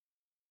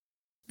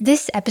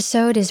This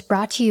episode is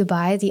brought to you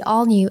by the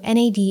all-new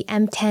NAD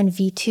M10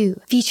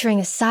 V2, featuring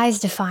a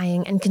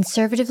size-defying and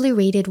conservatively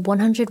rated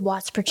 100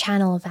 watts per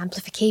channel of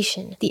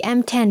amplification. The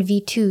M10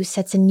 V2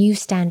 sets a new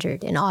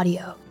standard in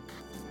audio.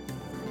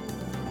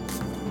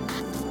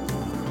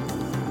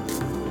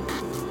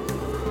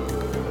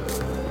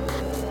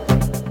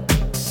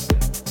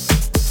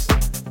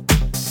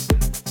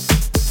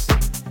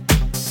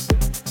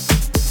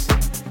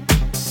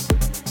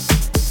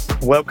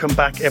 Welcome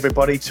back,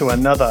 everybody, to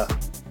another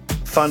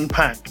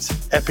fun-packed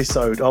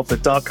episode of the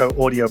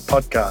Darko Audio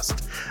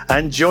Podcast.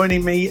 And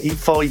joining me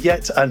for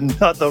yet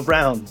another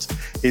round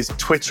is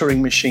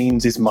Twittering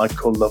Machines'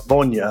 Michael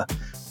Lavonia.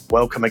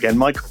 Welcome again,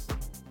 Michael.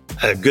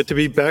 Good to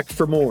be back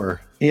for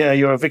more. Yeah,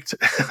 you're a victim.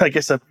 I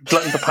guess a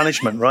glutton for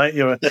punishment, right?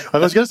 I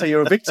was going to say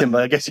you're a victim,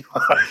 but I guess you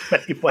are in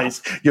many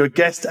ways. You're a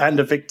guest and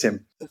a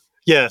victim.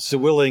 Yes, a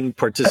willing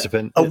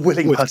participant. A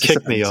willing would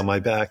participant. Kick me on my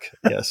back,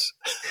 yes.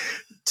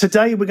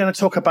 Today, we're going to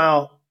talk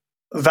about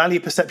value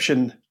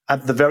perception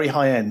at the very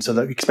high end, so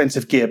the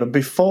expensive gear. But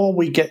before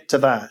we get to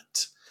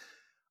that,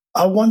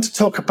 I want to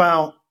talk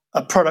about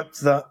a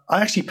product that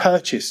I actually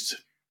purchased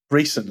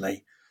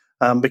recently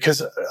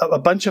because a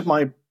bunch of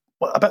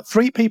about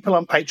 3 people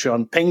on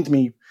Patreon pinged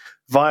me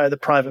via the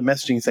private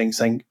messaging thing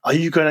saying, are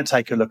you going to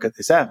take a look at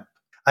this amp?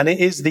 And it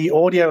is the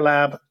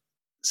Audiolab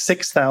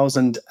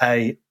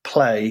 6000A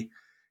Play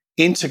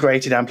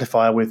integrated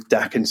amplifier with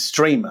DAC and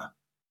streamer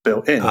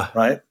built in,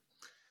 right?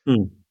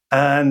 Mm.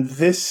 And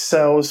this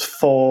sells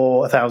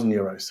for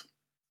 €1,000.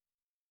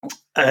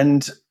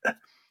 And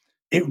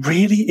it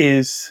really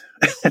is,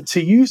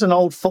 to use an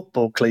old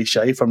football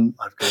cliche from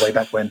way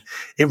back when,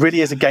 it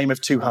really is a game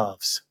of two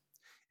halves.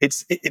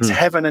 It's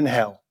heaven and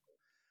hell.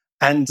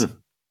 And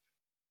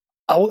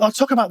I'll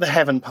talk about the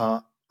heaven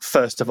part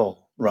first of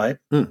all, right?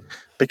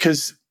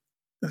 Because,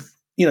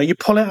 you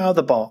pull it out of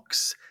the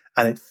box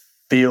and it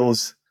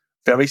feels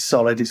very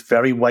solid. It's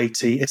very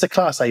weighty. It's a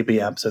Class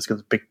AB amp, so it's got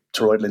a big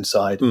toroidal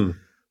inside.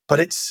 But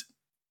its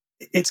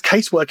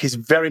casework is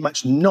very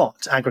much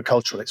not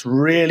agricultural. It's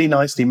really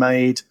nicely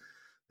made.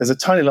 There's a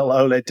tiny little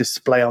OLED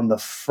display on the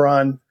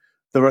front.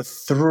 There are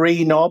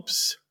 3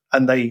 knobs,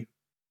 and they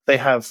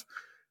have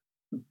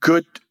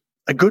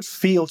a good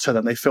feel to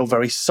them. They feel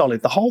very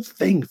solid. The whole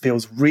thing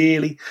feels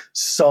really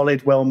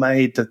solid, well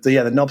made.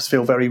 The knobs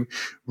feel very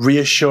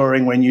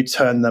reassuring when you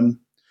turn them.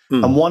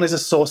 And one is a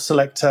source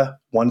selector,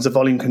 one's a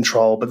volume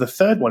control, but the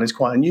third one is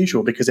quite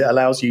unusual because it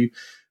allows you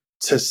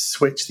to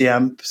switch the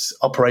amp's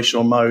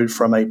operational mode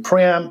from a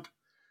preamp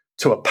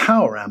to a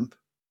power amp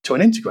to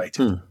an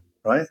integrated,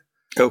 right?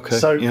 Okay,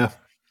 so yeah.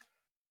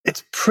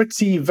 It's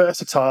pretty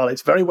versatile.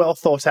 It's very well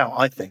thought out,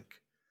 I think.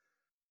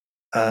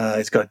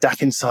 It's got a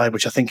DAC inside,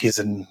 which I think is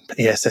an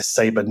ESS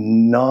Sabre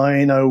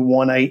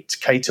 9018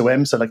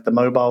 K2M, so like the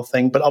mobile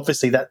thing. But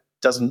obviously that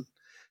doesn't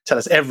tell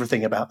us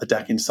everything about the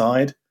DAC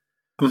inside.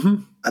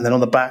 And then on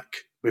the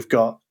back, we've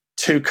got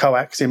 2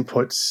 coax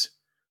inputs,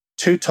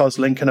 2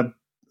 Toslink, and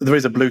there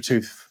is a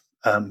Bluetooth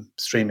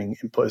streaming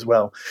input as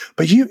well.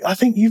 But I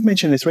think you've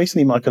mentioned this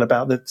recently, Michael,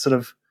 about the sort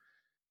of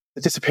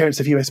the disappearance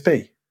of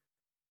USB.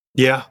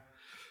 Yeah.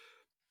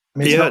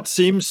 It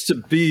seems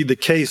to be the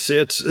case.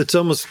 It's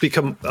almost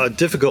become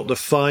difficult to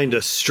find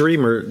a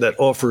streamer that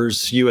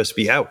offers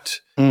USB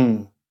out.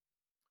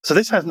 So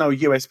this has no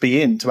USB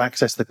in to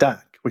access the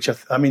DAC, which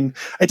I mean,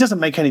 it doesn't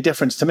make any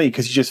difference to me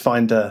because you just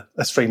find a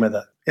streamer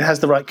that it has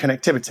the right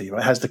connectivity,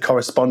 right? It has the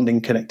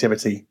corresponding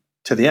connectivity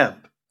to the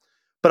amp.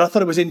 But I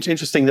thought it was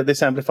interesting that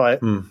this amplifier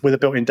with a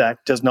built-in DAC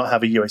does not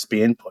have a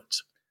USB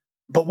input.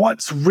 But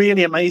what's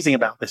really amazing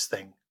about this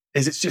thing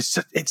is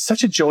it's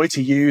such a joy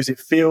to use. It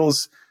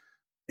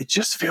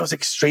just feels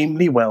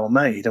extremely well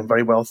made and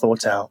very well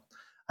thought out.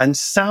 And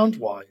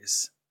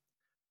sound-wise,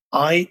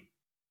 I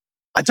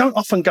don't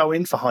often go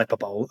in for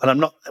hyperbole, and I'm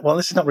not. Well,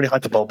 this is not really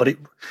hyperbole, but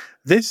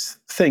this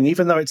thing,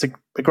 even though it's a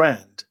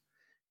grand,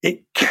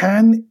 it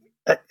can,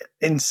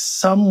 in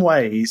some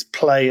ways,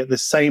 play at the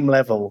same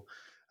level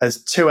as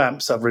 2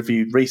 amps I've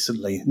reviewed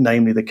recently,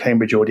 namely the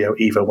Cambridge Audio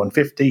Evo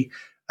 150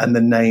 and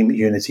the Name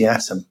Unity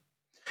Atom.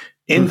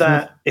 In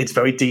that, it's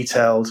very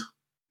detailed,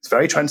 it's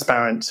very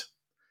transparent,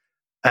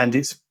 and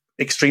it's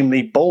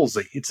extremely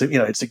ballsy.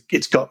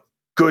 It's got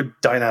good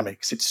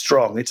dynamics. It's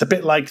strong. It's a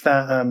bit like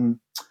that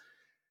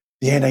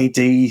the NAD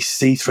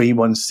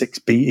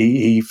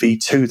C316BEE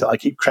V2 that I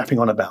keep crapping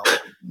on about.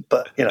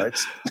 But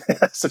it's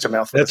such a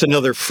mouthful. That's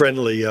another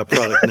friendly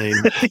product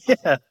name.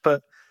 Yeah,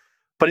 but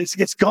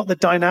it's got the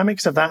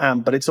dynamics of that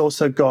amp, but it's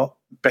also got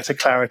better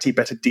clarity,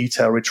 better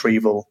detail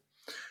retrieval.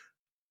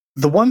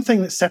 The one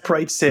thing that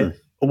separates it,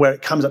 or where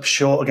it comes up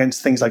short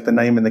against things like the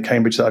Name and the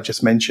Cambridge that I've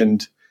just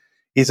mentioned,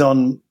 is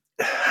on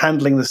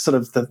handling the sort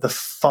of the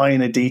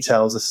finer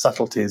details, the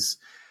subtleties.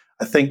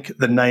 I think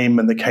the Name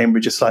and the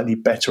Cambridge are slightly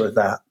better at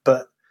that.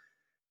 But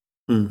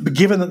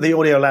given that the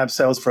Audiolab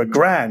sells for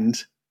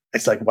 $1,000,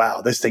 it's like,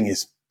 wow, this thing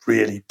is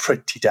really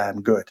pretty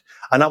damn good.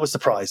 And I was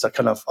surprised. I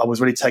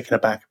was really taken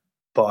aback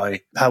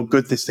by how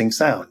good this thing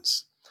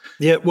sounds.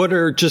 Yeah, what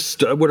are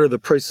the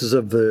prices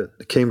of the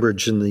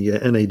Cambridge and the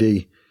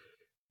NAD?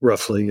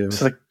 roughly. Yeah.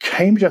 So the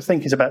Cambridge, I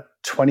think, is about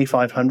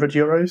 2,500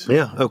 euros.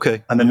 Yeah.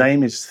 Okay. And the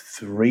name is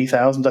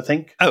 3,000, I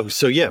think. Oh,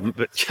 so yeah,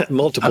 but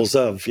multiples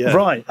of, yeah.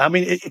 Right. I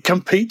mean, it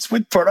competes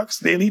with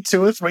products nearly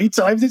 2 or 3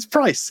 times its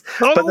price.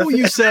 Oh,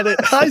 you said it.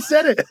 I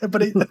said it.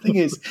 But the thing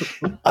is,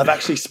 I've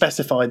actually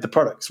specified the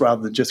products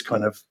rather than just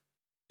kind of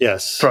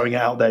yes, throwing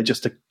it out there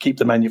just to keep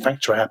the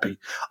manufacturer happy.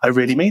 I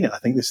really mean it. I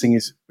think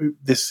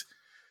this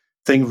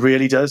thing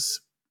really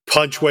does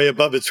punch way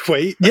above its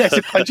weight. Yes,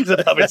 it punches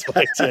above its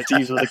weight, yeah, to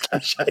use the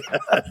cliche.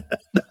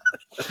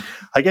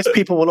 I guess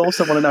people will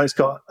also want to know it's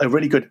got a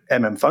really good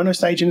phono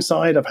stage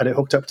inside. I've had it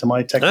hooked up to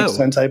my Technics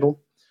turntable.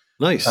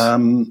 Nice.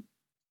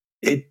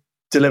 It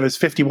delivers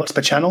 50 watts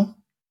per channel,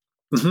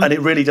 and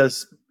it really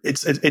does.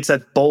 It's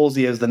as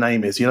ballsy as the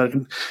name is. You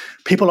know,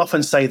 people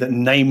often say that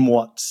name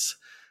watts,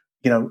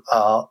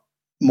 are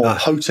more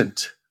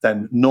potent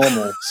than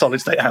normal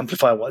solid state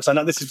amplifier watts. I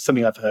know this is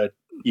something I've heard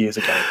years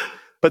ago,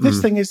 but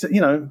this thing is,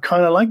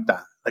 kind of like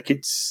that. Like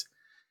it's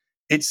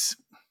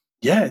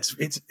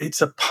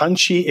a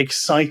punchy,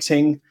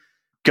 exciting,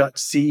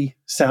 gutsy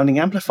sounding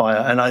amplifier,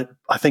 and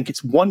I think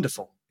it's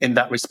wonderful in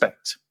that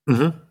respect.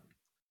 Mm-hmm.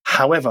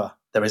 However,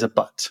 there is a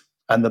but,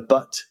 and the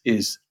but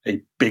is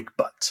a big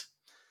but.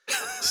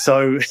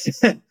 So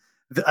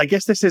I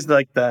guess this is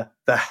like the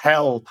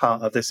hell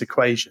part of this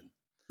equation,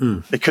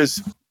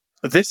 because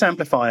this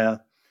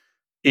amplifier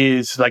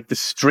is like the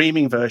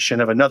streaming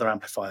version of another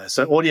amplifier.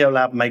 So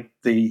Audiolab make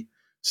the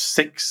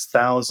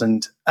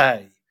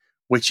 6000A,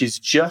 which is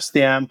just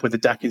the amp with the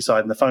DAC inside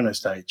and the phono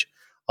stage.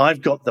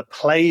 I've got the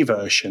Play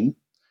version,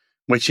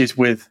 which is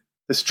with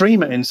the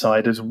streamer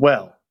inside as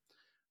well.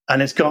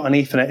 And it's got an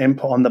Ethernet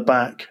input on the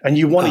back. And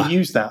you want to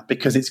use that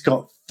because it's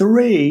got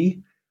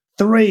three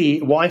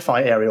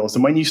Wi-Fi aerials.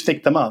 And when you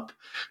stick them up,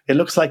 it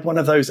looks like one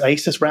of those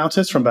Asus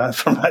routers from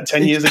about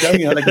 10 years ago.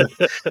 Like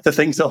the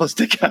things all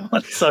stick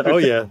out. So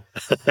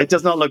it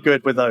does not look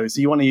good with those.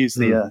 So you want to use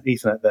the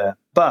Ethernet there.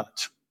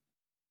 But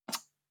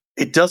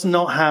it does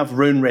not have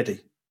Roon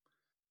ready.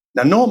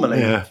 Now,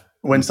 normally,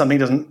 when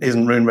something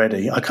isn't Roon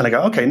ready, I kind of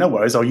go, okay, no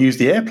worries. I'll use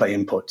the AirPlay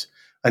input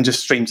and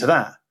just stream to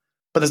that.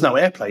 But there's no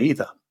AirPlay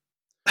either.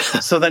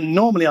 So then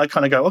normally I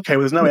kind of go, okay,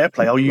 well, there's no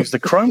AirPlay. I'll use the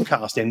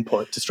Chromecast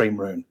input to stream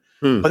Roon.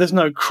 But there's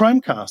no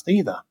Chromecast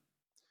either.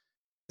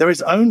 There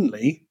is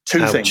only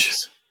two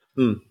things.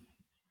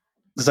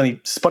 There's only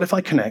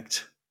Spotify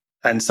Connect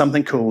and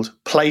something called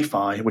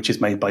Play-Fi, which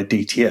is made by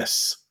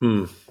DTS.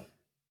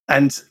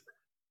 And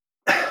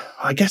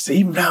I guess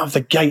even out of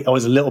the gate, I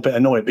was a little bit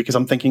annoyed because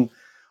I'm thinking,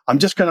 I'm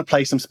just going to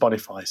play some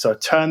Spotify. So I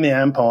turn the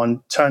amp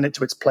on, turn it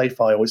to its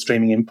Play-Fi or its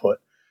streaming input,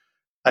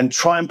 and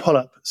try and pull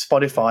up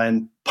Spotify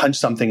and punch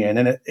something in.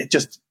 And it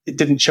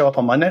didn't show up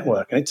on my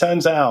network. And it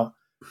turns out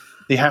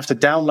you have to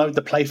download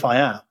the Play-Fi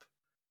app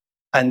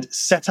and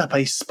set up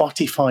a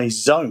Spotify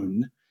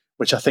zone,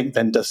 which I think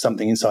then does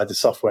something inside the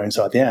software,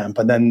 inside the amp.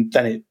 And then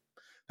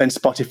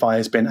Spotify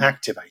has been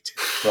activated,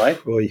 right?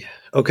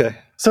 Okay.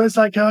 So it's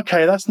like,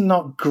 okay, that's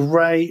not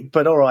great,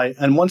 but all right.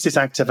 And once it's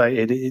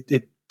activated,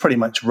 it pretty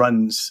much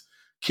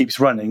keeps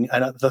running.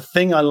 And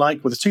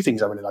there's two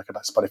things I really like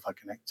about Spotify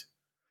Connect.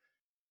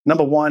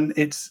 Number one,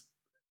 it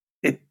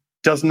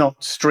does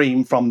not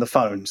stream from the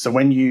phone. So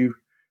when you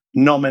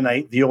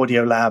nominate the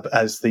Audiolab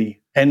as the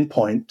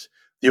endpoint,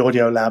 the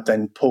Audiolab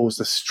then pulls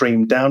the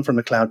stream down from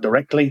the cloud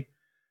directly,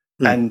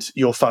 and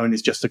your phone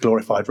is just a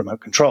glorified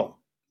remote control,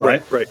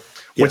 right? Right.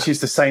 Yeah. Which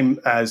is the same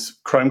as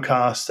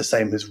Chromecast, the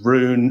same as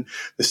Roon,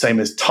 the same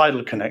as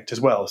Tidal Connect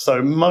as well.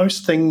 So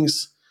most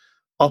things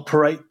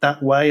operate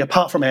that way,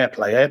 apart from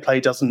AirPlay.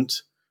 AirPlay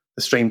doesn't.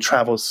 The stream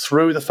travels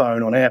through the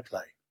phone on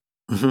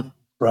AirPlay,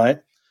 right?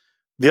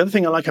 The other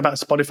thing I like about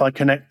Spotify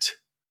Connect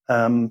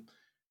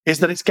is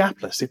that it's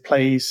gapless. It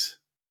plays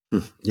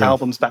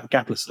albums back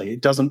gaplessly.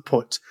 It doesn't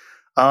put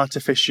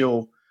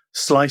artificial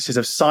slices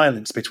of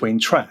silence between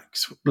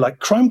tracks like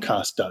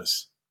Chromecast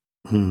does.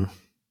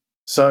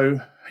 So,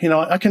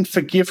 I can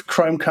forgive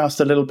Chromecast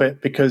a little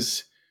bit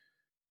because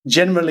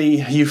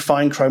generally you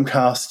find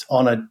Chromecast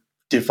on a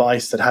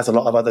device that has a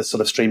lot of other sort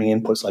of streaming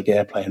inputs like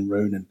AirPlay and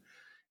Roon.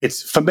 And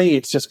for me,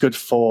 it's just good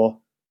for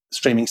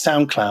streaming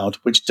SoundCloud,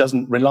 which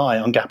doesn't rely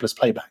on gapless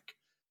playback.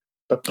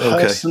 But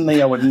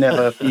personally, I would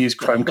never use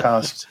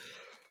Chromecast.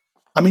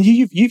 I mean,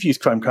 you've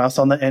used Chromecast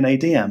on the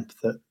NAD amp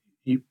that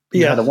you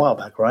had a while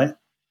back, right?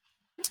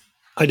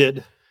 I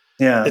did.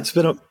 Yeah, it's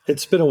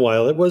been a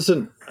while. It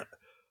wasn't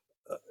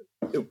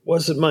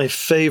my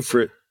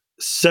favorite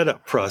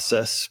setup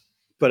process,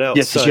 but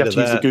outside because you have of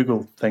to use that, the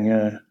Google thing.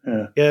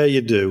 Yeah,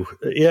 you do.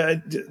 Yeah,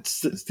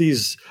 it's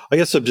these. I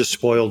guess I'm just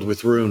spoiled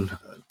with Roon,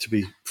 to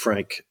be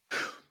frank.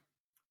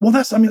 Well,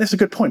 that's a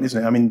good point,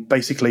 isn't it? I mean,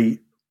 basically,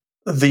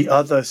 the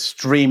other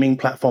streaming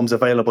platforms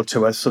available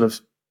to us sort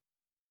of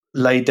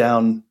lay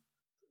down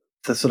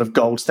the sort of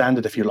gold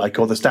standard, if you like,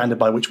 or the standard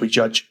by which we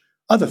judge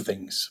other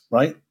things,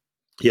 right?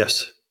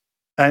 Yes.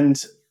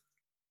 And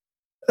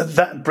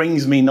that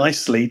brings me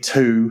nicely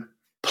to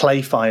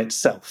Play-Fi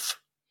itself.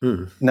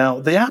 Now,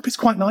 the app is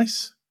quite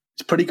nice.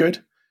 It's pretty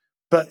good.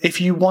 But if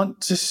you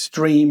want to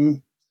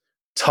stream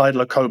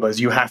Tidal or Qobuz,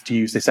 you have to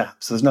use this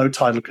app. So there's no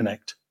Tidal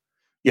Connect.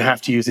 you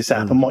have to use this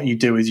app. And what you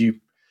do is you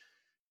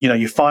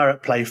fire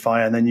up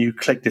Playfy, and then you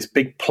click this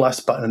big plus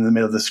button in the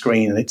middle of the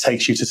screen, and it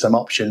takes you to some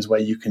options where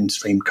you can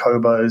stream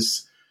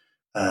Qobuz,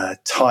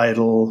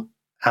 Tidal,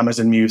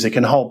 Amazon Music,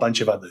 and a whole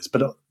bunch of others.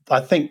 But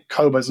I think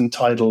Qobuz and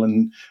Tidal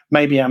and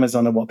maybe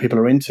Amazon are what people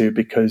are into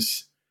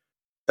because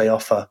they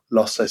offer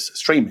lossless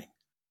streaming.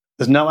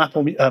 There's no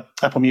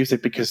Apple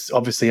Music because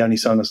obviously only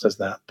Sonos does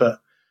that.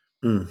 But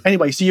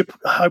anyway, so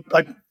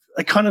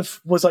I kind of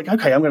was like,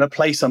 okay, I'm going to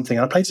play something.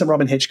 And I played some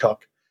Robin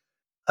Hitchcock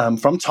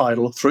from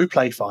Tidal through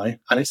Playfy,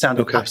 and it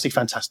sounded absolutely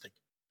fantastic.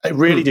 It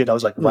really did. I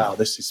was like, wow,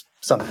 this is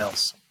something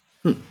else.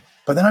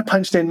 But then I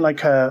punched in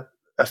like a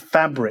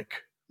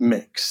Fabric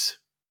mix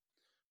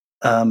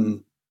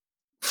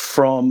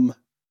from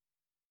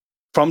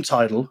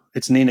Tidal.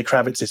 It's Nina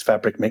Kravitz's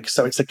Fabric mix.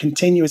 So it's a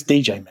continuous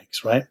DJ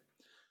mix, right?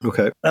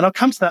 Okay. And I'll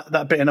come to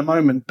that bit in a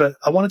moment, but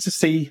I wanted to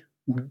see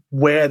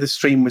where the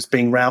stream was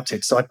being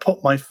routed. So I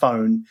put my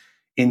phone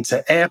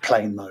into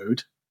airplane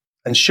mode,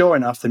 and sure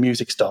enough, the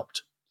music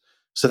stopped.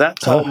 So that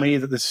told me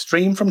that the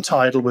stream from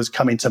Tidal was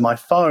coming to my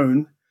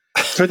phone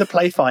through the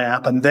Playfy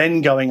app and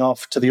then going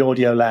off to the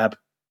Audiolab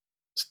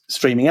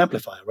streaming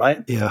amplifier,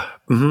 right? Yeah.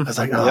 I was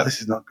like,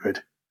 this is not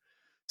good.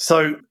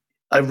 So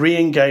I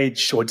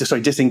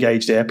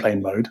disengaged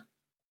airplane mode.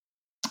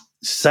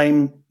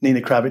 Same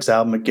Nina Kravitz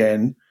album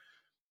again.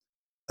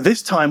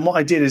 This time, what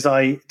I did is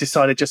I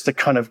decided just to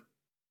kind of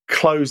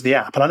close the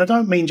app. And I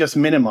don't mean just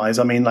minimize.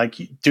 I mean, like,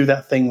 do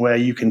that thing where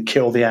you can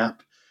kill the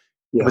app.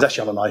 Yeah. It was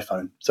actually on an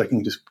iPhone. So you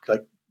can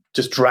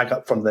just drag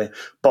up from the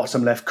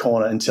bottom left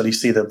corner until you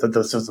see the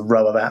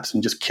row of apps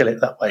and just kill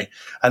it that way.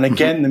 And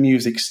again, the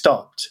music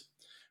stopped.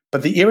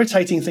 But the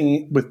irritating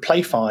thing with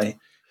Playfy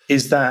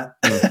is that,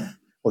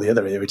 or the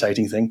other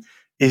irritating thing,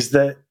 is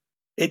that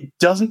it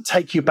doesn't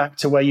take you back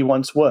to where you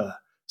once were.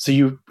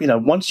 So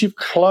once you've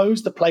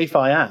closed the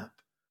Playfy app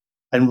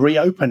and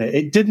reopen it,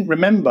 it didn't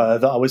remember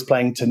that I was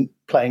playing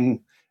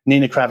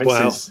Nina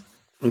Kravitz's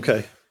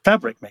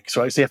Fabric mix,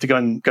 right? So you have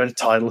to go to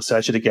Tidal,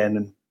 search it again,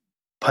 and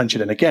punch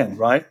it in again,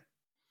 right?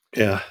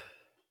 Yeah.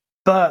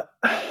 But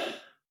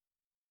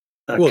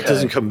well, it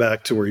doesn't come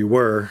back to where you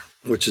were,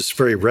 which is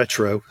very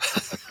retro.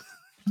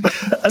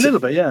 A little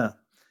bit, yeah.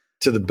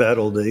 To the bad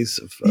old days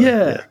of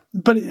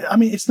But I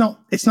mean, it's not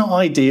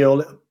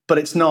ideal, but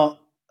it's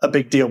not a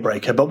big deal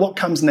breaker. But what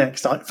comes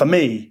next, for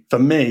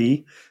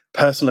me,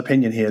 personal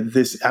opinion here,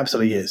 this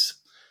absolutely is.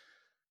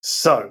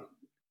 So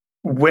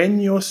when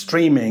you're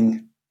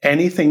streaming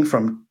anything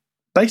from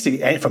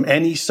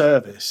any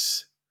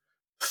service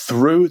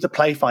through the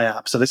Playfy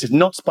app, so this is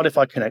not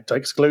Spotify Connect, I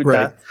exclude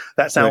that.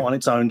 That's out on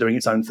its own, doing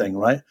its own thing,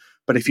 right?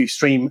 But if you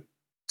stream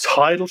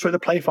Tidal through the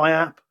Playfy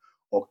app,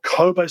 or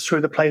Qobuz through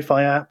the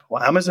Playfy app,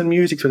 or Amazon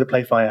Music through the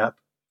Playfy app,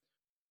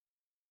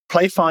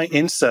 Playfy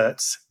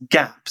inserts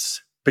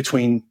gaps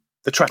between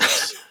the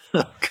tracks.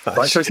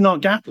 Right? So it's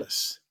not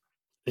gapless.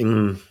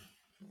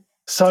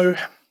 So,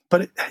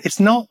 but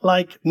it's not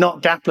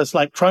gapless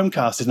like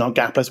Chromecast is not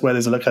gapless, where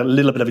there's a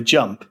little bit of a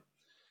jump.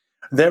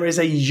 There is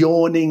a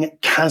yawning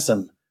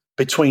chasm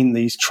between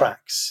these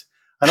tracks.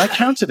 And I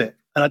counted it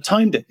and I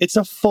timed it. It's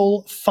a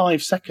full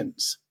 5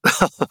 seconds.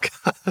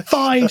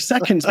 5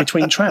 seconds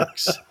between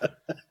tracks.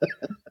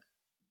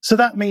 So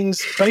that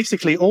means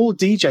basically all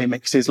DJ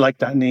mixes like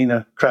that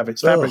Nina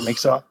Kravitz Fabric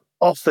mix are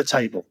off the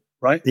table,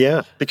 right?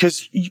 Yeah.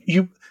 Because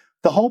the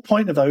whole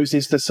point of those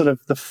is the sort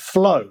of the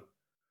flow,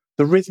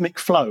 the rhythmic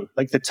flow,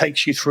 like that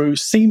takes you through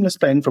seamless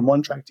blend from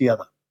one track to the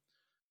other.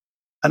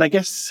 And I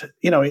guess,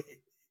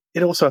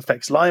 it also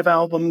affects live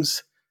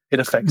albums. It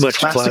affects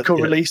classical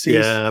releases.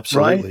 Yeah,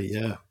 absolutely. Right?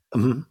 Yeah.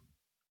 Mm-hmm.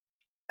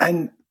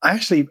 And I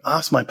actually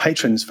asked my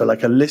patrons for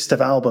like a list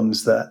of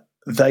albums that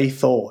they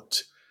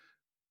thought,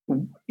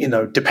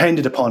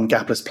 depended upon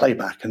gapless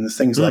playback. And there's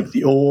things like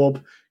The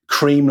Orb,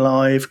 Cream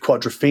Live,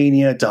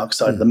 Quadrophenia, Dark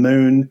Side of the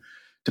Moon,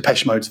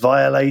 Depeche Mode's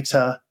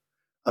Violator.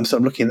 I'm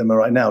looking at them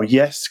right now.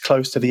 Yes,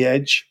 Close to the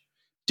Edge,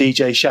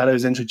 DJ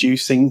Shadow's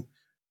Introducing,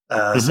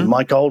 some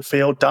Mike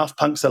Oldfield, Daft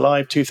Punk's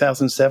Alive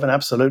 2007.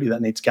 Absolutely,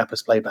 that needs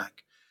gapless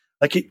playback.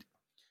 I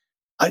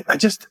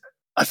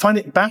find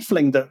it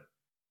baffling that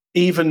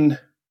even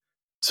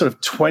sort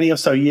of 20 or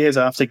so years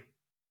after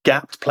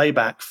gapped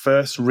playback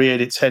first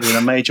reared its head in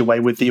a major way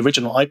with the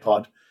original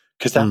iPod,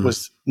 because that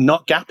was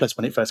not gapless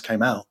when it first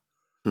came out.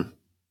 I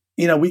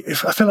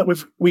feel like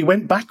we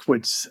went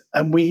backwards,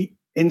 and we,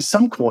 in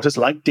some quarters,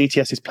 like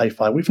DTS's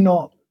Playfy, we've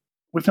not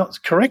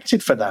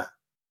corrected for that.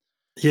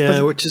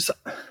 Yeah, which is,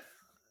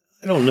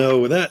 I don't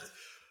know, that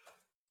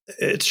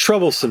it's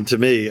troublesome to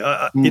me.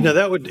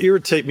 That would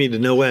irritate me to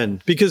no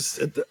end, because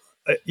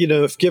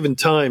if given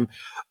time,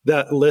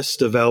 that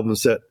list of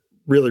albums that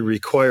really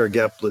require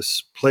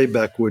gapless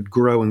playback would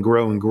grow and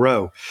grow and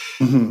grow.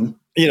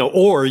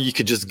 Or you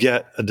could just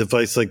get a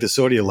device like this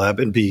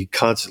Audiolab and be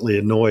constantly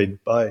annoyed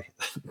by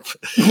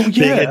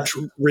being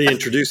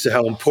reintroduced to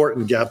how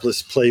important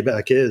gapless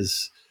playback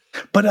is.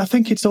 But I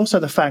think it's also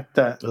the fact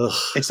that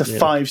it's a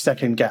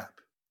 5-second gap.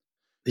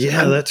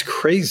 Yeah, that's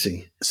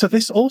crazy. So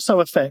this also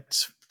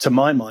affects, to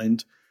my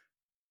mind,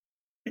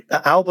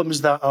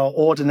 albums that are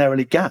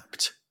ordinarily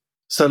gapped.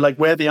 So like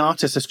where the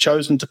artist has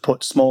chosen to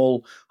put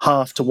small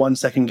half to 1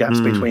 second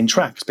gaps between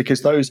tracks,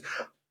 because those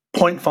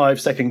 0.5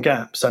 second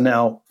gaps are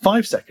now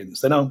 5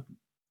 seconds. They're now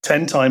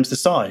 10 times the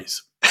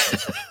size.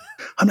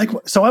 I'm like,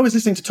 so I was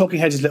listening to Talking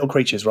Heads' Little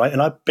Creatures, right?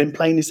 And I've been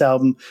playing this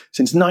album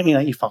since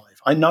 1985.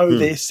 I know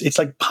this. It's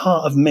like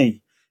part of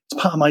me.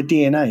 It's part of my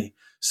DNA.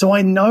 So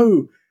I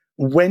know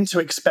when to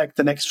expect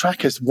the next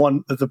track as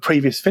one of the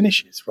previous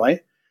finishes, right?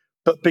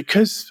 But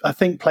because I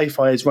think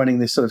Playfy is running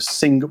this sort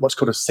of what's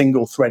called a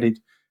single-threaded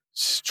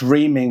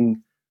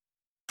streaming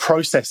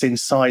process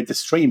inside the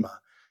streamer,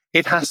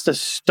 it has to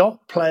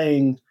stop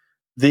playing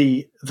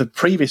the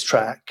previous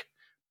track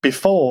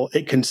before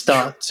it can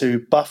start to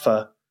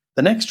buffer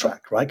the next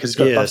track, right? Because it's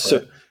got to buffer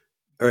it.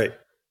 Right.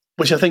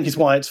 Which I think is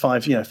why it's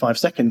 5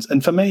 seconds.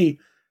 And for me,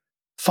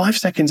 5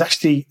 seconds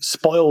actually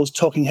spoils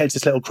Talking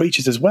Heads' Little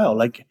Creatures as well.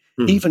 Like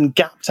even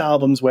gapped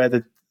albums where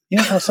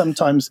how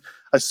sometimes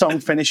a song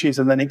finishes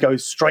and then it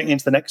goes straight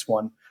into the next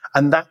one.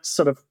 And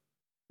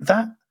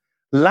that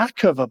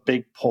lack of a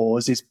big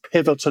pause is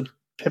pivotal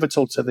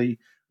to the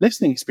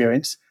listening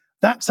experience.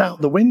 That's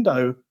out the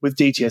window with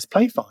DTS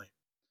Playfy.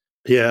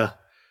 Yeah.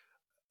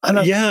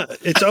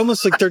 It's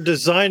almost like they're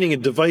designing a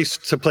device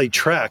to play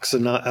tracks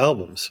and not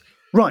albums.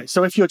 Right.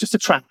 So if you're just a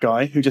track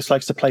guy who just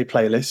likes to play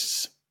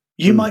playlists,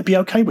 you might be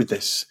okay with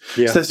this.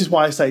 Yeah. So this is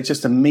why I say it's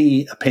just a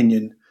me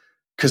opinion,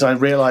 because I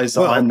realize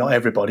that I'm not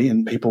everybody,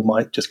 and people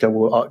might just go,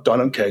 well, I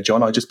don't care,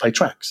 John, I just play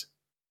tracks.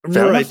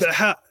 Fair enough.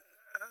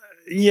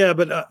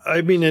 But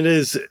I mean,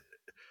 it's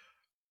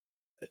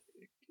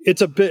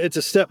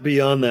a step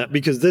beyond that,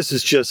 because this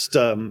is just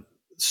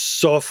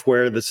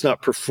software that's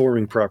not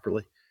performing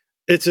properly.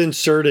 It's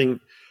inserting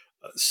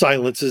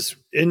silences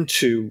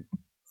into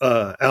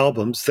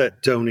albums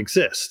that don't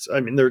exist.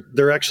 I mean,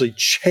 they're actually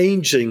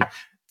changing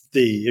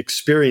the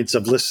experience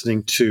of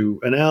listening to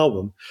an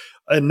album,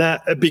 and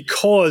that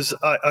because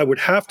I would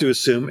have to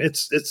assume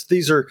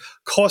these are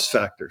cost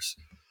factors.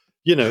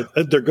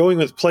 They're going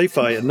with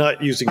Playfy and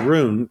not using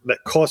Roon. That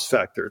cost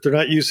factor. They're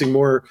not using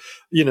more,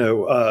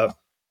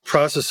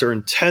 processor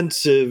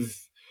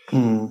intensive,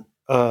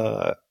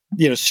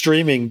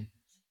 streaming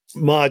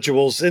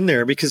modules in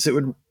there, because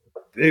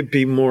it'd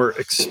be more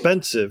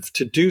expensive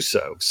to do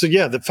so. So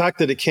yeah, the fact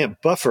that it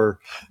can't buffer,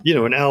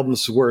 an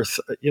album's worth,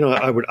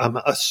 I'm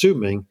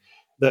assuming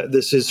that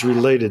this is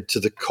related to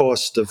the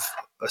cost of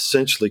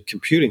essentially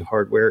computing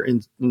hardware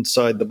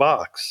inside the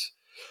box.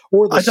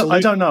 Or I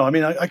don't know. I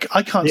mean,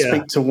 I can't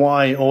speak to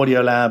why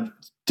Audiolab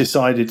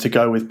decided to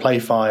go with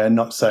Playfy and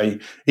not say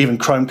even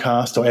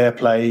Chromecast or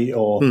AirPlay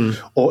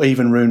or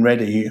even Roon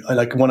Ready,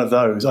 like one of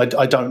those. I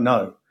don't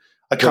know.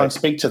 I can't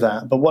speak to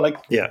that. But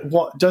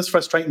what does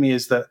frustrate me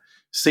is that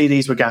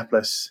CDs were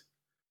gapless,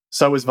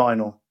 so was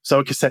vinyl, so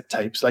were cassette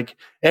tapes. Like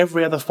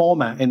every other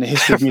format in the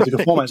history of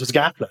musical formats was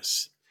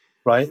gapless,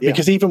 right? Yeah.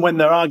 Because even when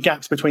there are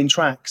gaps between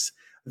tracks,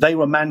 they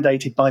were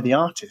mandated by the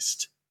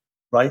artist,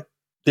 right?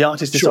 The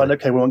artist decided,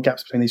 okay, we want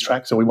gaps between these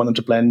tracks, or we want them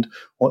to blend.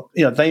 Or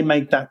they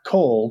make that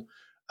call,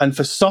 and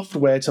for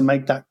software to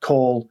make that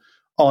call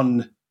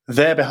on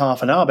their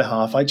behalf and our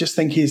behalf, I just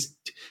think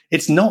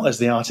it's not as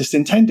the artist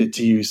intended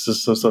to use the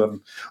sort of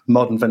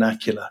modern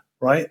vernacular,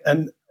 right?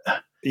 And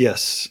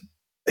yes,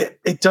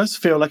 it does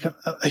feel like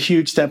a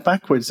huge step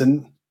backwards.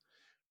 And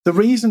the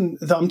reason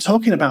that I'm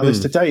talking about this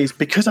today is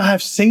because I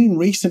have seen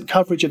recent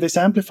coverage of this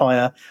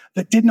amplifier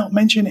that did not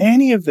mention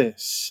any of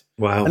this.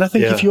 Wow. And I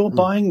think if you're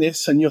buying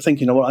this and you're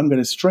thinking, oh, well, I'm going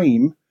to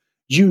stream,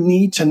 you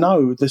need to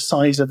know the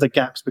size of the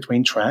gaps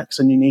between tracks,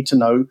 and you need to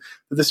know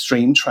that the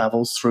stream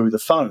travels through the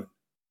phone,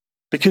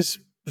 because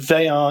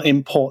they are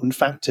important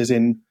factors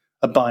in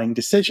a buying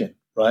decision,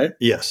 right?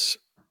 Yes,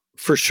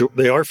 for sure.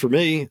 They are for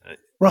me.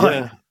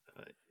 Right.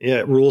 Yeah,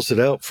 it rules it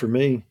out for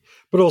me.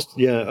 But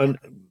also,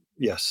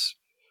 yes.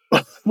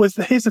 Well,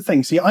 here's the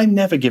thing. See, I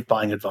never give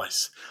buying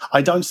advice.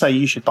 I don't say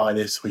you should buy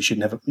this, you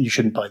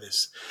shouldn't buy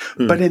this.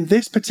 But in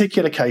this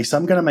particular case,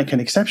 I'm going to make an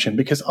exception,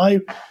 because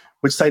I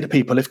would say to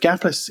people, if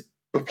gapless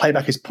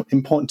playback is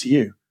important to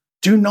you,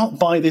 do not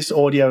buy this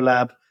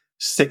Audiolab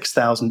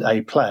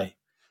 6000A Play.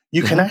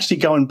 You can actually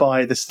go and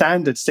buy the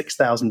standard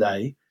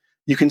 6000A.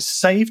 You can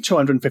save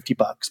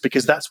 $250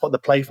 because that's what the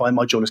Playfy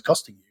module is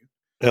costing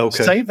you.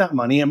 Okay. Save that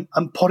money and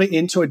put it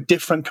into a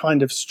different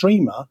kind of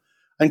streamer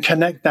and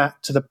connect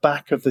that to the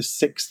back of the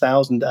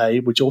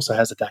 6000A, which also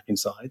has a DAC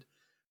inside,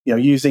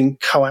 using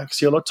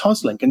coaxial or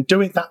Toslink, and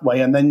do it that way.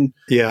 And then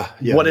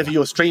whatever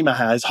your streamer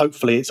has,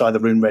 hopefully it's either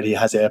Roon Ready,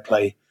 has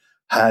AirPlay,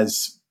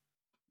 has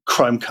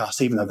Chromecast,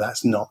 even though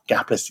that's not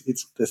gapless.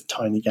 There's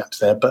tiny gaps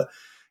there. But,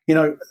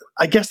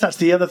 I guess that's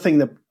the other thing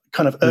that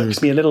kind of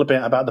irks me a little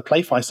bit about the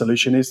Playfy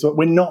solution, is that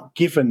we're not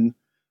given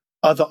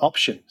other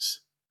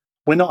options.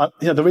 We're not,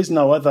 there is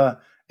no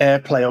other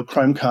AirPlay or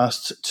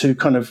Chromecast to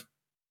kind of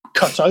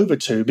cut over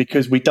to,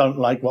 because we don't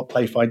like what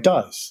Playfy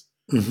does.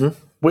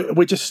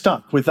 We're just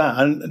stuck with that.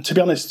 And to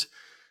be honest,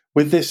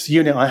 with this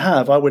unit I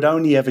have, I would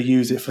only ever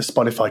use it for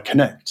Spotify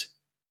Connect.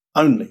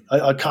 Only.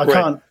 I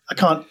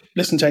can't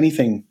listen to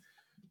anything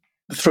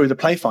through the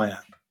Playfy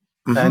app.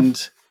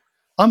 And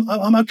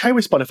I'm okay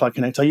with Spotify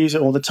Connect. I use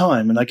it all the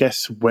time, and I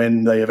guess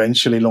when they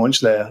eventually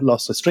launch their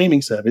lossless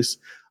streaming service,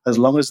 as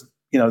long as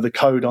the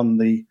code on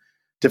the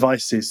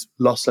device is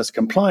lossless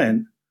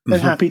compliant, then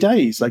happy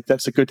days. Like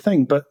that's a good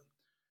thing, but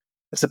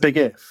it's a big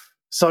if.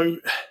 So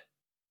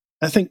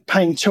I think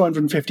paying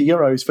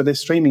 €250 for this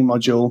streaming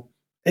module,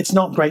 it's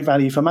not great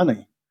value for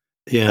money.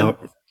 Yeah,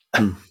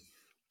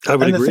 I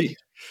would agree.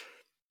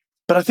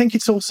 But I think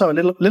it's also a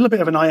little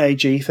bit of an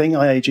IAG thing.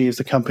 IAG is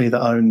the company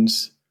that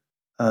owns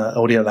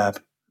Audiolab,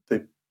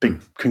 the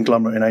big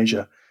conglomerate in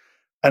Asia.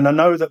 And I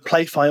know that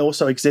Play-Fi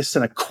also exists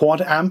in a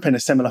quad amp in a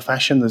similar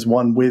fashion. There's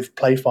one with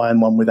Play-Fi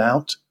and one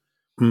without.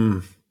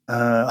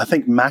 I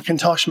think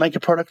Macintosh make a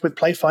product with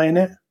Play-Fi in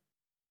it.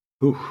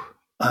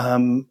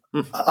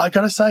 I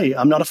got to say,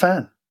 I'm not a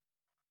fan.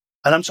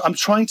 And I'm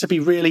trying to be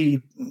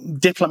really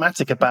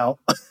diplomatic about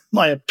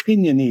my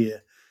opinion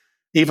here,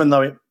 even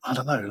though I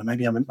don't know,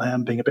 maybe I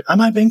am being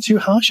am I being too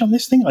harsh on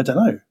this thing? I don't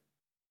know.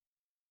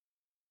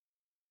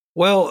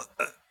 Well,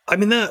 I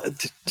mean, I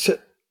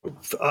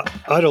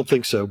don't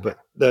think so, but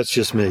that's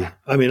just me.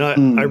 I mean,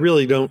 I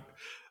really don't.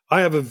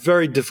 I have a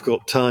very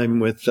difficult time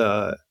with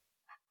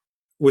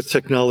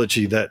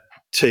technology that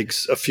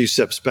takes a few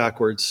steps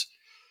backwards.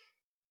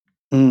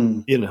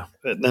 And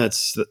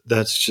that's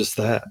just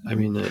that. I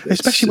mean,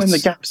 especially when the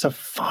gaps are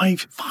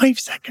five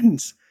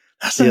seconds.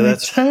 That's an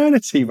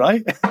eternity,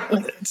 right?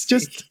 It's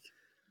just.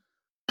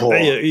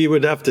 You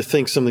would have to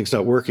think something's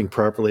not working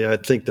properly. I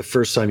think the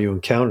first time you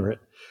encounter it.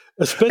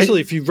 Especially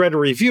if you've read a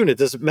review and it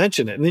doesn't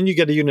mention it. And then you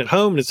get a unit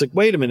home and it's like,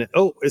 wait a minute.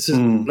 Oh, is this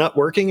not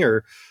working?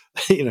 Or,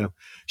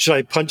 should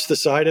I punch the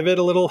side of it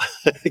a little?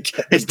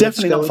 It's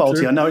definitely not faulty.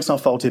 Through? I know it's not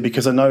faulty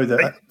because I know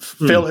that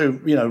Phil, who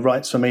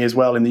writes for me as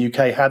well in the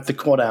UK, had the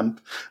quad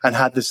amp and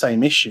had the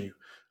same issue.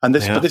 And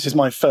this is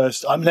my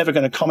first. I'm never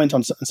going to comment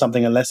on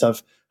something unless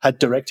I've had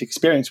direct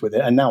experience with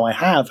it. And now I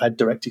have had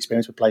direct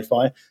experience with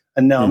Play-Fi,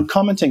 and now I'm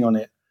commenting on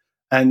it.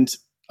 And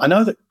I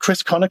know that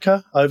Chris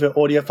Conacher over at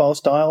Audiophile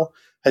Style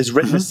has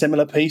written a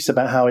similar piece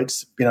about how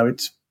it's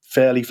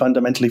fairly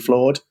fundamentally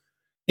flawed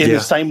in the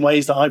same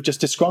ways that I've just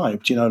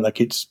described.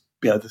 Like it's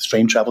the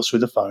stream travels through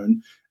the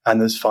phone and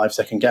there's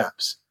 5-second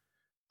gaps.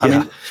 I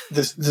mean,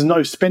 there's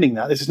no spinning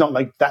that. This is not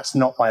like that's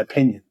not my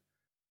opinion.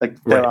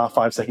 Like there are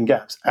 5-second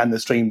gaps and the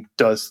stream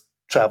does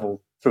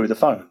travel through the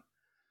phone.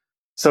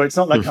 So it's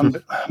not like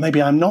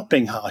maybe I'm not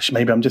being harsh.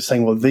 Maybe I'm just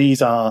saying, well,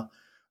 these are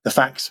the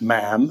facts,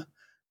 ma'am,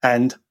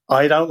 and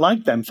I don't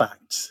like them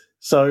facts.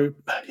 So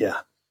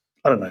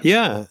I don't know.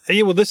 Yeah.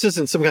 Well, this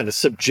isn't some kind of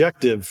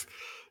subjective,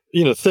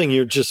 thing.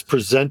 You're just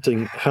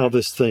presenting how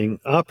this thing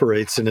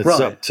operates, and it's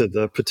up to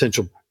the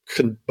potential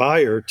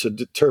buyer to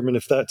determine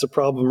if that's a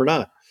problem or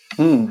not.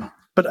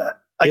 But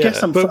I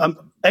guess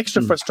I'm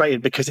extra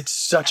frustrated because it's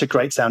such a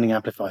great sounding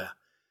amplifier.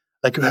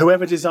 Like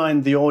whoever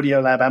designed the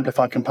Audiolab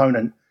amplifier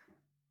component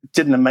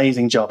did an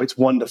amazing job. It's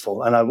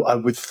wonderful, and I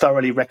would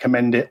thoroughly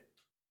recommend it.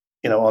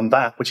 On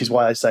that, which is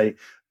why I say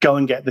go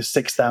and get the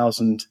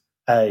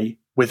 6000A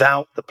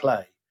without the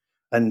Play.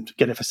 And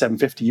get it for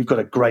 $750. You've got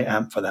a great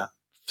amp for that.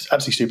 It's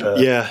absolutely superb.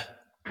 Yeah.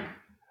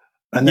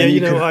 And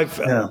then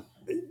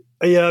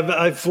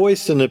I've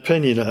voiced an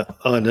opinion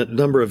on a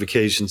number of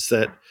occasions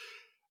that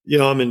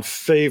I'm in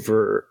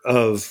favor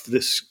of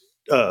this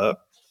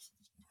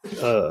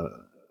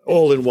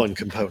all-in-one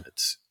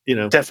components.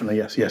 Definitely,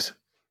 yes.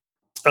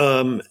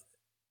 But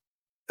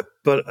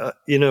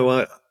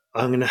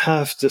I'm going to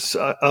have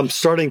to. I'm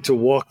starting to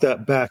walk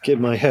that back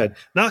in my head,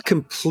 not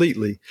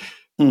completely,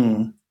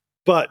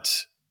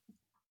 but.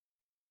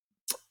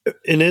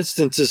 In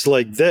instances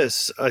like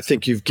this, I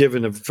think you've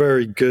given a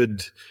very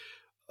good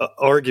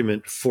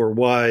argument for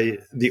why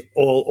the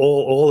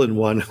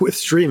all-in-one with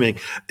streaming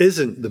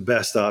isn't the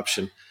best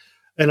option.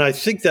 And I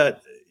think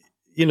that,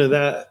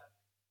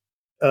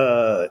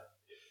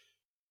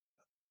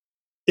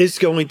 is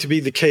going to be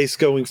the case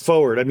going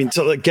forward. I mean,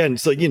 so again,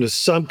 it's like,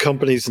 some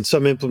companies and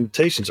some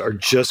implementations are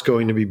just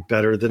going to be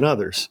better than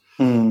others.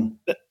 And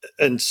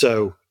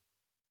so,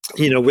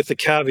 with the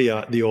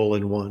caveat, the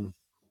all-in-one.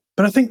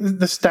 But I think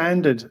the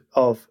standard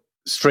of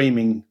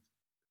streaming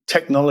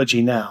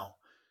technology now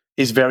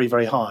is very,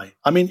 very high.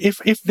 I mean,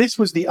 if this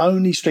was the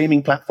only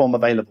streaming platform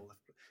available,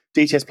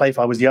 DTS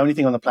Play-Fi was the only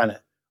thing on the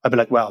planet, I'd be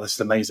like, wow, this is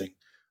amazing.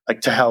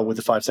 Like, to hell with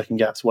the 5-second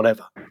gaps,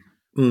 whatever.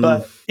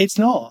 But it's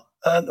not.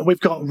 We've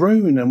got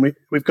Roon and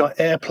we've got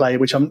AirPlay,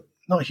 which I'm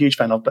not a huge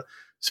fan of, but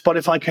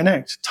Spotify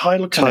Connect,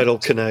 Tidal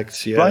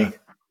Connect, yeah. Right?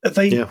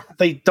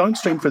 They don't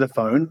stream through the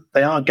phone.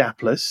 They are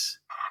gapless.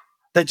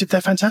 They're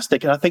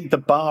fantastic. And I think the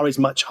bar is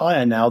much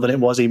higher now than it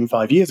was even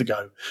 5 years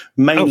ago,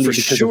 mainly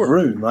because of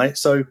Roon, right?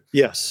 So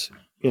yes.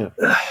 Yeah.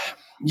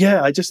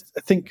 I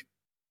think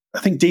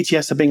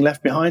DTS are being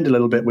left behind a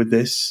little bit with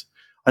this.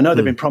 I know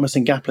they've been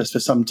promising gapless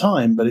for some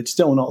time, but it's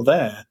still not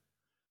there.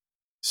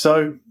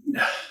 So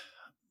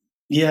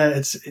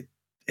it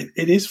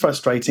is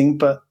frustrating,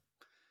 but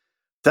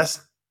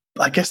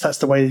I guess that's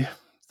the way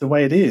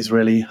it is,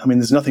 really. I mean,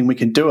 there's nothing we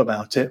can do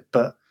about it,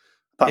 but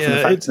apart from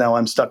the fact now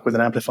I'm stuck with an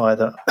amplifier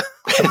that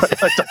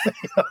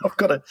I've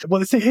got to.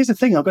 Well, here's the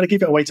thing: I've got to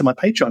give it away to my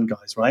Patreon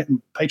guys, right?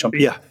 Patreon people.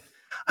 Yeah.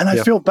 And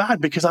I feel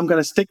bad because I'm going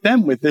to stick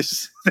them with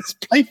this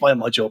Play-Fi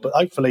module, but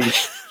hopefully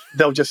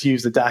they'll just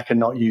use the DAC and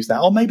not use that.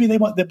 Or maybe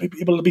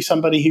it'll be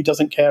somebody who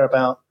doesn't care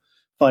about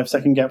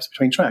 5-second gaps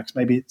between tracks.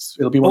 Maybe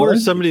it'll be one or of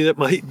those. Somebody that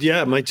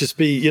might just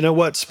be, you know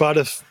what,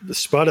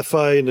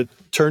 Spotify and the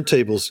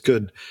turntable's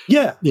good.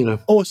 Yeah, you know,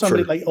 or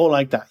somebody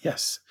like that.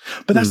 Yes,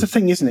 but that's the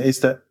thing, isn't it? Is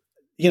that,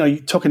 you know,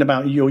 you're talking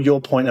about your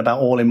point about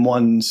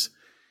all-in-ones,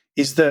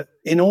 is that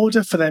in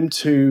order for them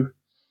to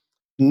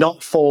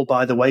not fall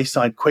by the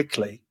wayside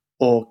quickly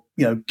or,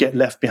 you know, get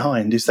left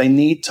behind, is they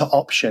need to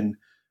option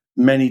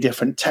many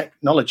different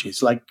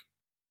technologies, like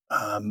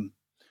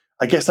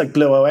I guess like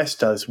Blue OS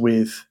does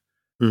with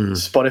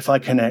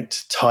Spotify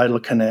Connect, Tidal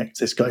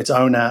Connect. It's got its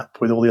own app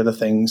with all the other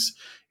things.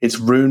 It's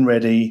Rune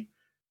ready.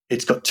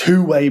 It's got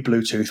two-way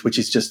Bluetooth, which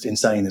is just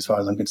insane as far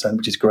as I'm concerned,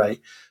 which is great.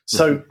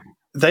 So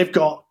they've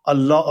got a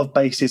lot of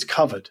bases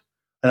covered.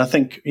 And I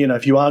think, you know,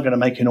 if you are going to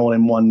make an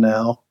all-in-one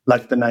now,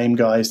 like the Name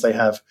guys, they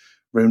have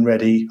Rune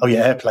ready. Oh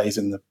yeah, AirPlay's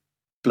in the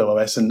Blue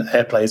OS, and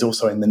AirPlay is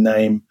also in the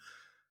Name.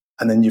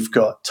 And then you've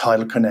got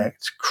Tidal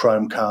Connect,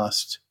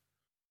 Chromecast,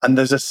 and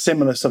there's a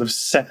similar sort of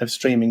set of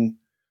streaming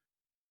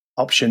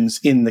options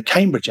in the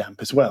Cambridge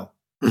amp as well.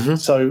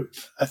 So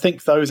I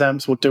think those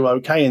amps will do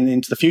okay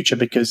into the future,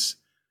 because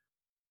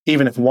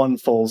even if one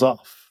falls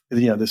off,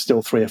 you know, there's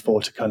still 3 or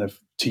 4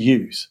 to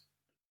use.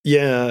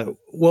 Yeah.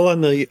 Well,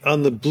 on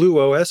the Blue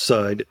OS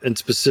side, and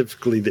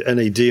specifically the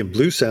NAD and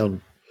Blue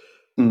Sound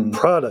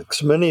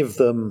products, many of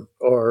them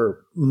are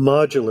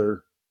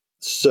modular.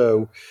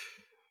 So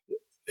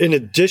in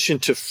addition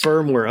to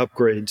firmware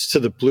upgrades to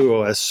the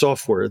Blue OS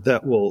software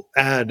that will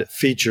add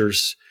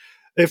features,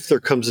 if there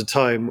comes a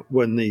time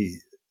when the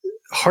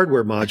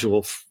hardware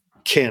module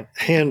can't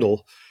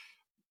handle,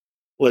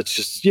 let's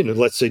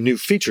say new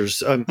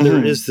features,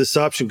 there is this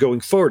option going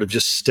forward of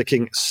just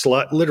sticking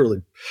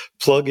literally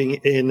plugging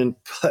in and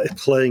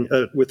playing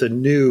with a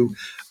new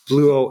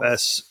Blue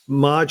OS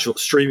module,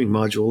 streaming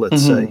module,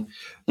 let's say,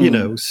 you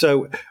know,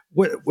 so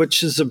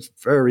which is a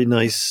very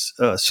nice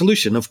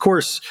solution. Of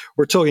course,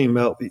 we're talking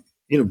about,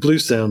 you know, Blue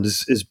Sound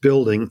is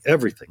building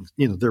everything.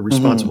 You know, they're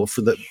responsible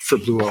for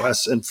Blue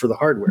OS and for the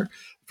hardware.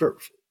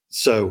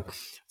 So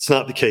it's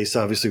not the case,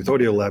 obviously, with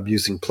Audiolab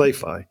using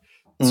Play-Fi.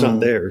 It's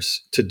not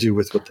theirs to do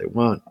with what they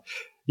want.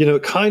 You know,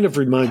 it kind of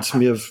reminds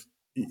me of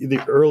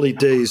the early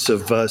days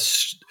of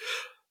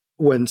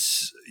when,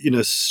 you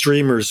know,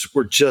 streamers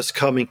were just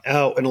coming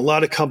out, and a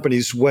lot of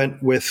companies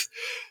went with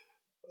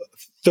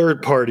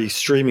third-party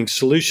streaming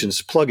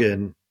solutions,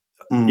 plug-in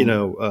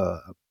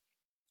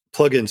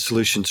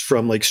solutions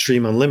from like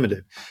Stream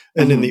Unlimited.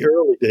 And in the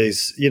early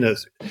days, you know,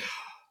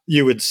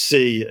 you would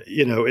see,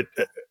 you know,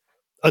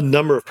 a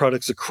number of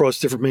products across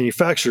different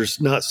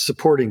manufacturers not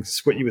supporting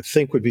what you would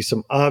think would be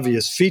some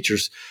obvious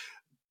features,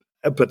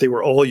 but they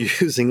were all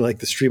using like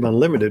the Stream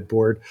Unlimited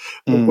board,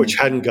 which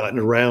hadn't gotten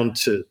around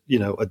to, you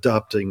know,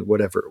 adopting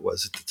whatever it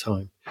was at the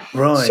time.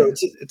 Right. So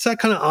it's that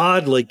kind of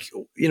odd, like,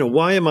 you know,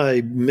 why am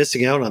I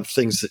missing out on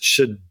things that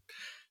should,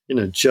 you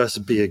know,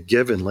 just be a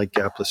given, like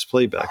gapless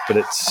playback? But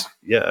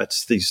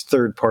it's these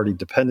third-party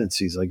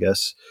dependencies, I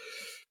guess.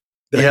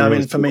 Yeah, I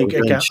mean, for me,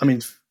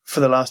 for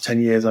the last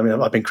 10 years, I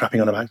mean, I've been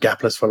crapping on about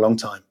gapless for a long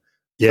time.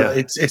 Yeah. But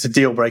it's a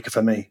deal breaker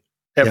for me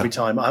every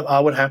time. I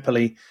would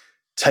happily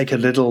take a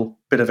little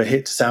bit of a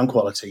hit to sound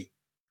quality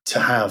to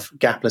have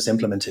gapless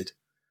implemented.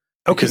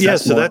 Okay, yeah,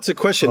 so that's a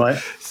question.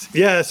 Right?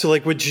 Yeah, so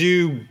like would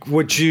you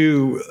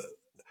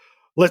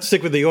let's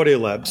stick with the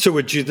Audiolab. So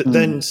would you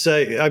then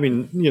say, I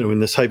mean, you know, in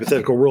this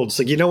hypothetical world, it's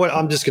like, you know what,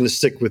 I'm just going to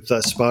stick with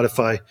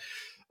Spotify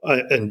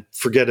and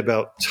forget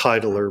about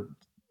Tidal,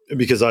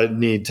 because I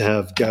need to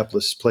have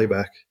gapless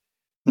playback.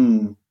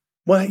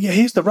 Well, yeah,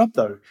 here's the rub,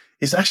 though.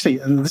 Is actually,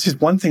 and this is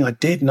one thing I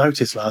did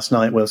notice last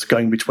night whilst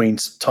going between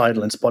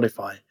Tidal and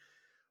Spotify,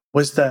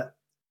 was that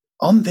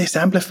on this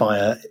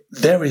amplifier,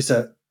 there is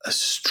a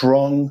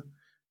strong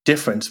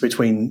difference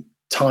between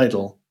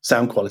Tidal,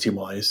 sound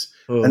quality-wise,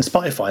 and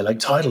Spotify. Like,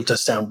 Tidal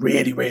does sound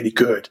really, really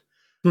good.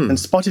 And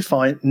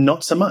Spotify,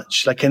 not so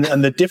much. Like, and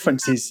the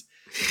difference is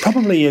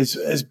probably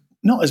as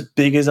not as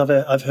big as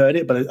I've heard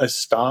it, but as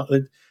stark.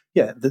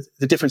 Yeah,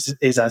 the difference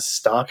is as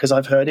stark as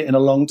I've heard it in a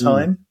long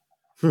time.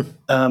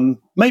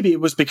 Maybe it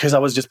was because I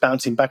was just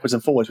bouncing backwards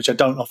and forwards, which I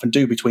don't often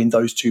do between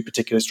those two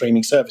particular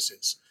streaming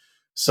services.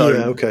 So,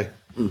 yeah, okay.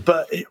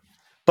 But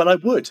I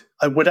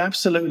would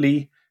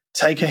absolutely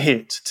take a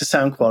hit to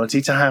sound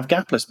quality to have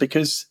gapless,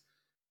 because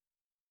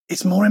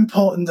it's more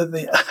important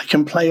that I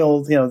can play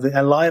all, you know,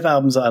 the live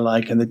albums that I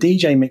like and the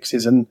DJ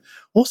mixes, and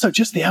also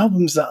just the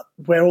albums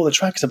where all the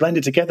tracks are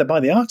blended together by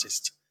the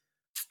artist.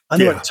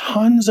 And there are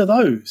tons of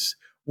those.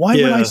 Why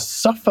would I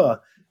suffer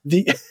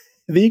the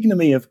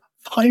ignominy of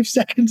 5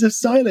 seconds of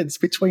silence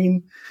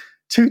between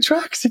two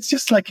tracks? It's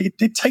just like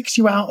it takes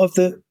you out of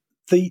the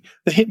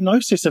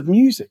hypnosis of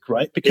music,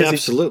 right? Because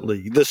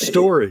absolutely, the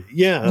story,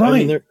 right. I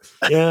mean,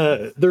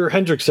 there are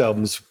Hendrix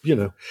albums, you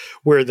know,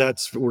 where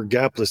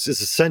gapless is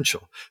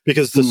essential,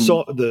 because the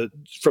song,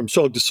 from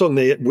song to song,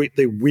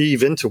 they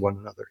weave into one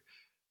another.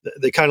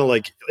 They kind of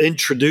like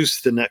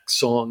introduce the next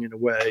song in a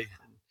way.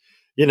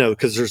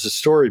 because there's a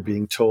story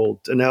being told,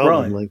 an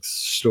album length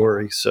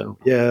story. So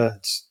yeah,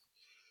 it's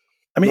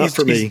not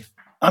for me.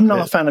 I'm not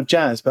a fan of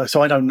jazz, but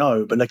so I don't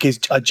know. But like,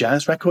 are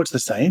jazz records the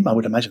same? I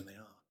would imagine they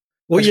are.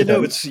 Well,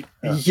 yes,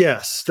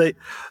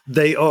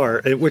 they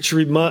are, which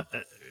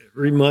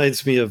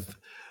reminds me of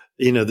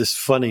this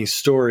funny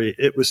story.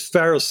 It was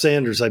Pharoah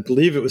Sanders, I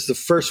believe it was the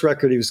first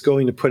record he was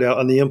going to put out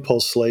on the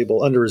Impulse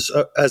label under his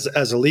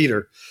as a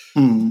leader,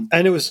 and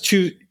it was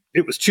two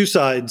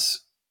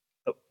sides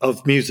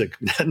of music,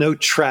 no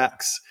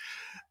tracks,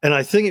 and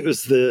I think it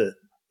was the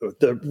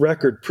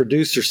record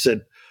producer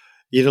said,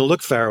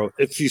 look, Pharoah,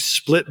 if you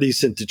split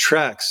these into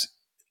tracks,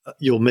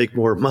 you'll make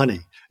more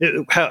money.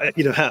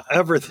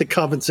 However the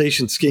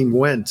compensation scheme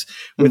went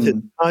with his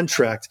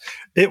contract,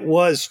 it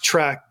was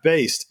track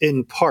based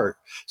in part.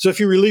 So if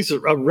you release a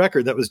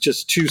record that was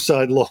just 2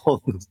 side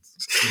long,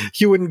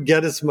 you wouldn't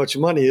get as much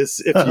money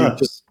as if you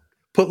just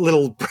put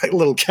little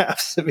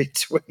gaps in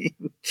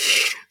between.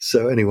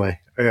 So anyway,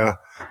 yeah,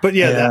 but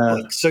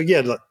a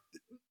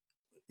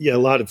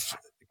lot of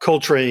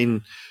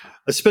Coltrane,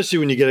 especially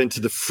when you get into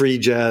the free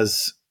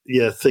jazz.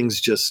 Yeah, things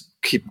just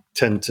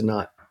tend to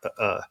not.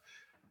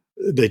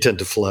 They tend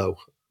to flow.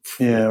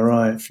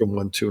 From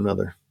one to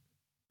another.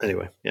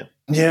 Anyway, yeah.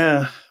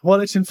 Yeah.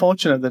 Well, it's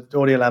unfortunate that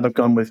Audiolab have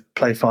gone with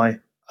Play-Fi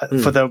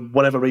for the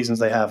whatever reasons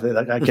they have.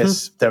 I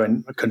guess they're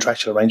in a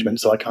contractual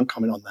arrangement, so I can't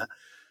comment on that.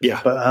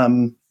 Yeah. But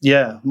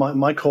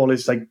my call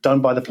is like,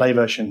 don't buy the Play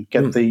version.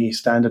 Get the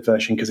standard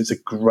version because it's a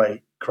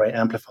great, great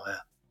amplifier.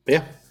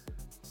 Yeah.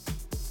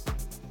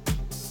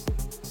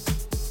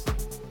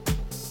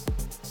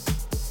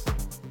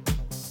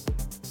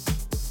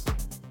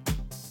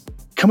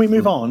 Can we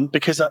move on?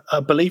 Because I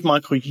believe,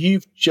 Michael,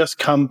 you've just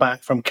come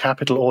back from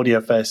Capitol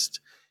Audio Fest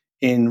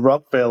in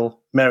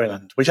Rockville,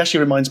 Maryland, which actually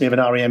reminds me of an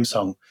REM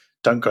song,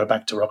 Don't Go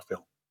Back to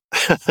Rockville.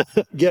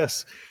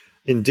 Yes,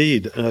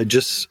 indeed. I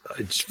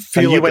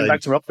feel and you went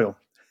back to Rockville.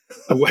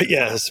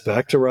 Yes,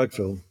 back to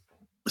Rockville.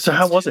 So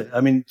how was it?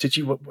 I mean, did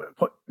you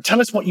tell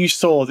us what you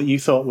saw that you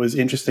thought was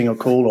interesting or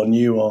cool or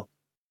new? Or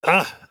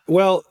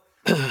well,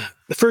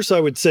 first I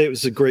would say it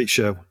was a great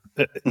show.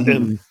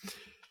 And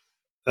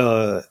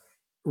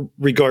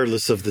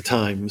regardless of the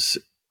times,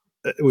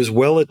 it was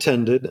well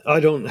attended. I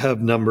don't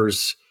have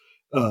numbers.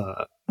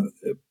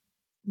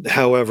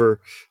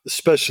 However,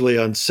 especially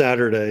on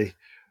Saturday,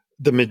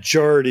 the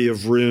majority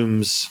of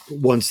rooms,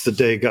 once the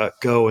day got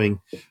going,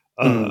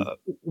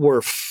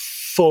 were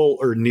full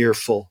or near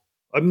full.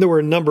 I mean, there were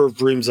a number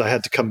of rooms I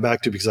had to come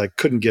back to because I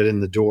couldn't get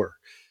in the door.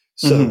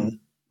 So,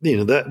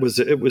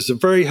 it was a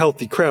very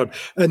healthy crowd.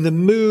 And the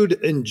mood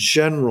in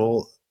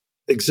general,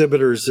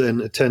 exhibitors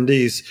and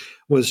attendees,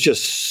 was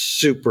just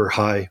super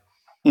high.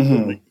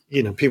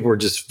 People were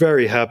just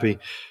very happy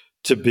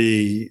to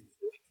be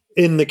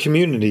in the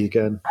community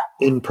again,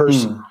 in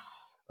person.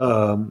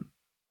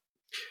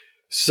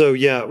 So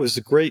yeah, it was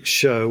a great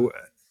show,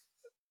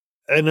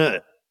 and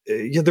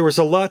there was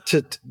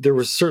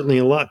certainly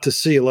a lot to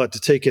see, a lot to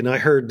take in. I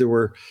heard there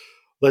were,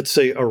 let's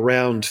say,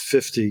 around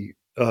 50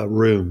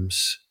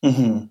 rooms.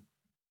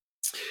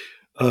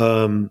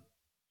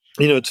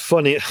 It's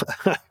funny.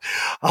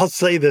 I'll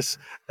say this.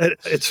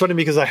 It's funny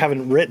because I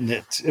haven't written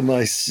it in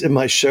my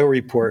show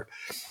report,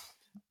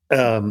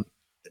 and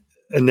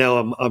now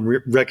I'm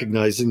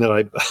recognizing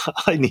that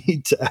I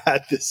need to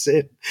add this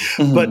in.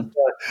 But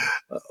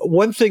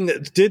one thing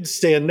that did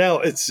stand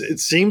out, it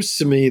seems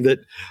to me that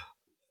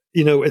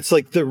it's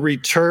like the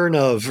return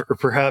of, or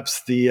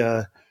perhaps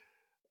the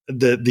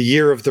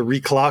year of the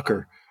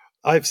reclocker.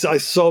 I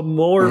saw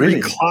more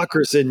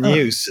reclockers in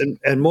use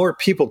and more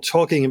people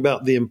talking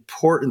about the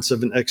importance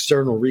of an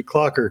external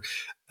reclocker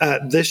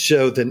at this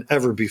show than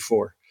ever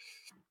before.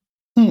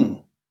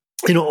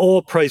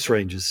 All price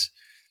ranges.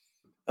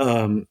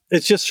 It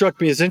just struck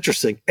me as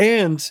interesting.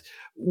 And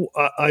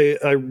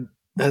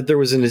there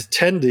was an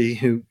attendee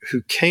who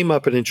came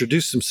up and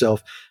introduced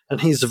himself,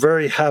 and he's a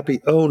very happy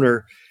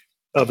owner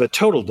of a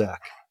Total DAC.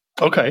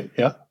 Okay,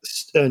 yeah.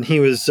 And he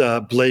was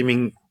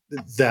blaming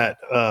that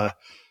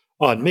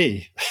on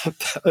me,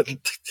 at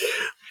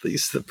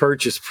least the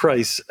purchase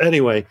price.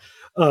 Anyway,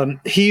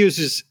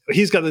 he's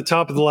got the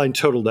top of the line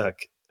Total DAC,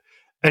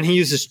 and he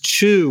uses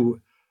 2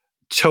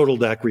 Total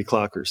DAC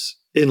reclockers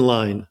in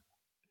line.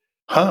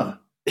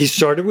 He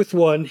started with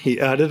 1, he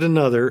added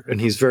another,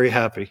 and he's very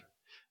happy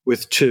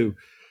with 2.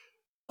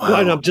 Wow.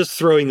 And I'm just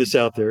throwing this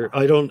out there.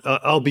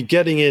 I'll be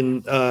getting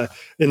in the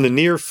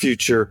near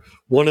future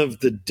one of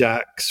the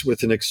DACs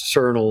with an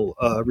external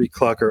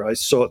reclocker. I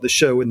saw at the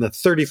show in the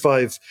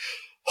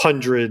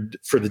 3,500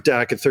 for the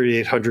DAC and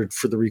 3,800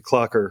 for the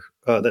reclocker.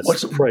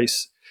 That's the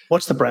price.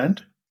 What's the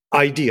brand?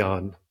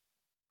 Ideon.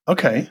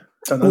 Okay.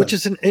 Which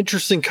is an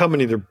interesting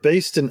company. They're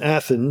based in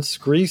Athens,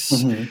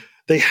 Greece.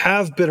 They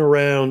have been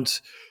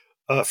around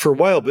for a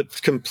while,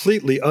 but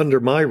completely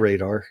under my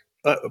radar.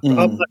 I'm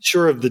not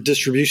sure of the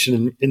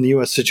distribution in the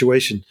U.S.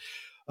 situation.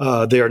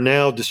 They are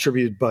now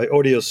distributed by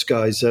Audio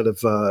Skies out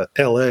of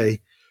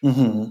L.A.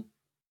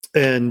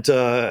 And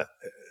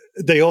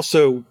they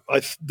also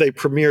they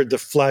premiered the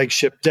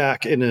flagship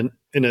DAC in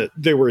a.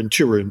 They were in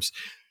 2 rooms,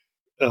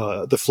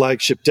 the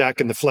flagship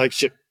DAC and the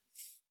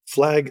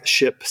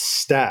flagship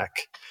stack,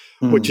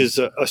 which is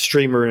a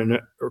streamer and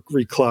a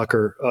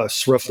reclocker,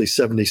 roughly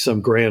 70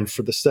 some grand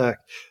for the stack.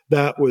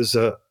 That was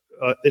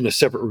in a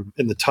separate room,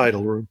 in the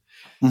title room.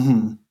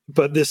 Mm-hmm.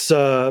 But this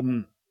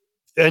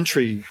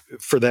entry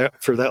for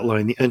that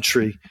line, the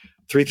entry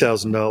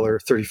 $3,000,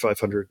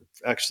 $3,500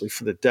 actually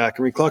for the DAC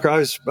and reclocker.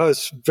 I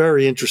was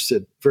very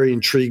interested, very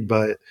intrigued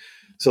by it.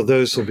 So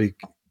those will be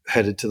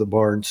headed to the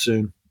barn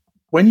soon.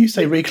 When you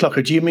say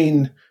reclocker, do you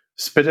mean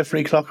SPDIF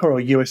reclocker or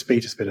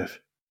USB to SPDIF?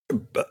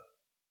 But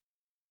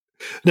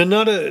no,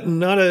 not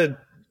a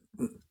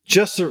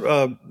just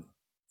a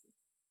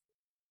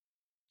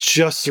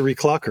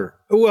reclocker.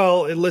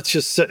 Well, let's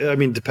just say, I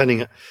mean,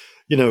 depending,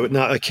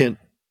 I can't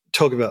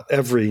talk about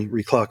every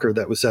reclocker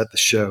that was at the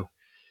show,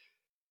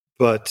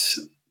 but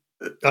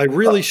I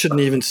really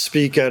shouldn't even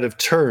speak out of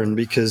turn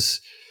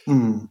because,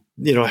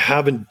 I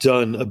haven't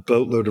done a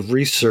boatload of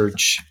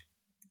research,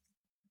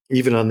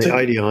 even on the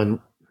Ideon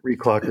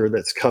reclocker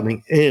that's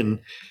coming in.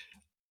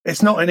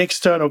 It's not an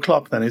external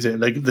clock then, is it?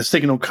 Like the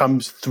signal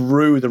comes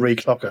through the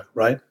reclocker,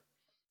 right?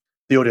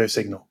 The audio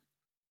signal.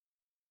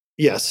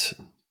 Yes.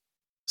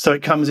 So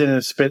it comes in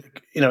as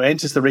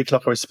enters the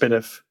reclocker as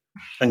SPDIF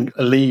and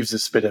leaves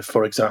as SPDIF,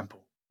 for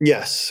example.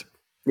 Yes.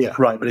 Yeah.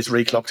 Right, but it's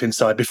reclocked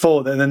inside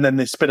before then, and then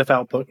the SPDIF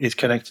output is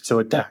connected to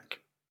a DAC.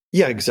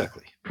 Yeah,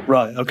 exactly.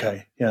 Right.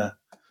 Okay. Yeah.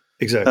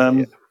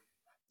 Exactly.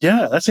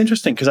 Yeah, that's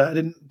interesting because I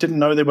didn't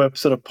know they were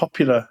sort of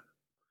popular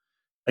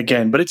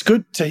again. But it's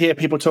good to hear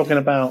people talking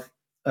about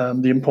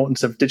the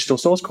importance of digital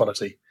source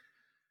quality.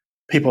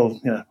 People,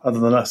 other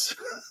than us.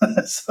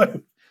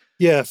 So.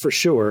 Yeah, for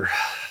sure.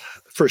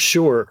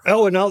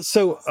 Oh, and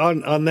also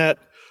on that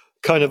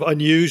kind of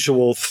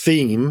unusual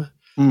theme,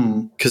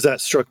 because that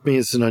struck me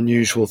as an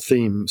unusual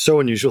theme, so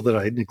unusual that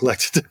I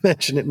neglected to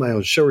mention it in my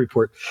own show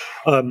report.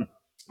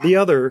 The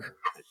other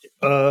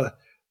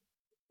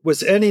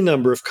was any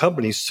number of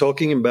companies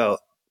talking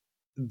about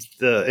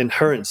the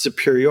inherent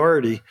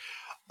superiority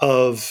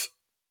of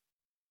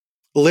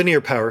linear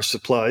power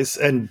supplies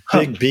and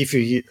big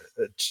beefy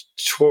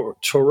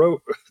toroidals.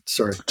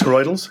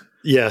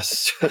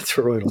 Yes,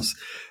 toroidals.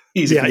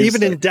 Easy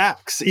even in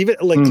DACs, even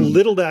like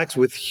little DACs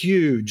with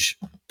huge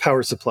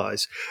power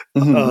supplies.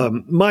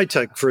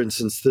 Mytek, for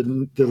instance,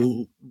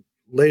 the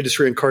latest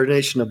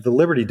reincarnation of the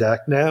Liberty DAC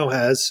now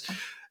has,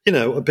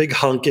 a big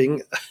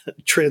honking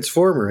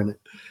transformer in it.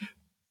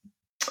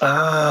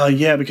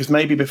 Yeah, because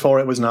maybe before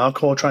it was an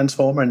R-core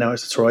transformer and now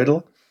it's a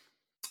toroidal.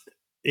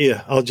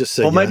 Yeah, I'll just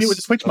say or maybe yes. it was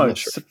a switch mode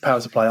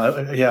power supply.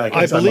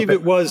 I believe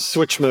it was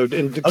switch mode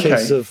in the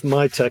case of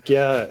Mytek.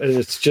 Yeah, and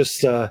it's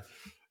just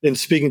in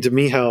speaking to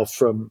Mihal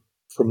from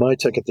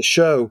Mytek at the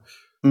show,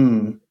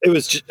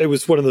 it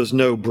was one of those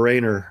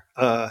no-brainer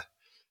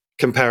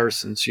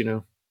comparisons.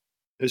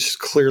 It's just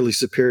clearly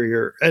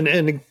superior. And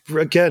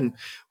again,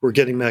 we're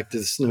getting back to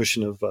this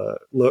notion of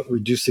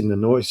reducing the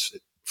noise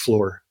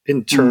floor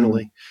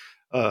internally,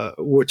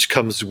 which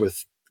comes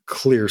with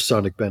clear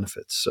sonic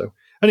benefits. So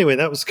anyway,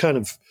 that was kind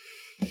of,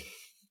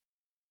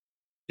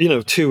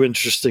 two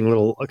interesting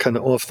little kind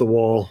of off the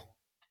wall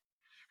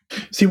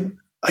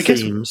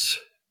themes.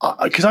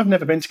 Because I've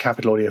never been to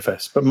Capital Audio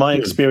Fest, but my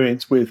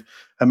experience with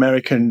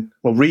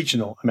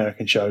regional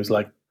American shows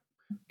like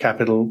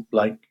Capital,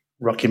 like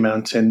Rocky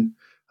Mountain,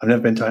 I've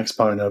never been to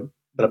Expo,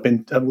 but I've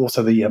been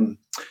also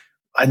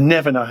I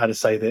never know how to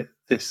say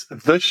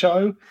the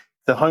show,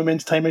 the home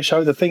entertainment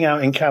show, the thing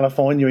out in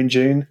California in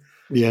June.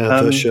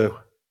 Yeah, the show.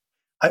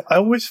 I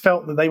always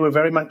felt that they were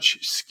very much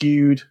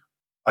skewed,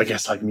 I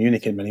guess like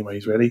Munich in many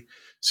ways, really,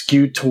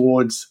 skewed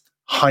towards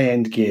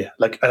high-end gear.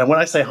 And when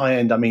I say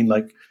high-end, I mean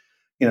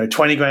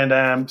 20 grand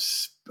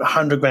amps,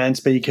 100 grand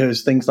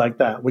speakers, things like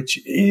that, which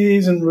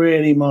isn't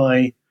really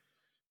my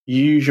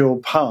usual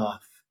path.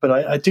 But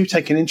I do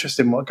take an interest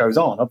in what goes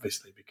on,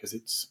 obviously, because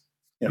it's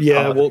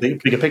part of the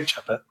bigger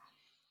picture. But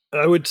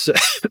I would say,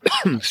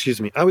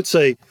 excuse me, I would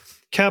say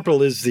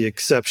Capital is the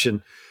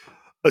exception,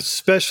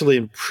 especially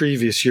in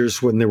previous years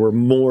when there were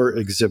more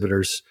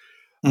exhibitors.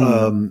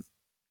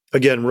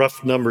 Again,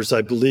 rough numbers,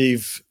 I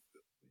believe,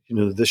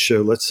 this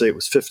show, let's say it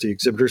was 50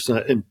 exhibitors.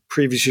 In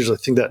previous years, I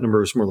think that number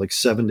was more like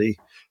 70,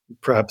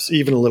 perhaps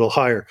even a little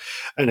higher.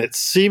 And it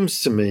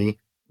seems to me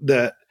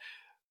that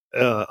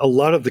a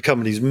lot of the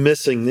companies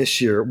missing this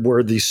year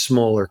were these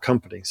smaller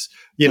companies,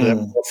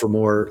 that offer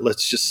more,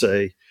 let's just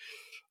say,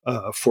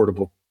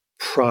 affordable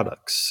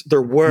products.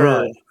 There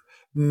were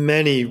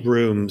many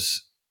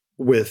rooms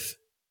with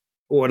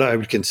what I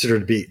would consider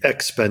to be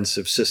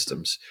expensive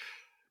systems.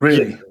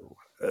 Really?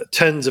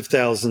 Tens of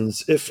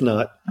thousands, if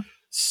not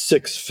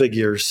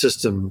six-figure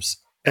systems,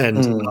 and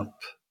up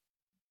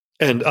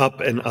and up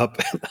and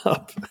up and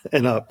up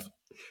and up.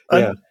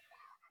 Yeah.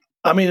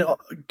 I mean,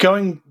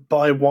 going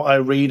by what I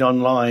read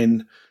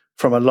online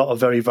from a lot of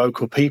very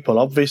vocal people,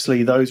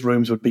 obviously those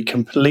rooms would be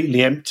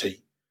completely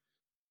empty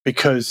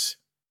because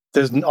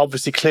there's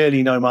obviously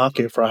clearly no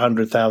market for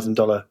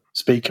 $100,000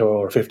 speaker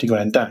or a 50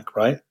 grand DAC,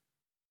 right?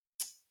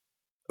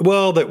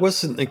 Well, that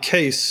wasn't the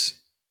case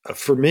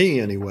for me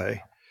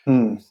anyway.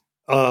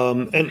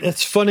 And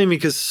it's funny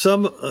because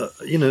some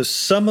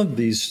of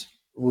these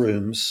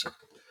rooms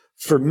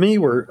for me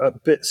were a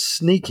bit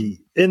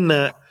sneaky in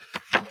that,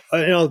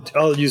 and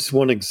I'll use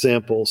one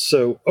example.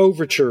 So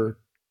Overture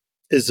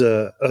is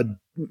a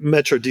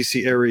Metro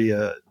DC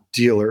area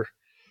dealer.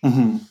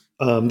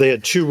 Mm-hmm. They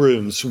had two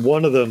rooms,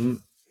 one of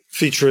them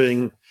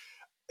featuring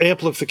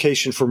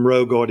amplification from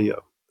Rogue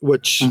Audio,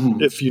 which,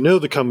 if you know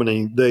the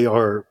company, they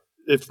are,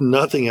 if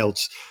nothing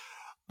else,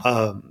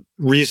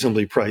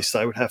 reasonably priced.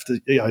 I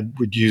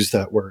would use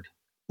that word.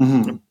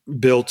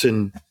 Built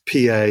in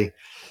PA.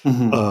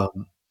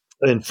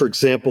 And for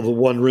example, the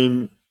one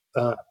room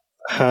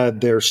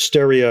had their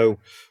stereo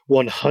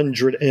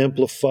 100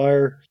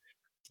 amplifier,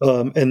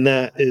 and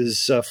that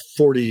is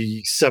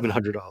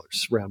 $4,700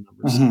 round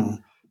numbers.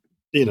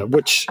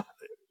 Which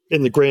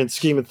in the grand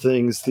scheme of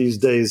things these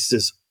days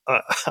is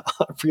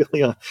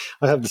really, I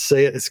have to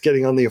say it's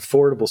getting on the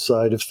affordable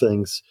side of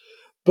things.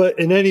 But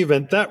in any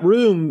event, that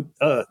room,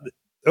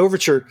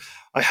 Overture,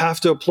 I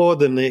have to applaud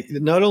them. They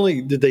not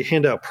only did they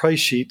hand out price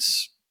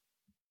sheets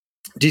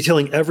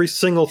detailing every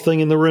single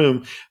thing in the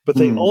room, but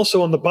they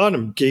also on the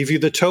bottom gave you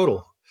the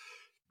total.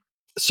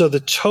 So the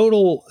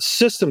total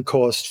system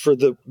cost for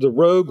the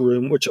Rogue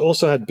room, which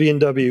also had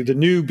B&W, the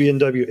new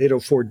B&W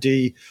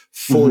 804D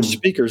 4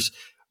 speakers,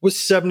 was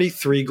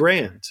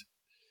 $73,000.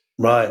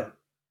 Right.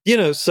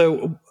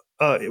 So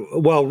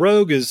while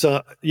Rogue is,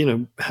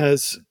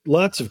 has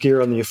lots of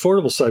gear on the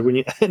affordable side, when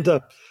you end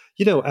up,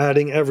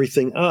 adding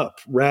everything up,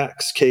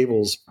 racks,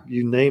 cables,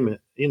 you name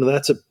it,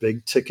 that's a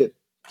big ticket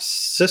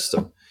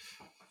system.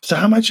 So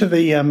how much are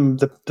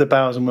the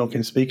Bowers and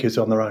Wilkins speakers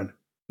on their own?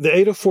 The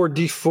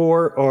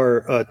 804D4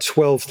 are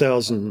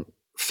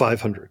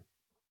 $12,500.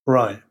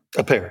 Right.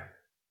 A pair.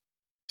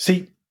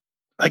 See,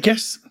 I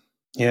guess,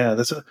 there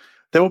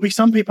will be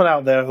some people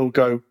out there who'll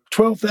go,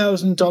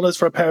 $12,000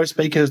 for a pair of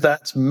speakers,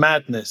 that's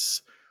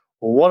madness.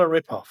 What a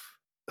ripoff,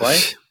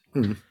 right?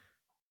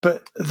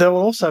 But there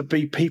will also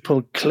be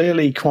people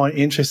clearly quite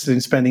interested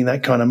in spending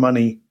that kind of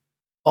money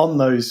on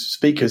those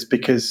speakers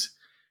because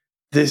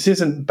this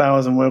isn't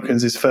Bowers and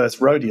Wilkins'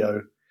 first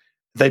rodeo.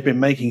 They've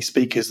been making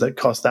speakers that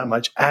cost that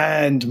much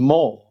and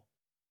more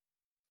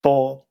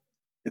for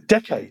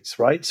decades,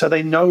 right? So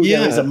they know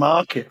there is a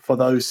market for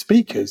those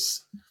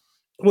speakers.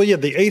 Well,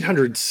 the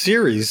 800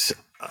 series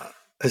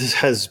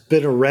has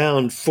been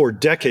around for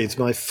decades.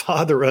 My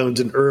father owned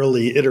an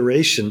early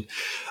iteration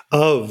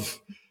of,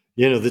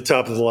 the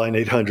top of the line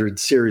 800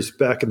 series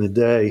back in the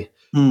day.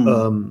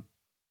 And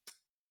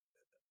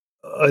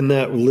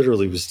that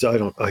literally was,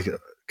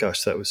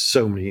 that was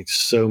so many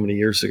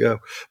years ago.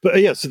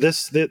 But so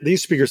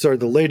these speakers are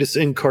the latest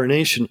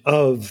incarnation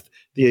of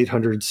the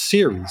 800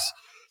 series.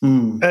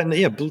 And they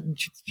have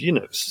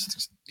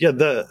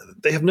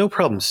no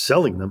problem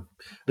selling them,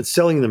 but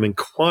selling them in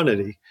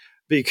quantity,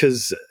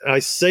 because I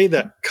say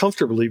that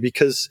comfortably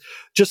because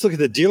just look at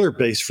the dealer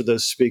base for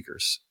those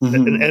speakers.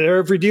 And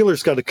every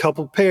dealer's got a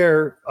couple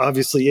pair,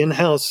 obviously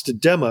in-house to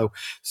demo.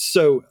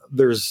 So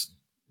there's,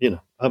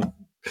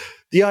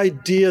 the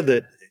idea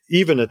that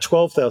even a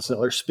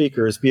 $12,000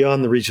 speaker is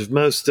beyond the reach of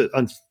most,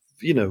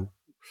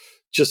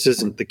 just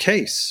isn't the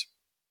case.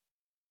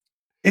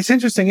 It's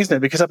interesting, isn't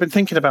it? Because I've been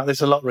thinking about this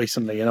a lot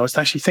recently, and I was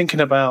actually thinking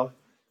about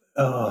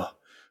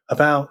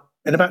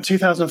in about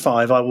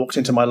 2005, I walked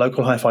into my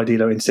local hi-fi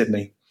dealer in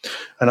Sydney,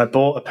 and I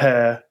bought a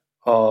pair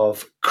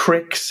of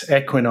Crix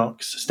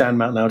Equinox stand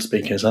mount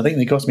loudspeakers. I think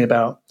they cost me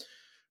about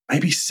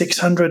maybe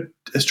 600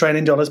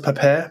 Australian dollars per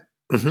pair.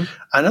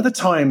 Another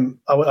time,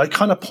 I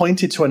kind of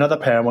pointed to another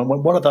pair and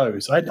went, "What are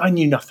those?" I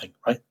knew nothing,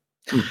 right?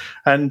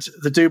 And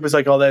the dude was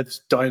like, "Oh, they're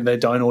Dyne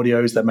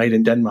Audios. They're made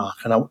in Denmark."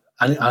 And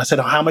I said,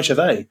 "Oh, how much are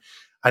they?"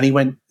 And he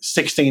went,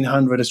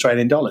 1,600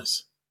 Australian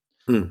dollars.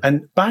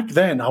 And back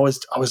then, I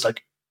was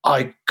like,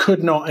 I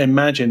could not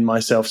imagine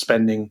myself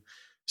spending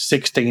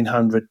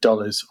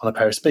 $1,600 on a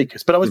pair of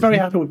speakers. But I was very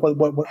happy with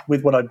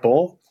what I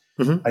bought.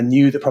 I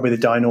knew that probably the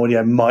Dyne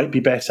Audio might be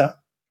better.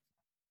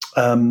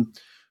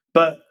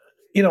 But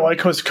I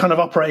was kind of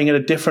operating at a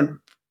different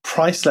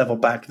price level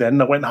back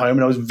then. I went home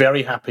and I was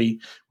very happy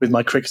with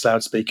my Crix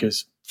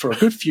loudspeakers for a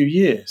good few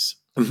years.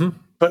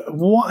 But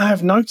what I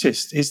have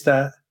noticed is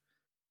that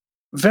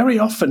very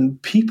often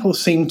people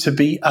seem to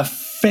be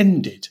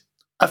offended,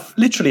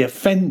 literally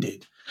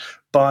offended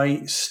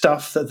by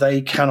stuff that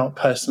they cannot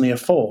personally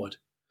afford.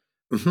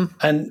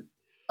 And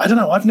I don't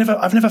know, I've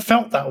never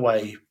felt that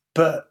way,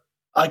 but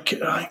I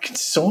can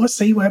sort of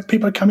see where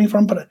people are coming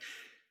from, but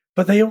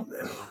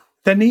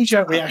their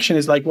knee-jerk reaction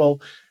is like, well,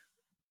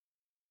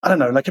 I don't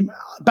know, like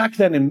back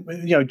then,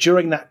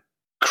 during that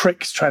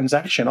Crix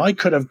transaction, I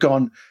could have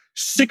gone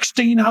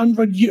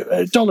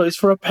 $1,600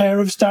 for a pair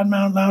of stand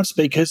mount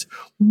loudspeakers.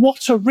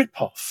 What a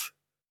ripoff,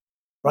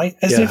 right?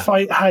 As if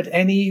I had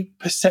any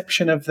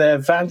perception of their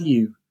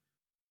value.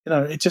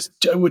 It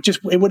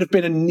would have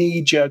been a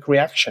knee-jerk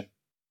reaction.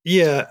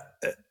 Yeah,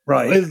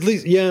 right. At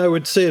least, I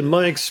would say in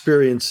my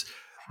experience,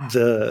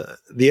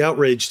 the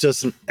outrage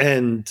doesn't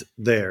end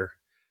there.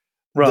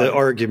 Right. The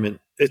argument,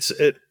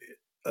 a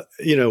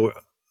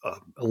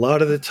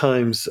lot of the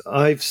times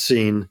I've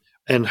seen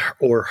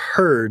or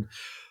heard,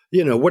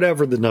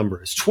 whatever the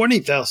number is,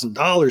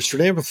 $20,000 for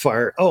an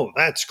amplifier. Oh,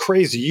 that's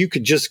crazy. You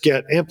could just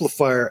get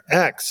amplifier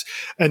X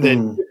and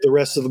then give the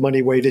rest of the money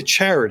away to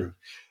charity.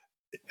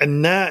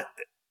 And that,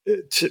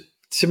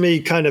 to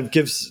me, kind of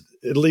gives,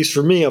 at least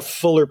for me, a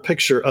fuller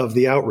picture of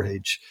the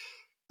outrage.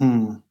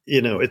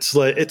 It's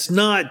like, it's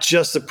not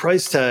just a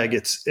price tag.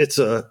 It's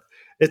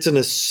an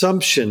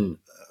assumption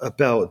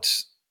about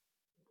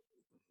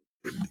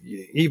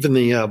even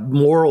the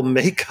moral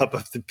makeup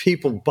of the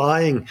people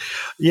buying,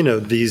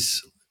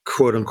 these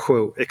quote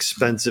unquote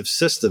expensive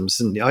systems.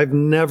 And I've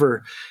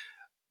never,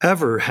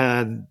 ever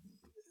had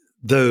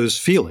those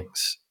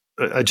feelings.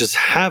 I just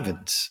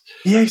haven't.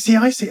 Yeah,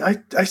 I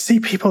see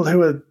people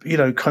who are,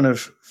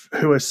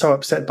 who are so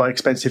upset by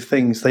expensive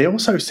things. They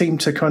also seem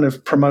to kind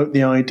of promote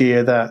the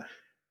idea that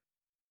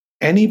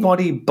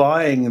anybody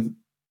buying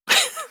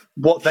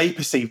what they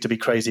perceive to be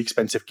crazy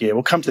expensive gear,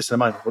 we'll come to this in a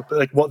moment, but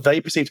like what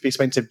they perceive to be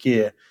expensive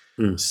gear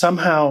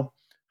somehow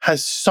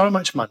has so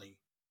much money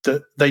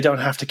that they don't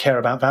have to care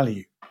about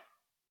value.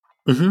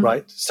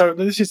 Right? So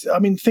this is,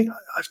 I'm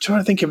trying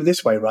to think of it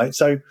this way, right?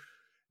 So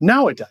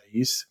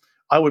nowadays,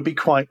 I would be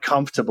quite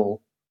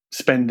comfortable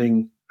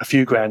spending a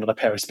few grand on a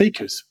pair of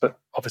speakers, but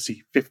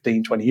obviously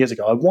 15, 20 years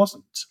ago, I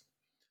wasn't.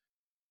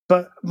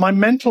 But my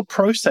mental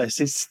process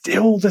is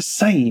still the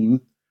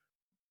same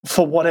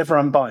for whatever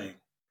I'm buying,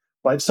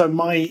 right? So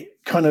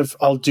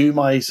I'll do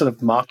my sort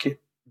of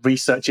market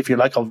research, if you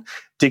like. I'll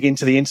dig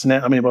into the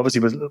internet. I mean, obviously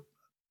it was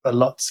a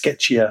lot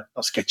sketchier.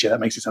 Not sketchier,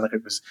 that makes it sound like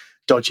it was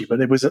dodgy, but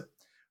there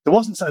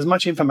wasn't as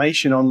much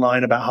information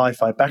online about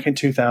hi-fi back in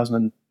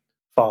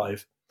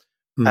 2005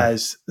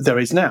 as there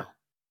is now.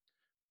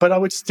 But I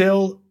would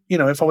still,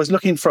 if I was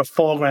looking for a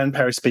 $4,000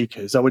 pair of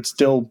speakers, I would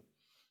still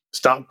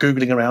start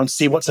Googling around,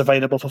 see what's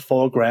available for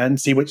 $4,000,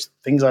 see which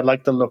things I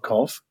like the look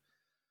of.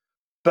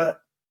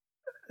 But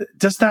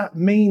does that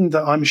mean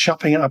that I'm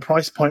shopping at a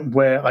price point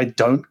where I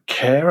don't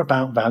care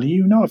about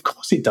value? No, of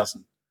course it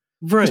doesn't.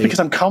 Right. Just because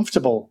I'm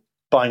comfortable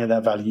buying at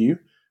that value,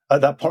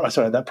 at that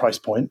price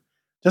point,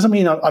 doesn't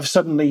mean I've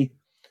suddenly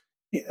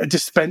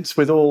dispensed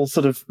with all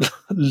sort of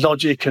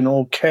logic and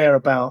all care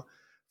about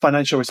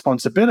financial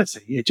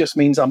responsibility. It just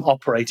means I'm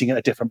operating at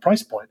a different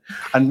price point.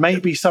 And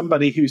maybe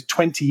somebody who's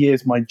 20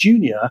 years my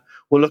junior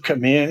will look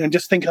at me and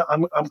just think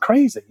I'm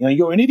crazy.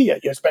 You're an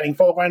idiot. You're spending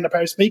 $4,000 a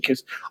pair of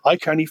speakers. I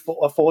can only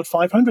afford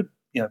 $500,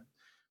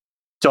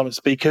 dollar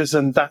speakers,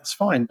 and that's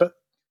fine. But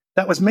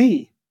that was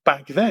me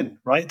back then,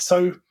 right?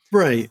 So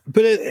right,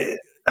 but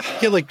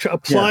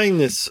applying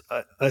this,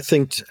 I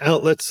think to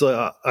outlets.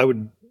 I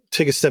would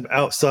take a step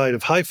outside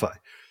of hi-fi.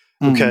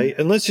 Okay,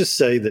 and let's just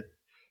say that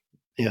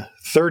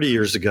 30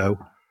 years ago,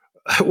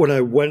 when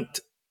I went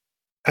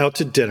out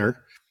to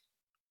dinner,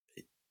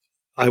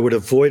 I would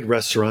avoid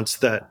restaurants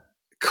that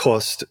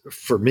cost,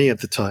 for me at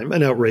the time,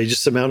 an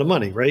outrageous amount of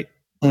money, right?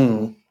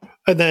 And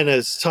then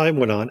as time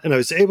went on, and I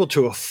was able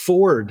to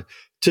afford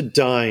to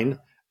dine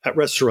at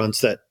restaurants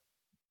that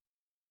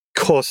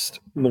cost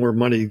more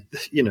money,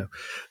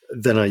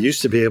 than I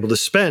used to be able to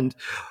spend,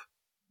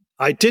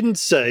 I didn't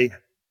say,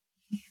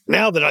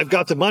 now that I've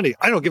got the money,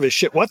 I don't give a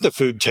shit what the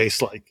food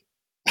tastes like.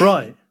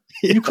 Right.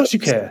 Of course you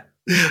care.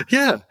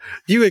 Yeah.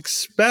 You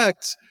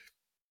expect,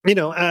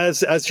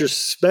 as you're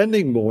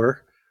spending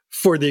more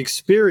for the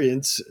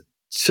experience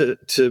to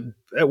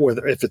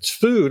whether if it's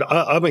food,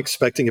 I'm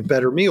expecting a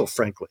better meal,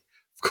 frankly.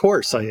 Of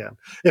course I am.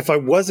 If I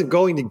wasn't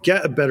going to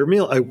get a better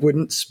meal, I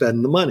wouldn't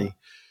spend the money.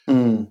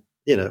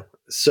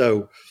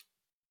 So.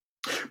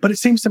 But it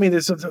seems to me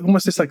there's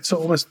almost this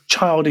almost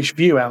childish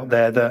view out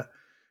there that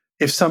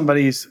if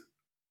somebody's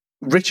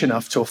rich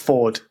enough to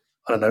afford,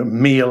 I don't know,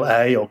 meal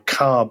A or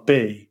car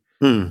B,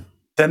 then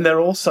they're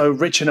also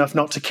rich enough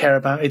not to care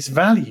about its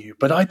value.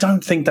 But I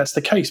don't think that's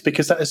the case,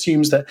 because that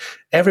assumes that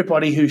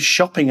everybody who's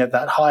shopping at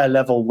that higher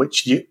level,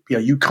 which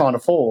you can't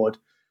afford,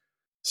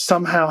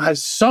 somehow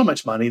has so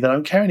much money they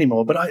don't care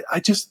anymore. But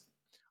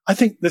I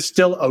think there's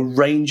still a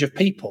range of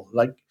people.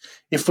 Like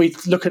if we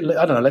look at,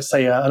 I don't know, let's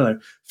say,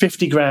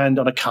 $50,000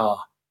 on a car.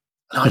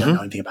 And I don't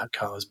know anything about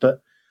cars,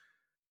 but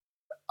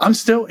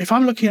if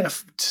I'm looking to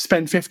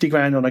spend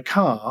 $50,000 on a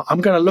car,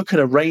 I'm going to look at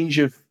a range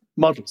of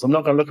models. I'm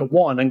not going to look at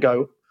one and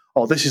go,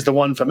 oh, this is the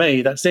one for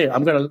me. That's it.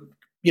 I'm going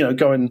to,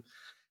 go and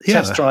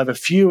test drive a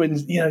few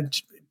and,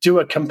 do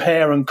a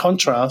compare and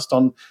contrast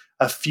on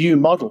a few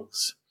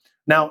models.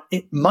 Now,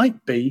 it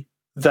might be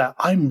that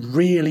I'm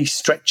really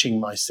stretching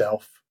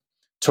myself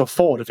to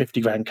afford a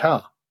 $50,000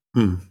 car.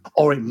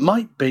 Or it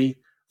might be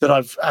that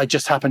I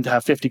just happen to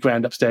have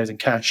 $50,000 upstairs in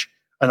cash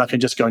and I can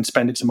just go and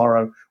spend it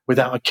tomorrow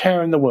without a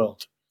care in the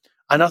world.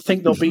 And I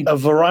think there'll be a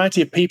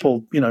variety of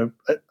people,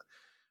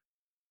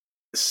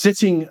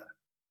 sitting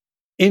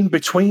in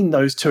between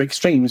those two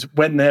extremes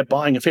when they're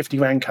buying a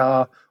 $50,000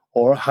 car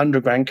or a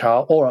 $100,000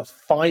 car or a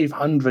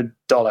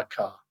 $500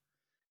 car.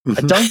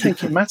 I don't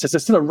think it matters.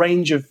 There's still a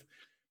range of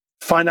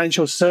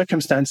financial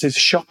circumstances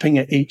shopping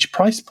at each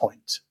price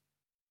point.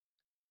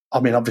 I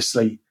mean,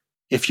 obviously,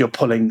 if you're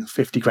pulling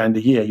 $50,000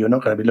 a year, you're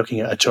not going to be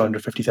looking at a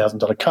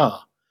 $250,000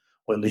 car,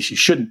 or at least you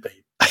shouldn't be.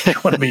 You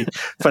want to be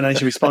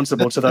financially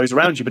responsible to those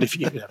around you. But if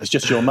it's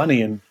just your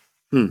money and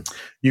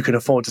you can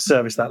afford to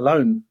service that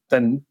loan,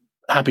 then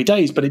happy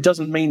days. But it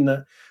doesn't mean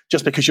that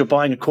just because you're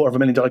buying a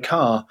 $250,000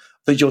 car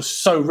that you're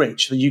so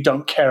rich that you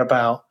don't care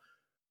about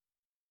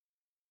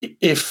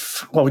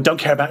we don't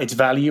care about its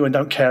value and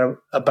don't care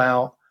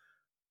about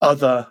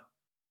other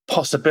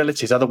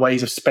possibilities, other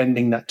ways of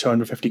spending that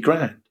 250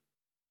 grand.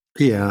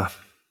 Yeah.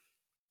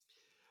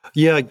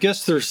 Yeah, I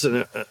guess there's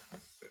an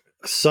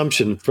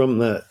assumption from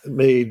that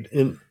made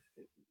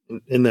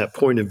in that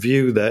point of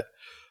view that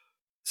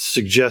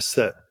suggests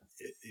that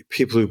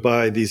people who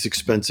buy these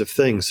expensive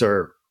things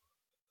are,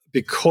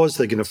 because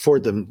they can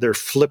afford them, they're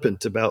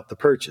flippant about the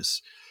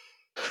purchase.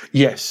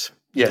 Yes,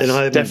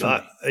 and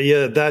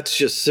definitely. That's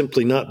just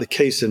simply not the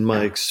case in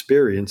my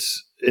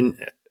experience. And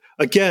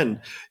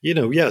again,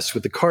 yes,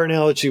 with the car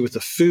analogy, with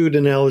the food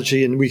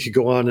analogy, and we could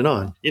go on and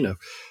on.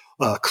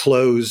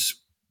 Clothes,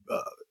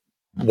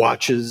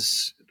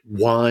 watches,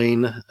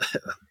 wine,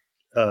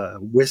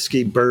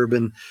 whiskey,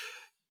 bourbon.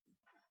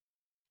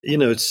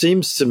 It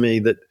seems to me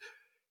that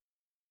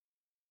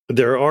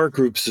there are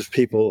groups of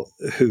people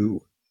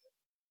who,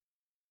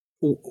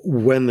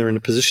 when they're in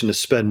a position to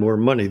spend more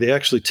money, they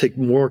actually take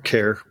more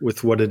care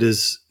with what it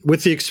is,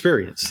 with the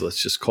experience,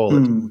 let's just call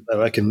it, that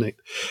I can,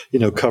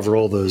 cover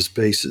all those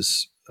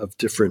bases of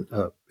different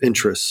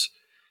interests.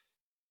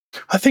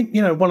 I think,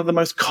 one of the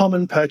most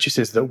common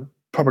purchases that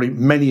probably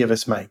many of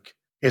us make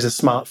is a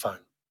smartphone,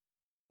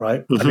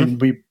 right? Mm-hmm. I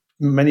mean,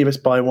 many of us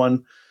buy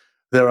one.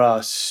 There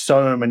are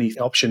so many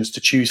options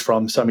to choose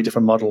from, so many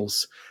different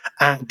models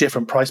at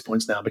different price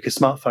points now, because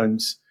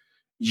smartphones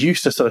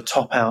used to sort of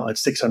top out at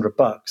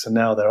 $600, and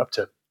now they're up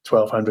to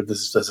 $1,200.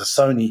 There's a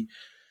Sony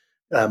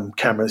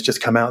camera that's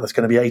just come out that's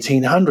going to be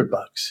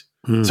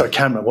 $1,800. So a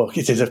camera, well,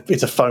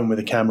 it's a phone with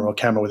a camera or a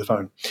camera with a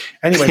phone.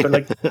 Anyway,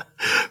 but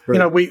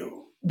right.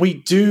 We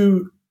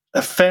do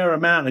a fair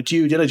amount of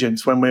due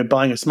diligence when we're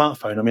buying a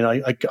smartphone. I mean,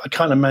 I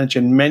can't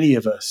imagine many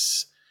of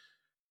us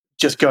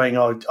just going,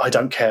 oh, I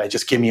don't care,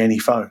 just give me any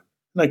phone.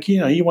 Like,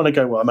 you want to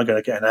go, well, am I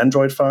going to get an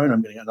Android phone?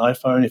 I'm going to get an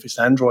iPhone. If it's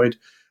Android,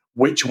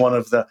 which one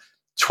of the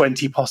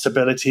 20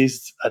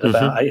 possibilities at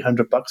about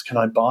 $800 can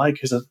I buy?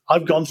 Because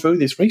I've gone through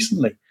this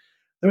recently.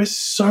 There is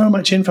so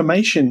much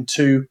information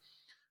to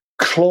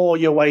claw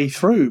your way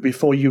through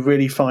before you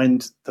really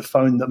find the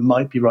phone that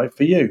might be right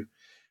for you.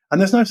 And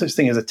there's no such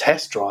thing as a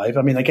test drive.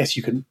 I mean, I guess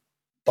you can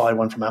buy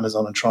one from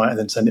Amazon and try it and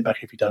then send it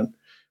back if you don't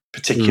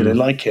particularly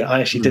like it.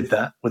 I actually did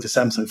that with the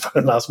Samsung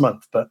phone last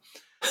month. But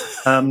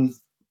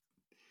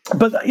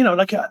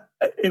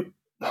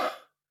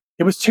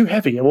it was too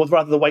heavy, or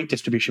rather the weight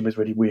distribution was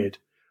really weird.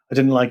 I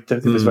didn't like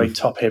that it was very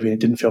top heavy and it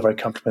didn't feel very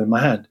comfortable in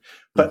my hand.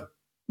 But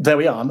there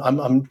we are.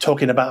 I'm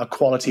talking about a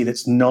quality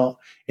that's not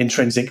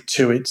intrinsic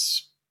to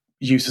its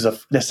use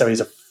necessarily as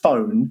a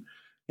phone.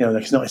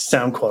 It's not its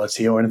sound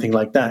quality or anything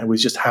like that. It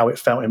was just how it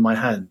felt in my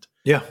hand.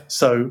 Yeah.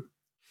 So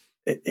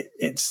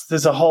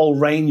there's a whole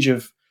range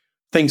of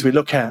things we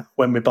look at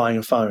when we're buying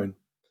a phone.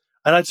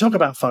 And I talk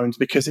about phones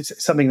because it's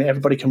something that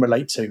everybody can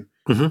relate to.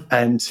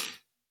 And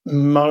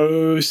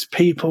most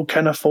people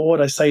can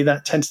afford. I say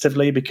that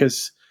tentatively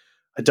because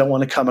I don't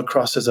want to come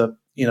across as a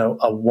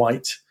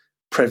white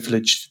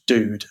privileged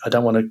dude. I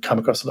don't want to come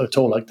across at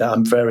all like that.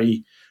 I'm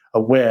very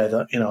aware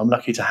that, I'm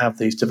lucky to have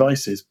these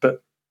devices,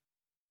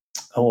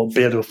 or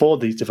be able to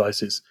afford these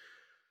devices.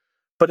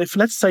 But if,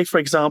 let's say, for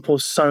example,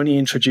 Sony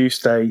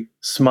introduced a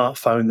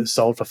smartphone that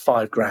sold for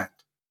 $5,000,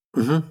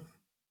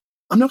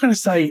 I'm not going to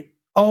say,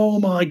 oh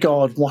my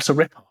God, what a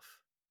ripoff.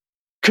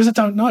 Because I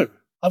don't know.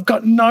 I've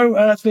got no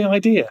earthly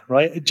idea,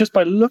 right? Just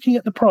by looking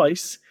at the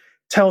price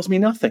tells me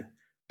nothing,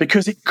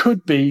 because it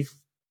could be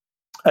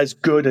as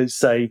good as,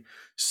 say,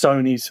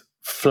 Sony's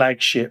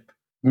flagship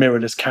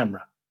mirrorless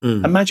camera.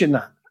 Imagine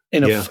that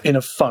in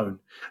a phone.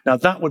 Now,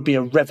 that would be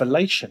a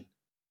revelation.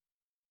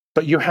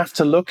 But you have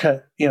to look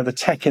at, the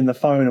tech in the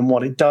phone and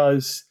what it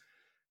does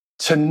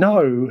to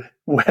know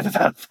whether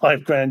that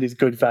 $5,000 is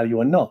good value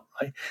or not,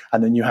 right?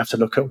 And then you have to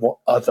look at what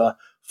other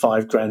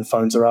 $5,000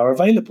 phones are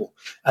available.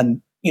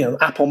 And,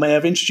 Apple may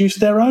have introduced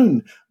their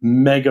own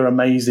mega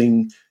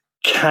amazing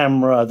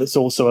camera that's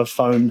also a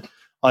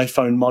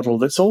iPhone model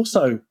that's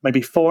also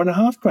maybe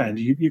 $4,500.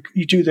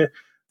 You do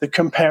the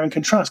compare and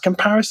contrast.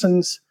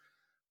 Comparisons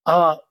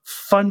are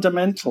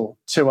fundamental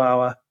to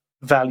our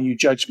value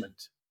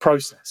judgment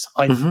process,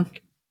 I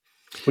think.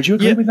 Would you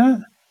agree with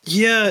that?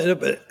 Yeah,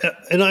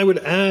 and I would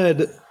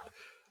add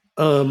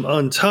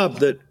on top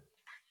that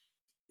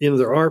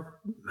there are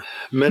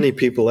many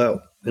people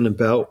out and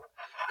about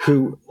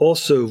who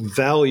also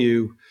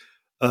value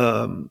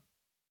the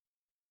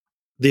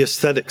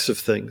aesthetics of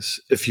things,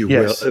 if you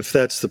will, if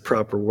that's the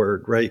proper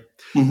word, right?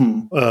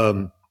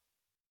 There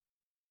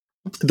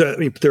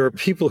are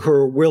people who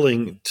are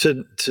willing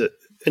to,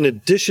 in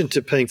addition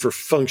to paying for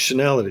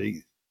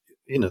functionality,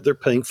 they're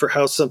paying for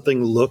how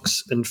something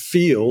looks and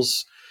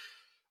feels.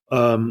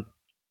 And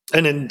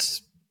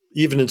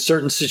even in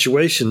certain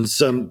situations,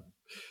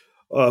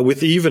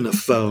 with even a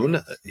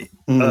phone,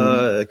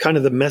 kind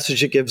of the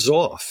message it gives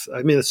off.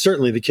 I mean, it's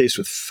certainly the case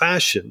with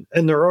fashion,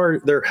 and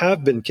there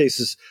have been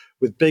cases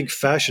with big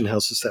fashion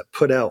houses that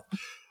put out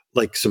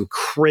like some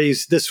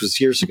crazy. This was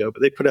years ago,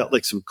 but they put out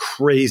like some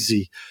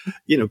crazy,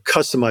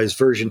 customized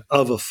version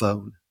of a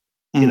phone,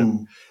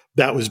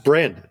 that was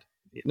branded.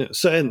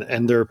 So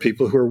and there are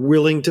people who are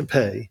willing to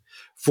pay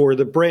for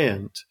the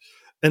brand,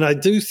 and I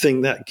do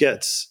think that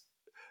gets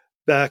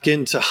back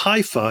into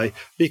hi-fi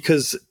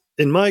because,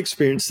 in my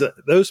experience, that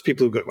those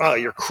people who go, "Wow,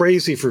 you're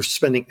crazy for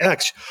spending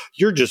X,"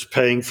 you're just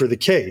paying for the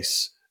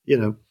case,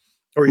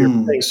 or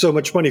you're paying so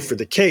much money for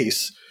the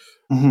case,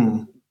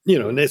 and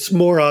it's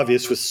more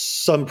obvious with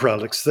some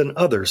products than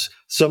others.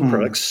 Some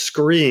products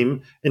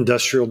scream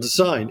industrial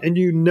design, and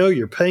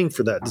you're paying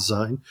for that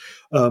design.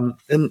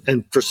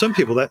 And for some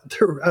people, that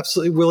they're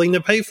absolutely willing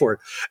to pay for it.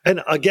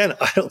 And again,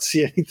 I don't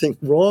see anything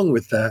wrong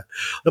with that.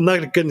 I'm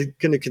not going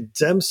to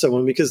condemn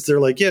someone because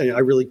they're like, "Yeah, I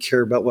really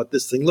care about what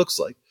this thing looks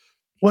like."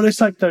 Well, it's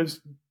like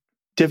those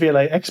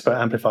DVLA expert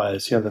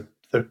amplifiers, the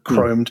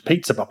chromed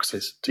pizza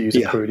boxes, to use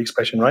a crude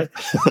expression, right?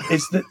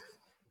 It's that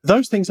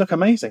those things look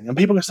amazing, and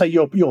people can say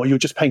you're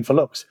just paying for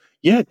looks.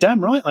 Yeah, damn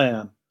right I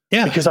am.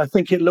 Yeah, because I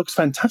think it looks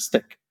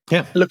fantastic.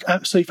 Yeah, look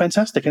absolutely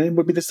fantastic, and it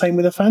would be the same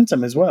with a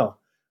Phantom as well.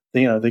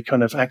 The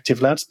kind of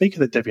active loudspeaker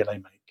that DVLA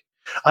make,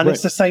 and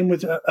it's the same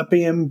with a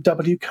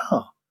BMW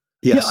car.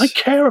 Yes, I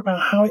care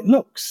about how it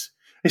looks.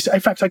 In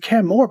fact, I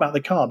care more about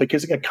the car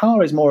because a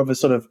car is more of a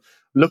sort of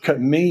look at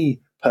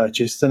me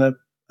purchase than an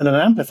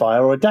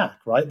amplifier or a DAC,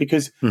 right?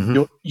 Because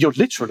you're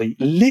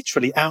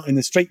literally out in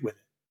the street with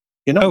it.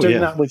 You're not doing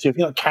that with you're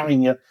not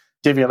carrying your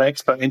DVLA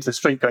expert into the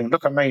street going,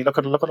 "Look at me, look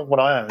at what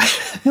I own."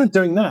 You're not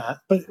doing that.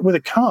 But with a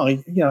car,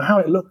 how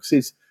it looks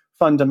is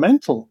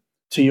fundamental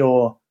to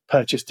your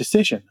purchase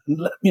decision.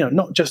 And,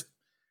 not just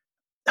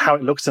how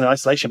it looks in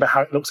isolation, but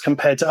how it looks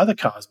compared to other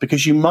cars.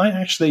 Because you might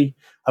actually,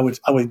 I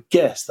would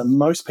guess that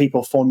most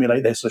people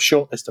formulate their sort of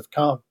short list of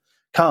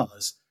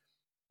cars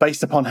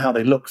based upon how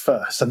they look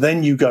first. And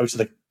then you go to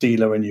the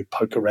dealer and you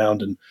poke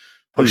around and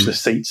push the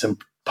seats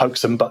and poke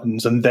some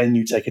buttons, and then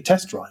you take a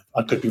test drive.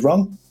 I could be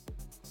wrong.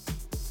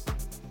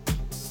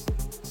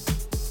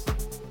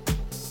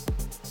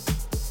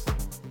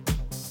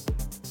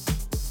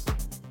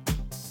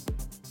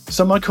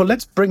 So, Michael,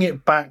 let's bring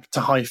it back to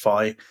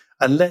hi-fi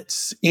and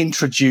let's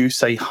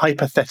introduce a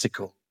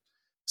hypothetical.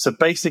 So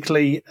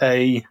basically,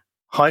 a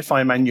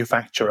hi-fi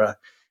manufacturer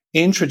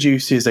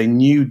introduces a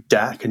new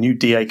DAC, a new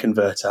DA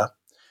converter,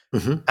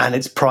 and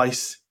its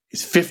price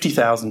is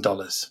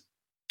 $50,000.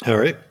 All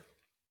right.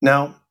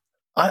 Now,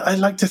 I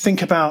like to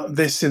think about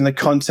this in the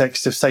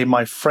context of, say,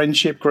 my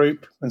friendship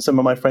group and some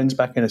of my friends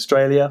back in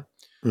Australia.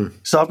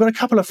 So I've got a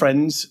couple of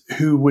friends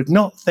who would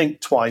not think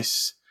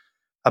twice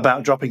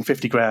about dropping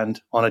 50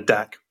 grand on a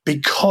DAC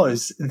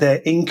because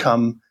their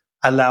income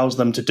allows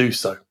them to do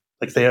so.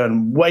 Like, they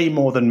earn way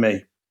more than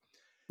me.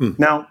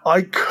 Now,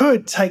 I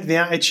could take the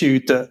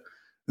attitude that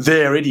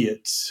they're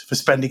idiots for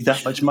spending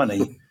that much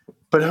money.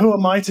 But who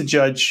am I to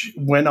judge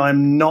when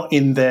I'm not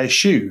in their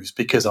shoes,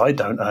 because I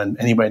don't earn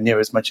anywhere near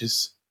as much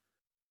as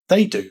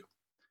they do?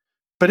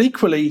 But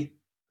equally,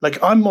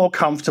 like, I'm more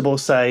comfortable,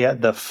 say,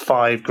 at the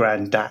 5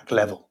 grand DAC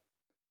level.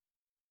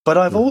 But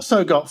I've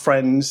also got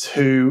friends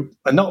who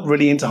are not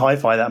really into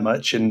hi-fi that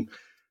much and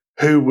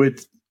who would,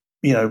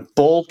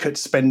 balk at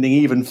spending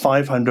even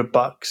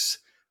 $500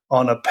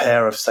 on a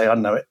pair of, say, I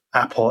don't know,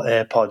 Apple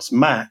AirPods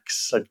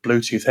Max, like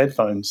Bluetooth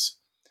headphones,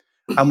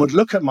 and would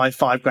look at my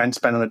 5 grand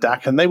spent on a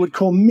DAC and they would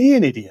call me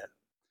an idiot.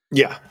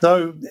 Yeah.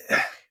 So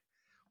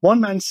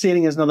one man's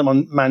ceiling is another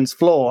man's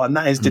floor, and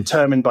that is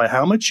determined by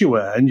how much you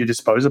earn, your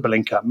disposable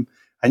income,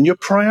 and your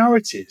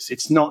priorities.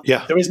 It's not,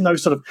 there is no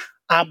sort of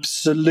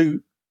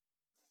absolute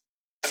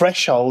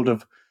threshold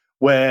of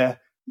where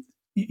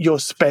your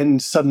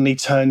spend suddenly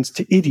turns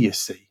to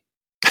idiocy.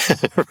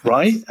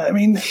 Right? I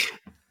mean,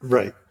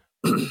 right.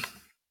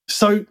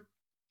 So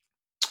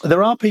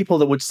there are people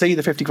that would see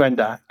the 50 grand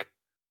DAC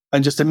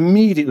and just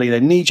immediately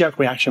their knee-jerk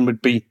reaction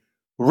would be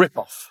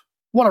rip-off.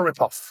 What a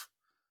rip-off.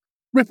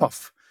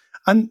 Rip-off.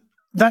 And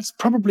that's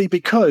probably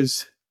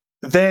because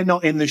they're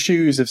not in the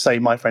shoes of, say,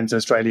 my friends in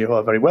Australia who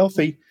are very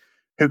wealthy,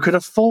 who could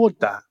afford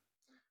that.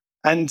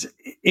 And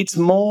it's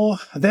more,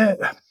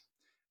 their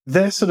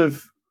sort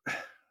of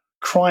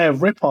cry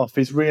of rip-off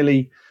is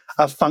really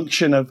a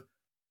function of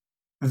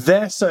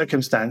their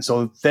circumstance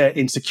or their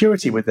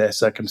insecurity with their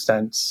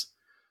circumstance,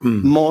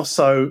 more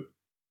so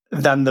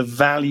than the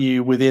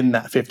value within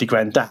that 50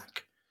 grand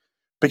DAC.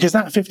 Because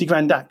that 50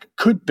 grand DAC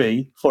could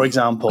be, for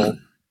example,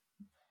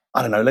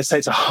 I don't know, let's say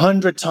it's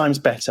 100 times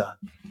better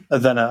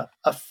than a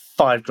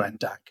 5 grand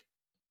DAC.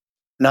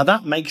 Now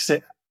that makes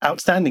it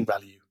outstanding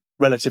value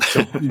relative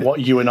to what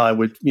you and I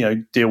would,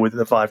 deal with at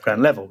the 5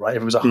 grand level, right?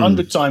 If it was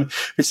 100 times,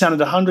 it sounded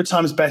 100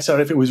 times better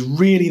if it was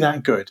really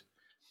that good.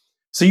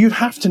 So you'd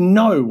have to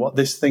know what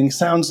this thing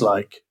sounds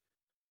like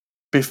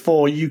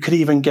before you could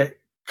even get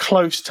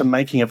close to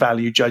making a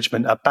value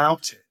judgment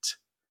about it.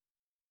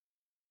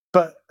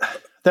 But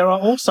there are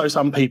also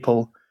some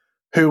people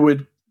who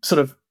would sort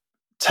of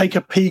take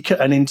a peek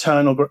at an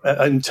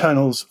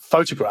internal's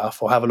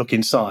photograph or have a look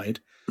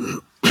inside,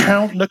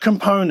 count the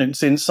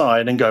components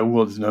inside and go,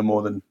 well, there's no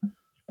more than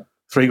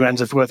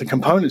 $3,000 worth of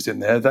components in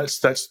there.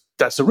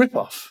 That's a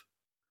rip-off.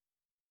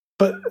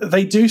 But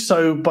they do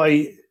so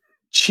by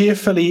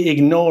cheerfully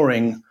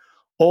ignoring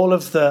all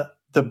of the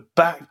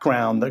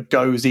background that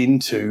goes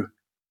into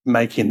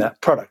making that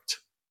product.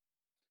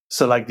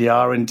 So like the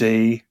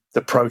R&D,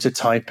 the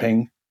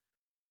prototyping,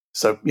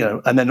 so,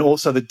 and then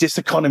also the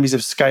diseconomies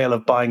of scale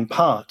of buying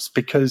parts,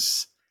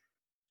 because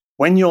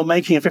when you're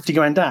making a 50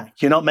 grand DAC,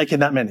 you're not making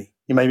that many.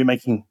 You may be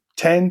making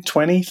 10,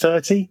 20,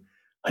 30.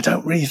 I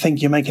don't really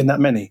think you're making that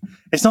many.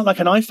 It's not like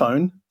an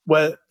iPhone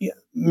where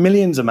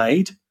millions are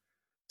made.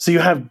 So you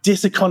have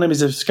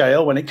diseconomies of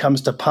scale when it comes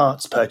to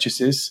parts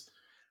purchases.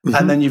 Mm-hmm.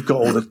 And then you've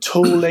got all the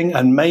tooling,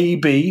 and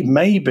maybe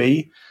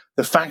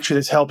the factory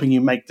that's helping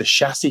you make the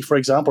chassis, for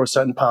example, or a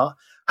certain part,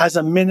 has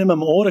a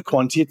minimum order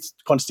quantity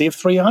of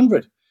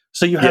 300.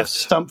 So you have to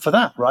stump for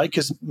that, right?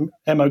 Because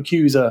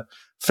MOQs are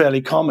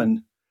fairly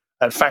common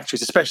at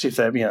factories, especially if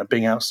they're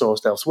being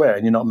outsourced elsewhere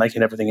and you're not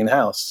making everything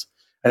in-house.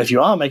 And if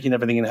you are making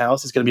everything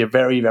in-house, it's going to be a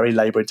very, very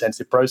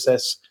labor-intensive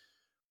process,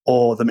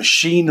 or the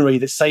machinery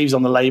that saves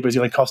on the labor is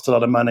going to cost a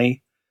lot of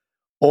money,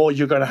 or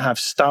you're going to have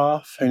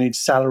staff who need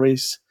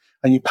salaries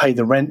and you pay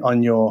the rent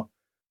on your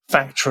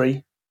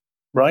factory,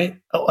 right?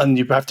 And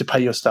you have to pay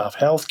your staff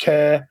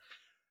healthcare.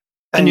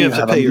 And you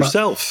have to pay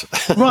yourself.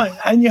 Right.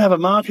 And you have a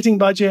marketing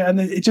budget, and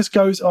it just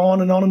goes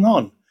on and on and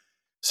on.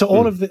 So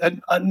all of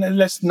the, and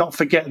let's not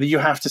forget that you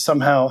have to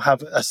somehow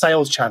have a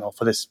sales channel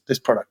for this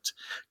product,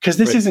 because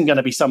this isn't going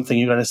to be something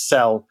you're going to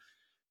sell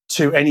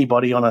to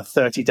anybody on a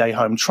 30-day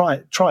home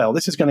trial.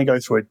 This is going to go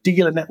through a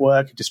dealer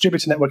network, a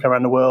distributor network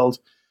around the world.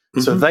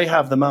 Mm-hmm. So they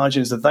have the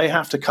margins that they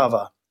have to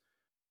cover.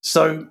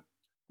 So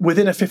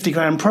within a 50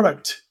 grand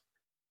product,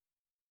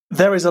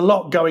 there is a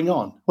lot going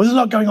on. Well, there's a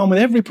lot going on with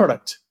every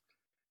product.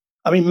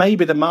 I mean,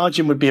 maybe the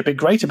margin would be a bit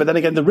greater, but then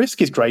again, the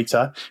risk is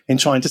greater in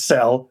trying to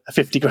sell a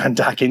 50 grand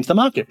DAC into the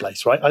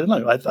marketplace, right? I don't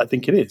know. I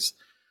think it is.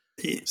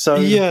 So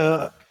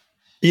yeah,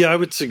 I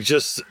would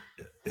suggest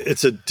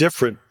it's a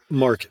different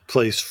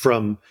marketplace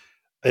from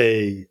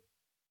a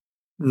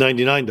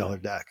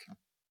 $99 DAC.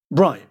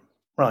 Right.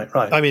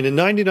 I mean, a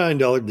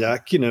 $99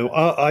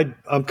 DAC,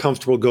 I'm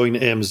comfortable going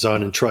to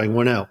Amazon and trying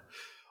one out.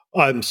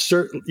 I'm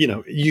certain,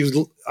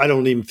 I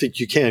don't even think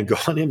you can go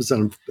on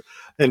Amazon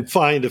and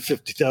find a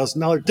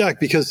 $50,000 DAC,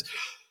 because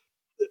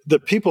the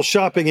people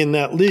shopping in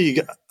that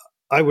league,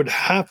 I would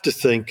have to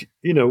think,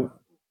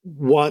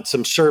 want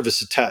some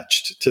service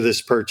attached to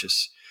this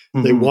purchase.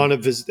 Mm-hmm. They want to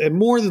visit, and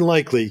more than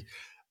likely,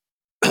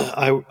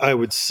 I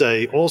would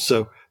say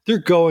also they're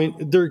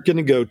going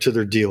to go to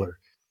their dealer.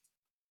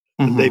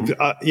 Mm-hmm.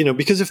 They've,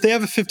 because if they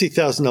have a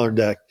 $50,000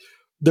 DAC,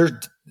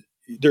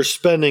 they're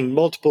spending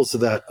multiples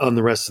of that on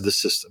the rest of the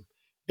system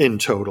in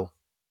total.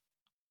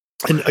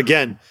 And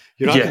again,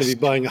 you're not going to be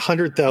buying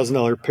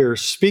 $100,000 pair of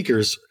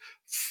speakers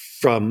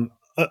from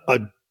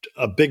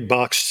a big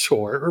box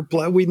store,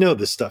 or we know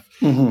this stuff.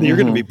 Mm-hmm, you're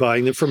going to be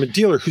buying them from a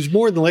dealer who's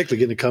more than likely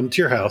going to come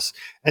to your house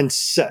and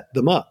set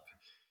them up.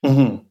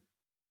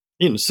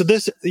 Mm-hmm. So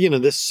this,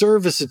 this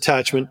service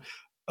attachment,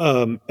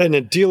 and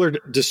a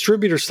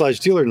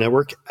distributor/dealer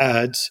network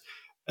adds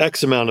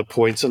X amount of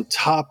points on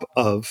top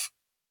of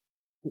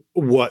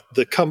what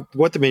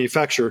the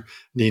manufacturer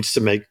needs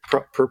to make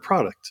per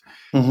product.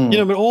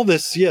 Mm-hmm. But all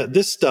this,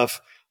 this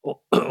stuff,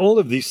 all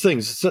of these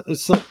things,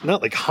 it's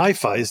not like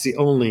hi-fi is the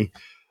only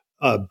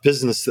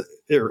business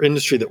or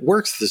industry that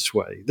works this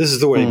way. This is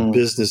the way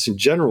business in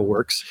general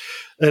works.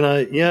 And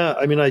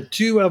I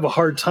do have a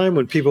hard time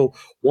when people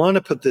want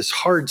to put this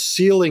hard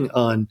ceiling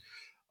on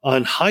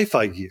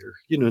hi-fi gear,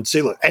 and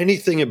say, look,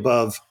 anything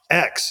above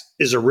X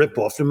is a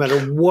ripoff, no matter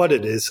what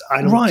it is.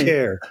 I don't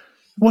care.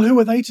 Well, who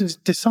are they to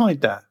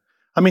decide that?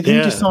 I mean,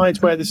 who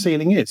decides where the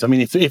ceiling is? I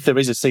mean, if there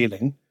is a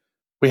ceiling,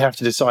 we have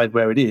to decide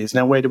where it is.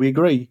 Now, where do we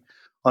agree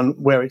on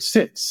where it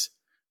sits?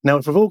 Now,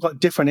 if we've all got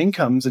different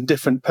incomes and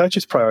different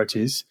purchase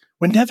priorities,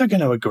 we're never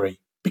going to agree,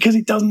 because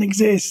it doesn't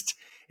exist.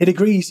 It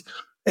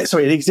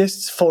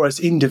exists for us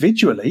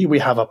individually. We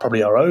have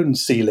probably our own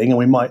ceiling, and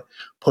we might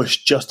push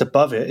just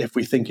above it if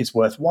we think it's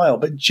worthwhile.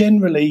 But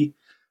generally,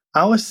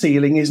 our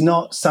ceiling is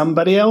not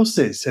somebody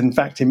else's. In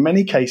fact, in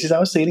many cases,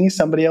 our ceiling is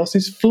somebody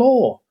else's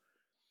floor.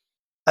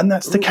 And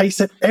that's the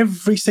case at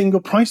every single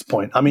price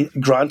point. I mean,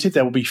 granted,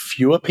 there will be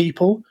fewer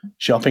people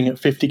shopping at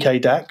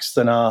 50K DACs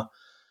than are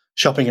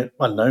shopping at,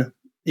 I don't know,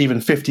 even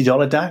 $50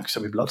 DACs.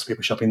 There'll be lots of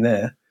people shopping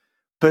there.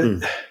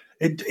 But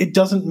it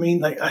doesn't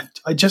mean,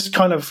 I just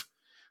kind of,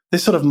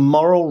 this sort of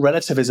moral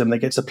relativism that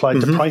gets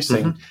applied to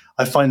pricing,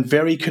 I find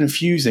very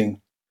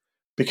confusing.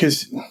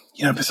 Because,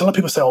 a lot of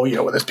people say,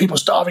 there's people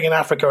starving in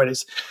Africa, and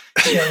it's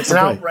an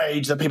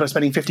outrage that people are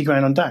spending 50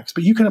 grand on DACs.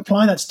 But you can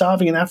apply that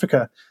starving in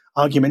Africa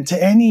argument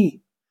to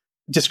any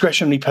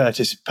discretionary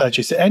purchase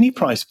at any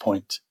price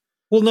point.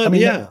 Well,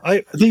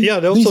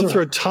 I'd also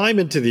throw time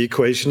into the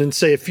equation and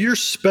say, if you're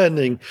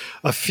spending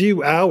a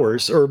few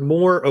hours or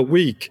more a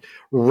week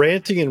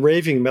ranting and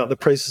raving about the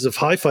prices of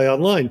hi-fi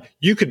online,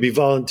 you could be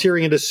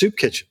volunteering at a soup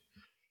kitchen.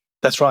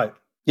 That's right.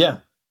 Yeah.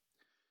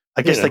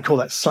 I guess You they know. call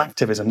that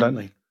slacktivism, don't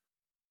they?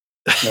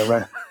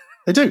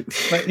 They do.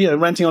 Like,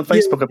 ranting on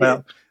Facebook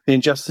about the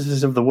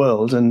injustices of the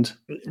world. And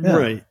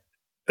Right.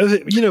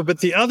 But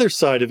the other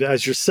side of it,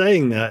 as you're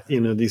saying that,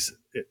 these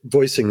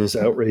voicing this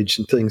outrage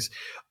and things,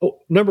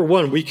 number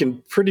one, we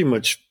can pretty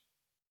much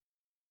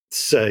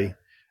say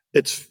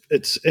it's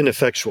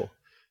ineffectual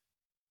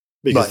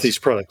because Right. these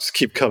products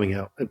keep coming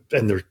out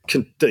and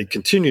they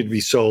continue to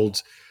be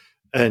sold,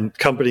 and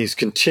companies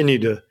continue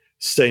to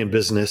stay in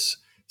business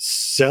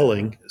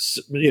selling,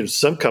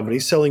 some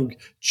companies selling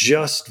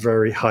just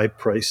very high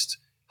priced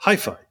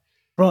hi-fi.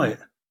 Right.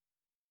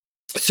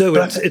 So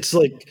But it's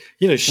like,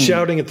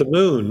 shouting at the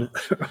moon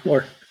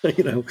or,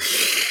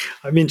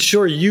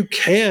 sure, you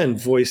can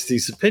voice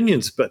these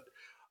opinions, but,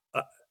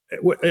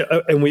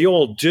 and we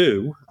all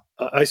do.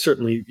 I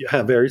certainly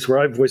have areas where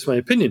I voice my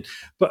opinion,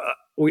 but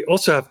we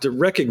also have to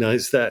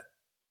recognize that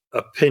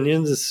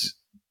opinions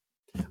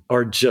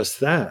are just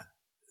that.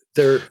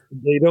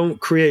 They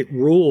don't create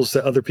rules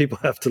that other people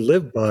have to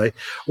live by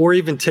or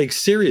even take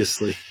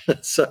seriously.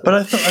 But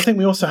I think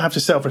we also have to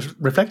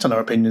self-reflect on our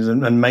opinions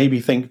and maybe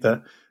think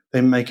that they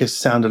make us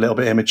sound a little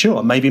bit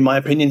immature. Maybe my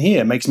opinion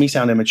here makes me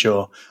sound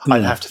immature.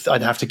 I'd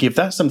have to give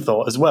that some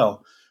thought as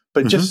well.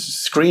 But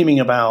just screaming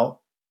about,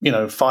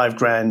 $5,000,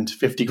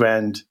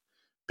 $50,000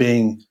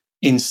 being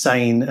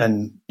insane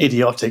and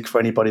idiotic for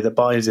anybody that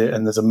buys it,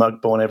 and there's a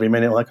mug born every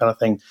minute, all that kind of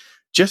thing,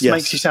 just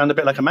makes you sound a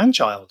bit like a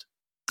man-child.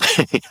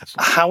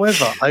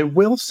 However, I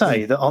will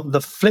say that on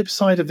the flip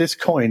side of this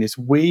coin is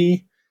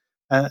we,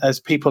 as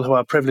people who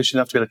are privileged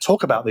enough to be able to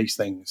talk about these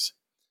things,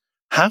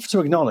 have to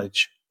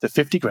acknowledge that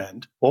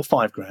 $50,000 or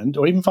 $5,000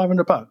 or even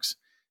 $500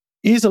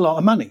 is a lot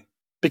of money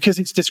because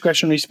it's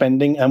discretionary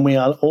spending, and we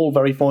are all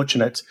very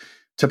fortunate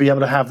to be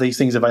able to have these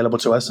things available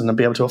to us and to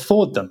be able to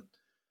afford them.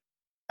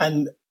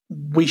 And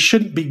we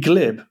shouldn't be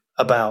glib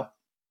about,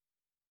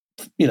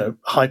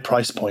 high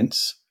price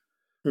points,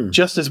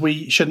 just as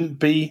we shouldn't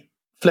be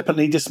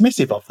flippantly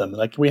dismissive of them.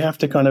 Like, we have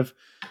to kind of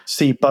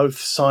see both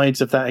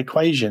sides of that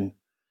equation,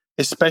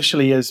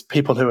 especially as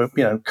people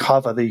who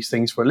cover these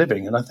things for a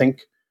living. And I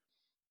think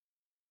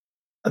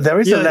there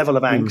is a level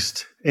of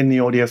angst in the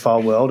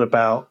audiophile world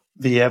about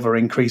the ever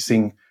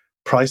increasing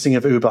pricing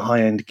of uber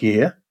high-end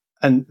gear,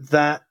 and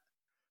that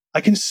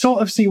I can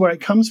sort of see where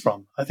it comes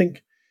from. I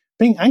think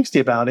being angsty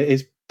about it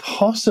is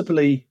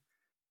possibly,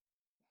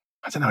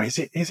 I don't know, is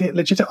it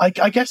legit? I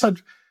guess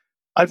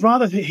I'd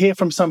rather hear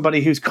from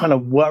somebody who's kind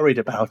of worried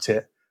about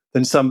it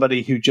than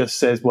somebody who just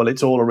says, well,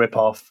 it's all a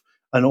rip-off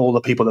and all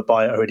the people that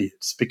buy it are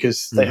idiots,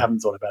 because they haven't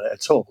thought about it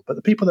at all. But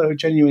the people that are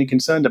genuinely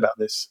concerned about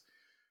this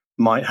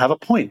might have a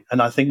point,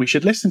 and I think we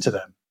should listen to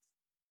them.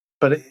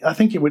 But I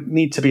think it would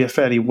need to be a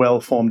fairly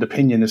well-formed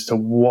opinion as to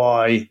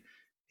why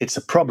it's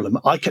a problem.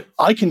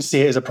 I can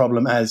see it as a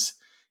problem as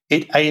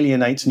it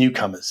alienates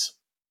newcomers.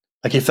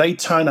 Like, if they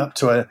turn up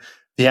to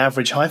the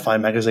average hi-fi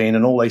magazine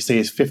and all they see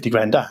is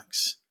 $50,000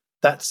 DAX,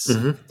 that's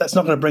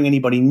not going to bring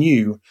anybody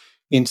new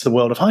into the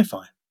world of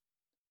hi-fi.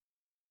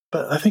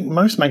 But I think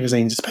most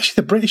magazines,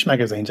 especially the British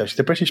magazines, actually,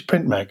 the British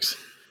print mags,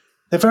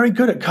 they're very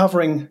good at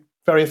covering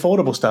very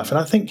affordable stuff. And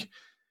I think,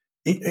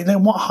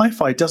 what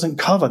hi-fi doesn't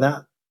cover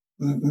that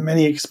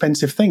many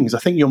expensive things. I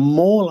think you're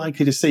more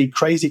likely to see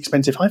crazy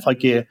expensive hi-fi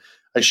gear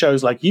at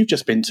shows like you've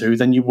just been to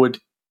than you would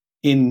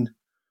in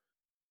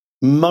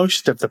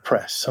most of the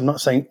press. I'm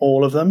not saying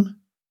all of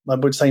them. I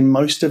would say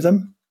most of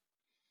them.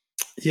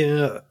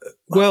 Yeah.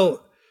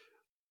 Well,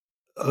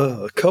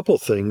 a couple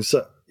things.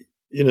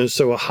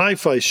 So a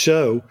hi-fi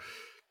show,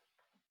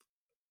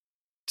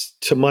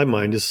 to my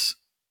mind, is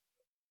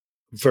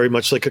very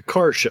much like a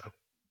car show.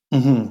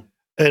 Mm-hmm.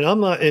 And I'm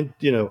not,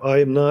 I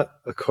am not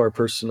a car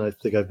person. I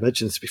think I've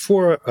mentioned this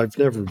before. I've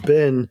never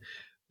been,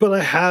 but I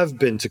have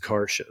been to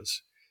car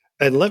shows.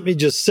 And let me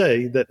just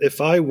say that if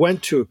I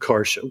went to a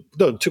car show,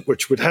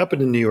 which would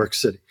happen in New York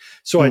City,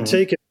 so I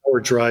take an hour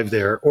drive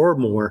there or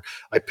more,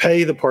 I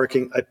pay the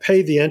parking, I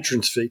pay the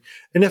entrance fee.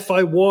 And if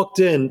I walked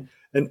in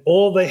and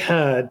all they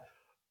had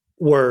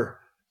were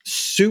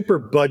super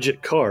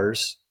budget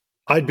cars,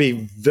 I'd be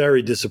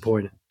very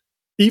disappointed.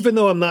 Even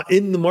though I'm not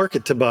in the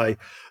market to buy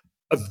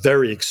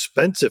very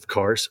expensive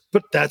cars,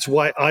 but that's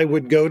why I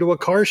would go to a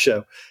car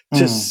show,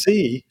 to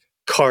see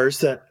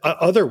cars that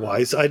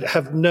otherwise I'd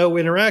have no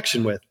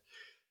interaction with.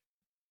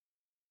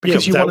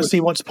 Because you want to see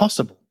what's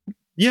possible.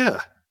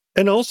 Yeah.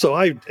 And also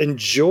I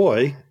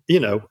enjoy,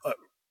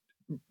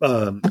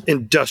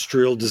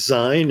 industrial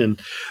design, and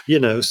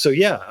so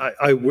yeah,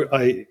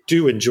 I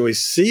do enjoy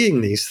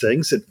seeing these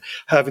things and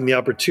having the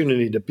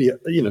opportunity to be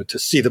to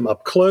see them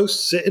up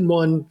close, sit in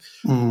one,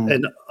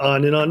 and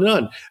on and on and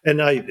on.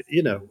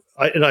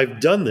 And I've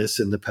done this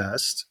in the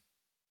past,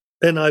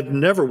 and I've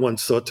never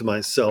once thought to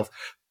myself,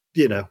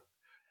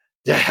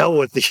 the hell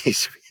with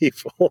these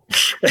people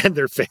and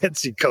their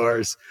fancy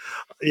cars,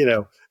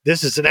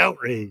 this is an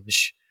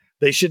outrage.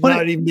 They should Well,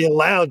 not even be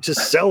allowed to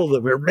sell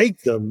them or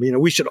make them. You know,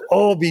 we should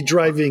all be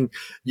driving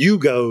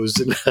Yugos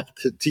and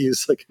to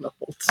use like an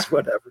old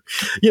whatever,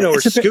 you know, or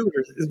it's a bit-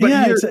 scooters. But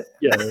yeah, you're,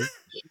 it's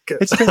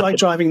it's a bit like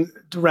driving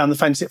around the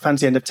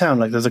fancy end of town.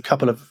 Like there's a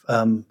couple of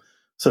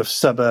sort of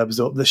suburbs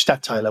or the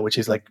Stadtteiler, which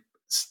is like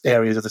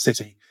areas of the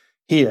city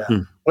here,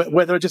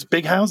 where there are just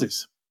big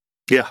houses.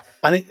 yeah.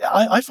 And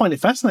I find it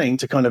fascinating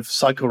to kind of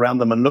cycle around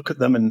them and look at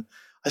them. And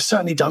I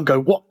certainly don't go,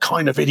 what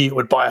kind of idiot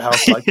would buy a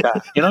house like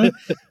that? You know,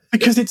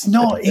 because it's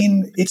not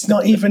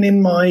even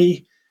in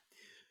my,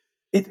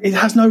 it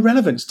has no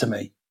relevance to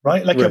me,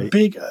 right? Like Right. a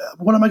big,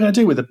 what am I going to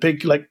do with a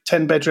big, like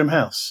 10-bedroom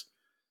house?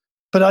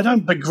 But I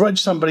don't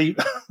begrudge somebody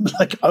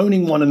like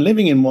owning one and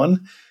living in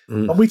one.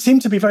 But we seem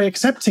to be very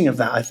accepting of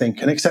that, I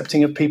think, and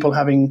accepting of people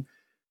having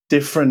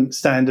different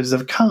standards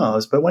of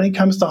cars. But when it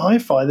comes to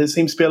hi-fi, there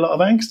seems to be a lot of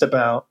angst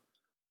about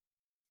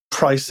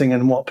pricing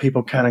and what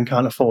people can and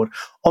can't afford.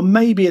 Or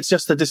maybe it's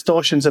just the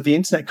distortions of the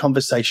internet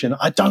conversation.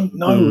 I don't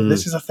know.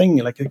 This is a thing,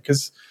 like,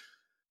 because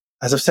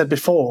as I've said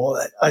before,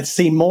 I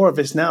see more of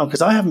this now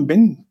because I haven't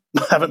been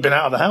out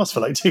of the house for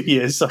like 2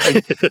 years. So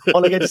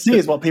all I get to see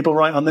is what people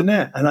write on the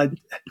net.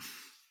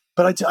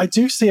 But I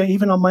do see,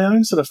 even on my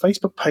own sort of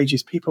Facebook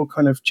pages, people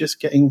kind of just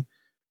getting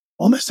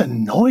almost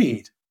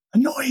annoyed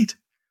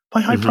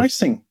by high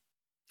pricing.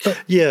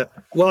 Yeah.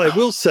 Well, I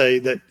will say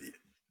that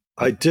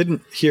I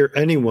didn't hear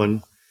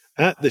anyone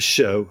at the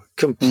show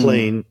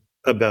complain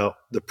about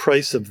the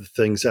price of the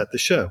things at the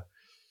show.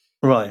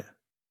 Right.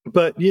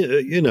 But,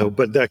 you know,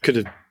 but that could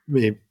have,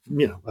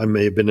 I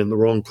may have been in the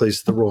wrong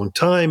place at the wrong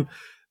time.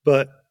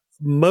 But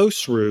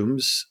most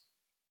rooms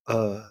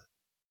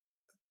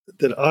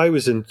that I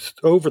was in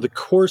over the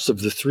course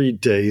of the 3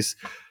 days,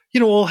 you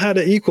know, all had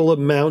an equal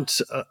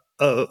amount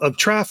of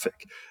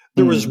traffic.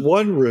 There was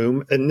one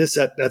room, and this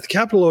at the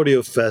Capitol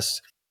Audio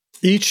Fest,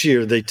 each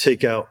year they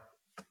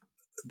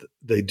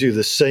do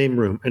the same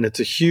room, and it's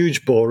a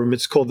huge ballroom.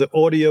 It's called the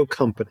Audio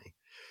Company.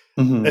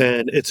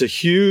 And it's a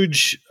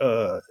huge,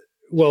 it's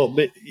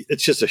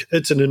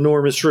an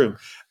enormous room.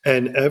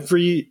 And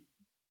every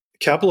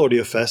Capitol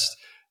Audio Fest,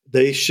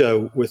 they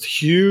show with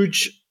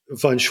huge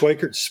von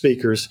Schweikert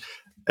speakers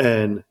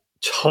and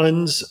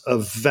tons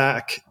of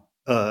VAC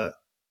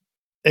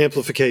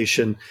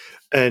amplification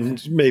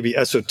and maybe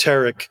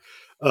esoteric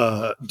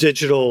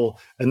digital.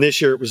 And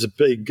this year it was a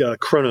big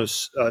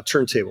Kronos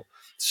turntable.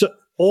 So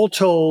all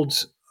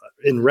told,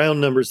 in round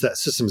numbers, that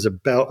system is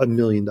about $1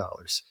 million.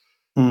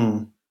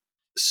 And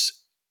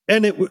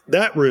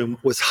that room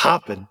was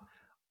hopping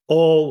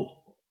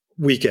all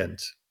weekend.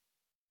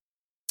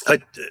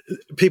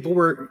 People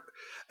were,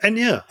 and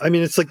yeah, I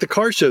mean, it's like the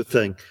car show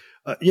thing.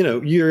 You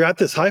know, you're at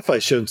this hi-fi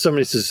show and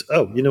somebody says,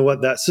 "Oh, you know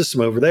what? That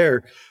system over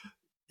there,"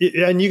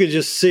 and you could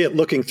just see it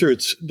looking through.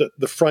 It's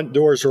the front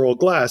doors are all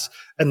glass,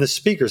 and the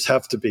speakers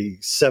have to be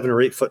 7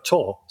 or 8 foot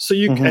tall, so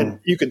you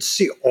can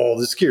see all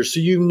this gear.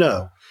 So you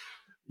know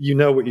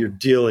what you're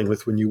dealing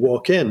with when you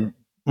walk in.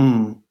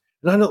 And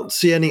I don't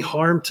see any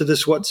harm to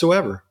this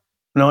whatsoever.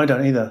 No, I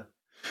don't either.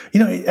 You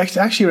know, it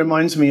actually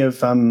reminds me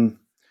of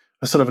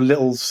a sort of a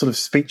little sort of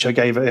speech I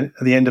gave at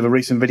the end of a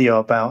recent video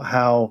about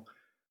how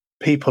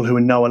people who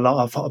know a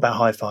lot about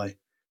hi-fi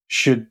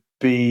should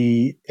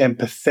be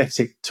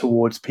empathetic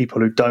towards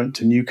people who don't,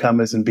 to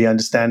newcomers, and be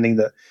understanding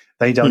that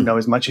they don't know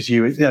as much as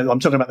you. You know,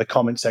 I'm talking about the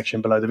comment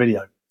section below the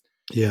video.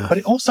 Yeah. But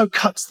it also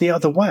cuts the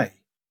other way,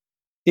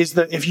 is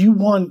that if you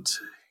want,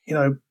 you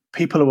know,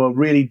 people who are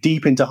really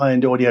deep into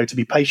high-end audio to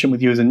be patient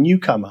with you as a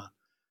newcomer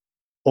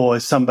or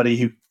as somebody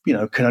who, you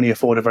know, can only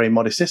afford a very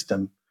modest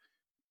system,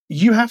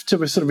 you have to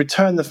sort of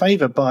return the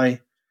favor by,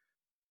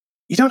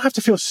 you don't have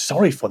to feel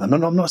sorry for them.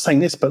 I'm not saying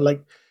this, but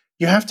like,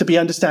 you have to be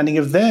understanding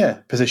of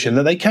their position,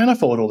 that they can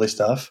afford all this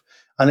stuff.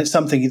 And it's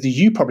something that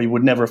you probably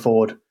would never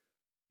afford,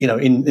 you know,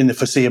 in the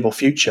foreseeable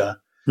future.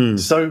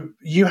 So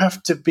you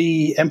have to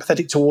be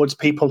empathetic towards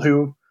people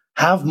who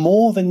have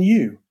more than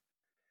you.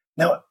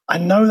 Now, I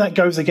know that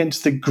goes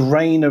against the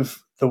grain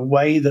of the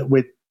way that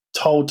we're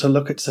told to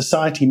look at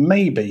society,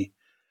 maybe,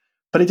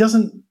 but it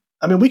doesn't.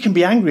 I mean, we can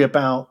be angry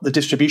about the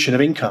distribution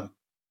of income,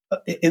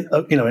 in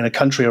a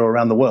country or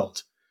around the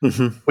world.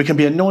 We can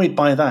be annoyed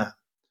by that.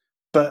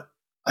 But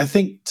I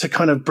think to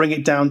kind of bring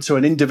it down to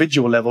an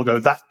individual level, go,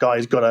 that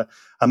guy's got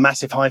a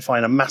massive hi-fi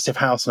and a massive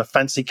house and a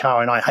fancy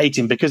car, and I hate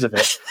him because of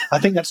it. I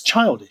think that's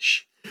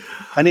childish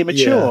and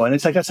immature. Yeah. And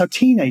it's like, that's how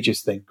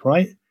teenagers think,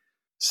 right?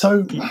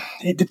 So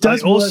it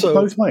does work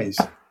both ways.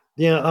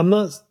 Yeah,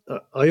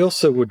 I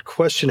also would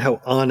question how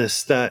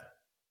honest that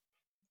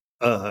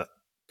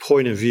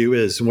point of view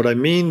is. And what I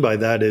mean by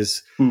that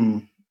is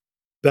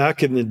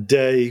back in the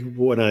day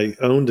when I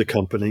owned a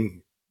company,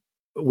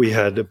 we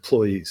had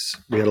employees.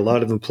 We had a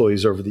lot of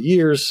employees over the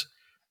years.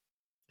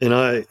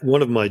 And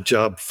one of my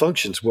job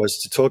functions was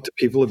to talk to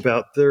people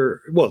about to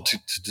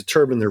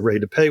determine their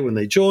rate of pay when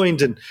they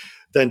joined, and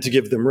then to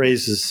give them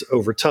raises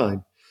over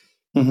time.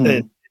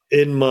 And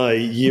in my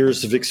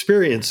years of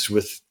experience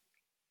with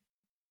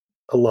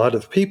a lot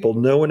of people,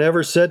 no one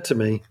ever said to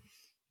me,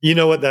 you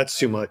know what, that's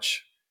too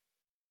much.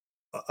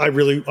 I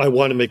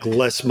want to make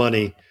less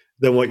money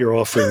than what you're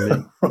offering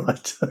me.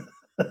 Right.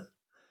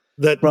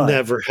 That Right.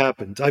 never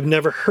happened. I've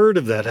never heard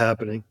of that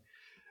happening.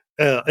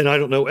 And I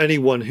don't know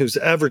anyone who's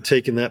ever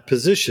taken that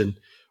position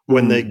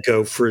when they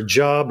go for a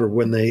job or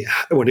when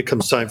it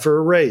comes time for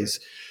a raise.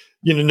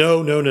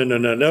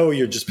 No,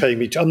 you're just paying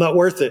me. I'm not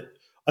worth it.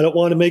 I don't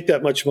want to make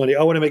that much money.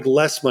 I want to make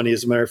less money,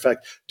 as a matter of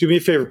fact. Do me a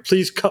favor,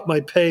 please cut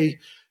my pay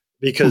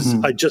because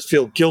I just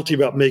feel guilty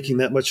about making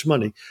that much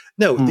money.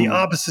 No, the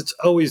opposite's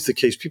always the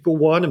case. People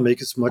want to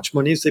make as much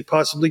money as they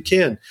possibly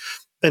can.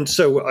 And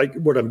so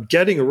what I'm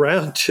getting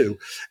around to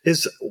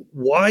is,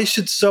 why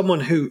should someone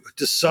who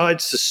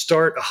decides to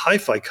start a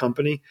hi-fi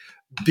company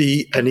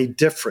be any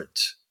different?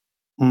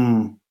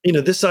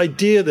 This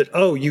idea that,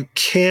 you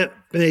can't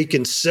make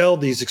and sell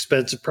these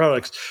expensive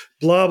products,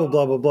 blah, blah,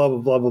 blah, blah, blah, blah,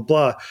 blah, blah,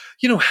 blah.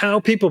 How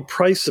people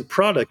price a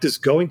product is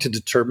going to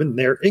determine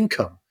their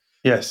income.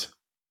 Yes.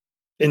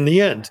 In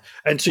the end.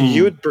 And so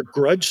you would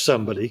begrudge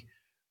somebody,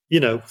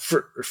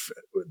 for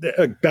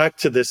back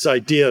to this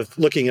idea of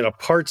looking at a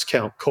parts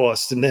count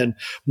cost and then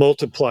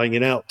multiplying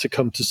it out to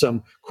come to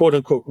some quote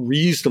unquote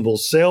reasonable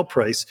sale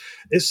price,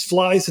 is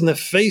flies in the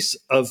face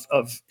of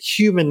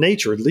human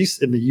nature, at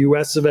least in the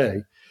US of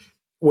A,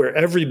 where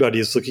everybody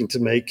is looking to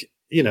make,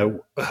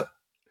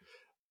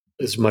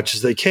 as much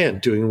as they can,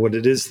 doing what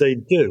it is they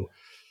do.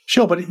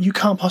 Sure, but you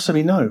can't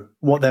possibly know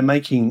what they're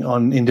making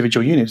on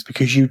individual units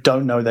because you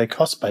don't know their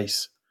cost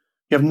base.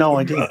 You have no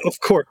idea. Of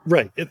course,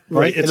 right. It's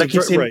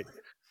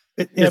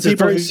a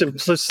very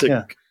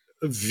simplistic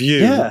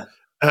view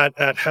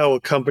at how a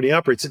company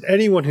operates. And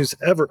anyone who's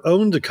ever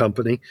owned a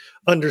company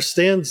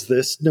understands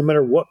this, no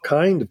matter what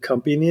kind of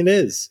company it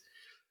is.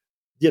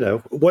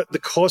 What the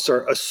costs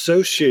are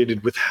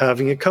associated with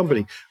having a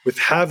company, with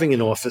having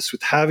an office,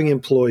 with having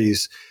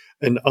employees,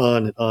 and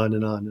on and on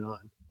and on and on.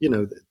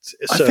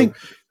 I think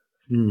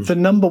the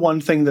number one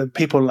thing that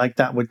people like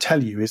that would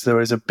tell you is there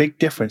is a big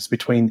difference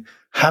between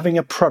having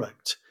a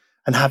product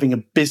and having a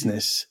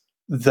business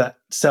that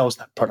sells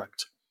that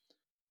product.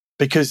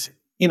 Because,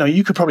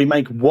 you could probably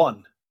make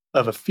one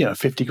of a,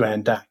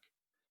 $50,000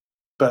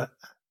 DAC,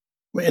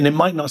 and it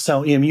might not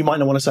sell, you might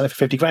not want to sell it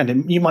for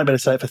 $50,000. You might better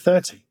sell it for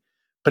 30.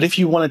 But if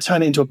you want to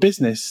turn it into a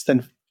business,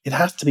 then it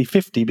has to be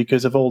 50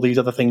 because of all these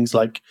other things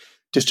like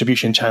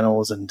distribution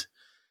channels, and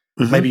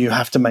maybe you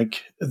have to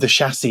make the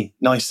chassis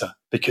nicer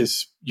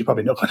because you're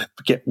probably not going to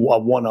get a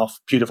one-off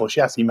beautiful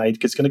chassis made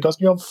because it's going to cost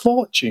you a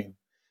fortune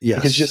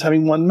because you're just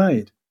having one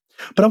made.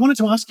 But I wanted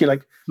to ask you,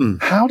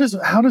 how does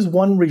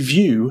one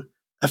review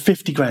a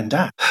 $50,000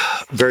 DAC?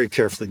 Very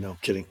carefully. No,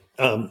 kidding.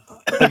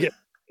 Again,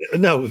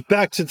 no,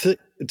 back to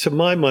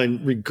my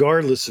mind,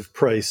 regardless of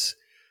price,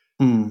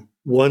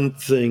 one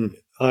thing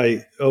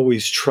I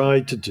always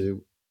try to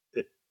do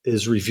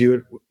is review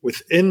it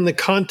within the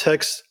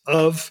context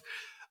of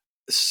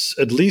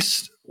at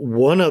least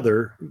one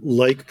other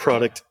like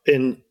product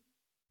in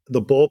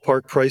the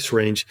ballpark price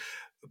range,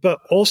 but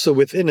also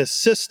within a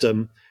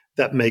system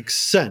that makes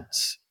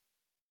sense.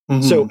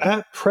 So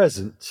at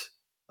present,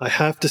 I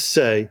have to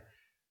say,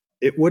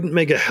 it wouldn't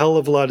make a hell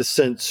of a lot of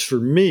sense for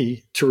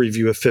me to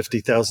review a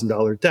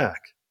 $50,000 DAC.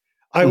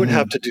 I would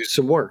have to do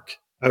some work.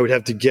 I would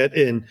have to get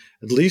in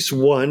at least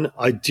one,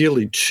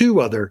 ideally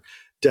two other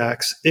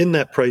DACs in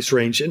that price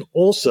range, and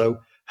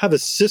also have a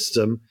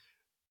system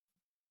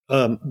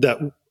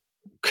that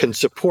can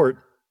support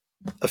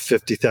a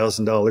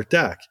 $50,000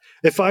 DAC.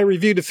 If I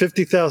reviewed a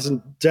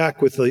 $50,000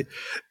 DAC with the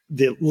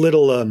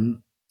little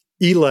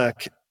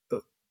ELAC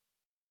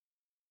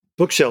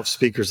bookshelf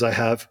speakers I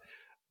have,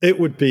 it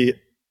would be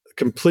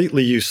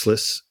completely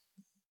useless.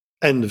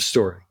 End of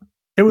story.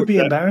 It would be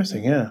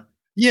embarrassing, yeah.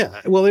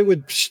 Yeah, well, it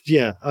would.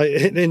 Yeah,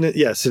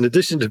 yes. In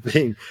addition to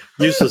being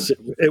useless,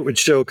 it would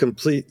show a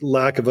complete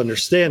lack of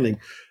understanding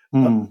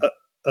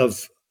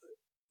of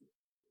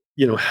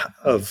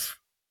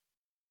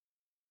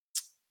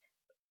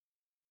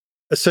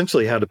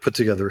essentially how to put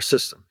together a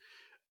system,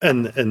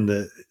 and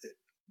the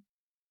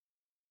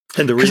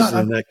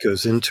reason that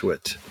goes into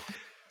it.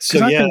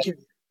 So I think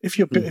if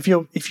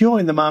you're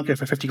in the market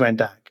for $50,000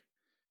 DAC,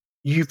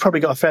 you've probably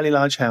got a fairly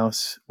large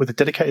house with a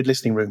dedicated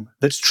listening room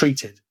that's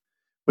treated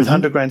with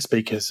 $100,000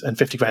 speakers and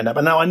 $50,000 amp.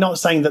 And now I'm not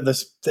saying that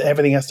that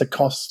everything has to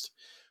cost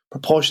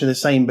proportionally the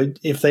same, but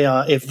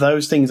if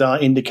those things are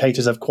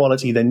indicators of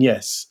quality, then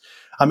yes.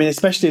 I mean,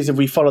 especially as if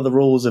we follow the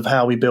rules of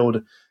how we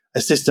build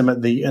a system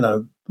at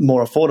the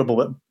more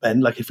affordable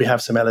end, like if we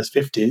have some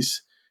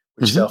LS50s,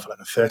 which sell for like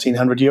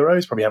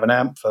 €1,300, probably have an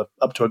amp for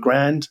up to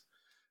 $1,000,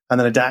 and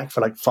then a DAC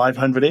for like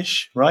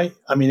 500-ish, right?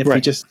 I mean, if we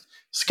just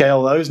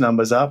scale those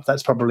numbers up,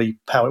 that's probably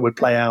how it would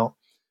play out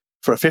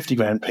for a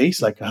 $50,000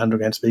 piece, like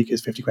 $100,000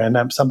 speakers, $50,000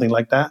 amp, something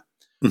like that.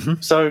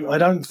 So I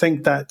don't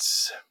think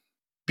that's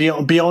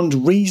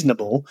beyond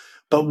reasonable,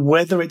 but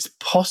whether it's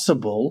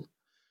possible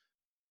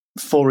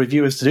for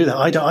reviewers to do that,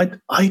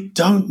 I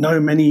don't know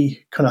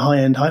many kind of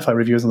high-end hi-fi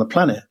reviewers on the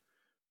planet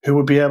who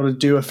would be able to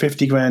do a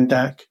 $50,000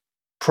 DAC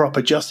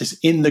proper justice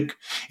in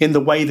the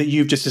way that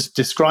you've just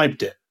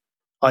described it.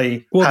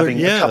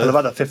 Having a couple of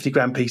other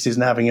 $50,000 pieces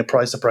and having a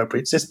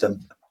price-appropriate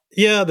system.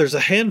 Yeah, there's a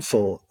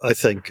handful, I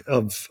think,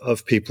 of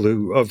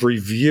people of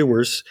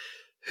reviewers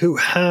who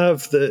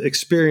have the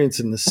experience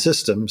in the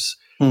systems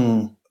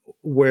Mm.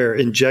 where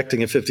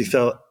injecting a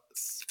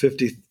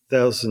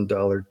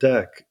 $50,000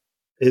 deck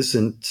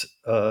isn't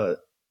out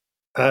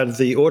of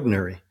the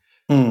ordinary.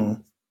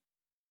 Mm.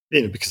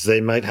 Because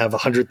they might have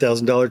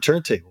 $100,000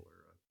 turntable,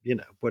 or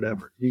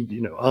whatever,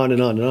 on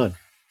and on and on.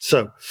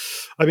 So,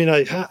 I mean,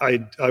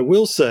 I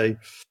will say,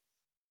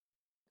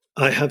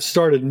 I have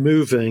started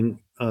moving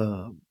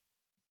to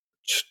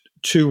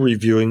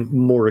reviewing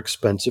more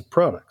expensive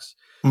products,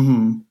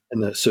 and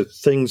so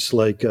things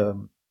like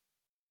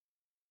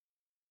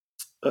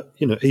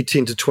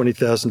 $18,000 to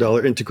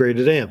 $20,000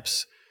 integrated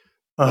amps.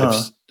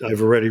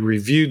 I've already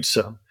reviewed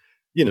some,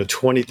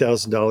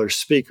 $20,000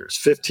 speakers,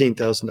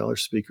 $15,000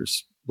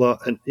 speakers. Well,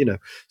 and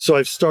so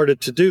I've started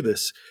to do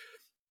this,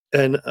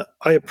 and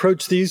I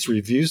approach these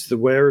reviews the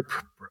way I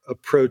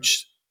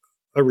approach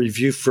a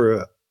review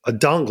for a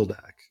dongle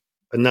DAC,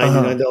 a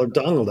 $99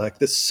 dongle DAC.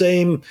 The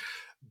same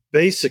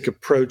basic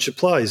approach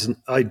applies, and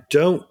I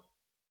don't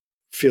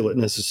feel it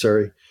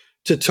necessary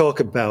to talk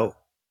about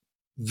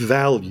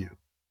value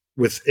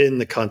within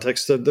the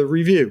context of the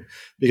review,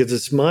 because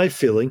it's my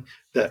feeling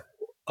that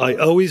I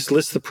always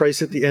list the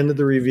price at the end of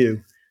the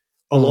review,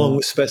 along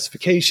with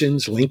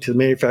specifications linked to the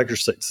manufacturer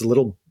site. It's a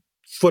little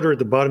footer at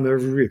the bottom of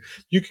every review.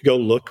 You could go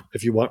look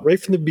if you want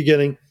right from the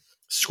beginning,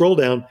 scroll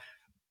down,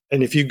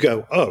 and if you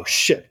go, oh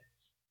shit,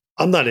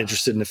 I'm not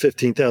interested in a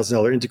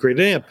 $15,000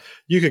 integrated amp,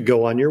 you could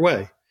go on your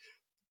way.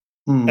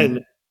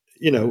 And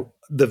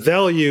the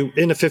value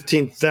in a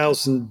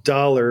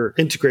 $15,000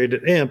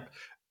 integrated amp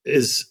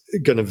is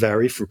going to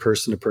vary from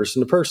person to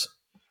person to person.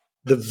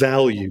 The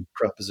value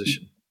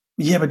proposition.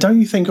 Yeah, but don't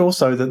you think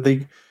also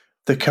that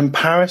the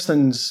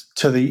comparisons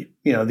to the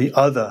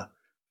other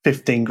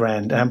 15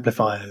 grand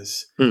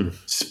amplifiers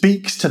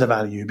speaks to the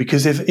value?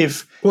 Because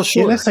if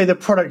let's say the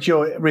product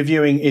you're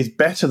reviewing is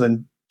better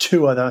than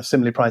two other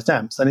similarly priced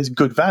amps, then it's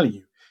good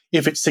value.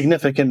 If it's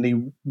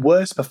significantly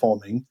worse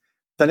performing,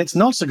 then it's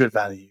not so good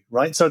value,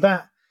 right? So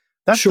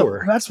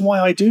that's why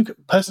I do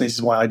personally. This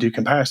is why I do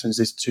comparisons,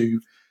 is to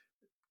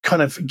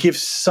kind of give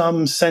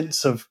some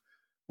sense of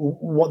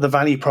what the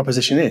value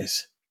proposition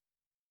is.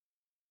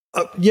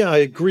 Yeah, I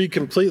agree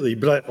completely.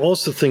 But I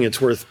also think it's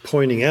worth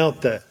pointing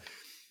out that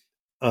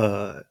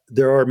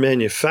there are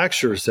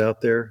manufacturers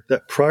out there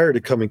that prior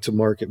to coming to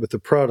market with the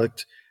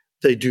product,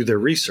 they do their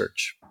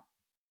research.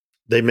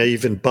 They may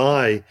even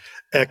buy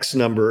X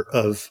number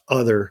of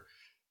other,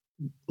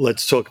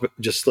 let's talk about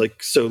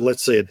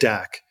let's say a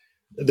DAC.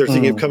 They're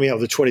thinking of coming out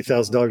with a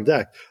 $20,000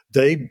 DAC.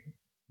 They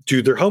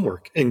do their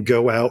homework and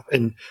go out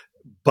and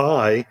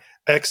buy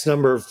X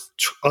number of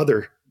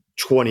other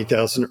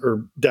 20,000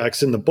 or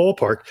DACs in the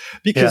ballpark,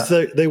 because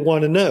they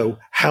want to know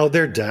how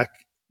their DAC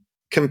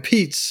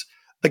competes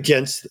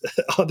against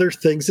other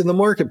things in the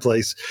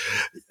marketplace.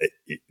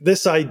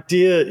 This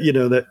idea,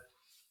 this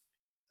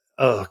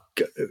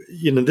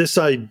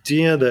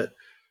idea that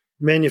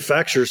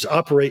manufacturers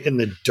operate in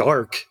the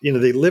dark,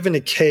 they live in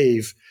a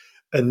cave,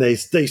 and they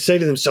say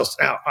to themselves,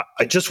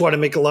 I just want to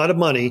make a lot of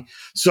money,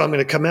 so I'm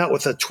going to come out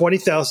with a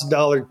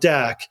 $20,000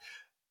 DAC.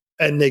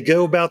 And they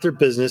go about their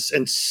business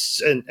and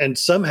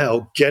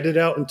somehow get it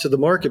out into the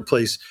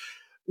marketplace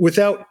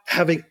without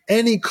having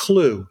any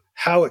clue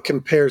how it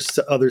compares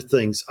to other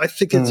things. I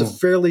think it's a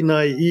fairly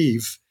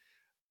naive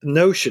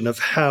notion of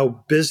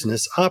how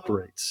business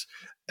operates.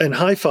 And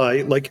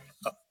hi-fi,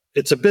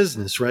 it's a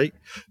business, right?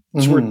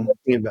 That's what we're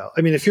talking about.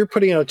 I mean, if you're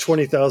putting out a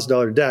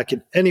 $20,000 DAC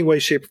in any way,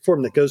 shape, or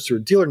form that goes through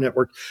a dealer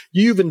network,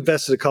 you've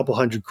invested a couple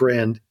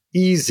 $100,000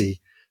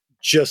 easy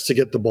just to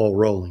get the ball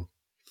rolling.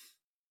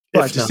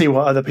 Right, to see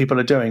what other people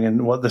are doing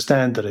and what the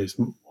standard is,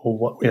 or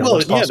what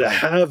what's possible. To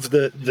have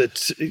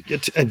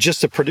and just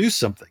to produce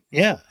something.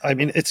 Yeah, I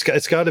mean, it's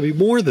got to be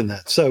more than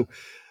that. So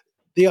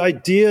the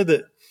idea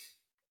that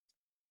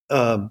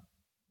because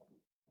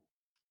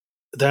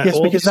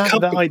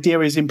that idea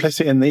is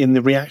implicit in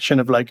the reaction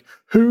of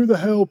who the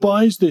hell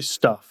buys this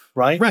stuff,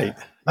 right? Right.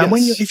 And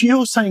if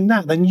you're saying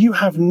that, then you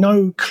have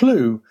no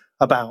clue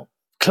about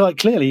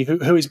clearly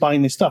who is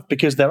buying this stuff,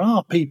 because there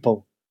are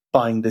people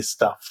buying this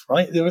stuff,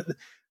 right?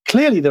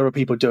 Clearly, there are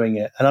people doing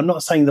it. And I'm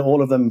not saying that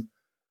all of them,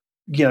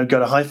 go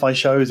to hi-fi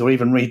shows or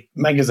even read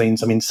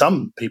magazines. I mean,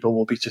 some people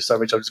will be just so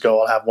rich, I'll just go,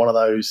 I'll have one of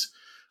those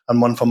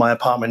and one for my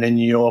apartment in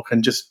New York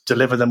and just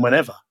deliver them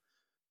whenever.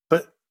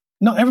 But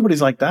not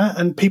everybody's like that.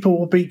 And people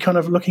will be kind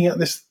of looking at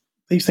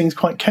these things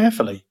quite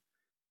carefully.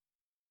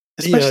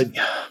 Especially,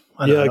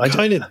 I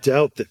kind of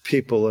doubt that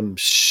people are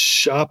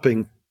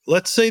shopping.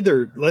 Let's say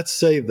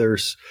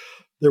there's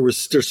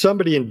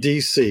somebody in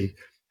DC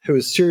who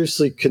is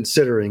seriously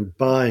considering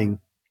buying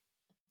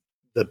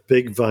the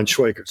big Von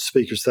Schweikert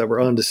speakers that were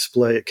on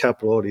display at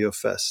Capitol Audio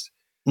Fest.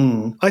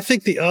 I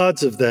think the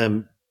odds of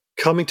them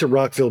coming to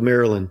Rockville,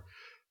 Maryland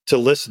to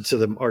listen to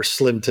them are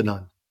slim to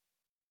none.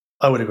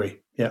 I would agree.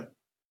 Yeah.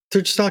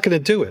 They're just not going to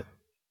do it.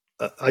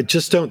 I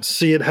just don't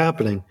see it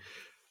happening.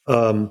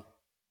 Do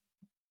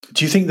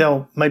you think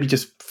they'll maybe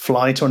just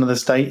fly to another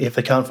state if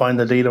they can't find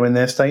the dealer in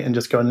their state and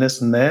just go and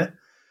listen there?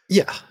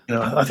 Yeah.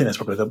 I think that's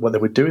probably what they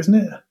would do, isn't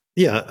it?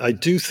 Yeah, I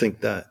do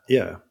think that.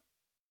 Yeah.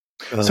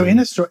 So in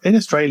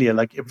Australia,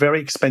 like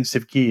very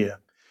expensive gear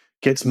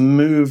gets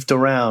moved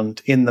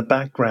around in the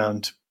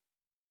background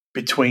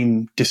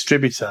between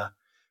distributor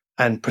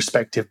and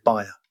prospective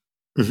buyer.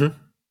 Mm-hmm.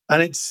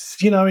 And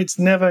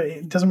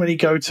it doesn't really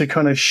go to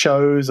kind of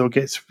shows or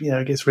gets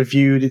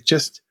reviewed. It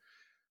just,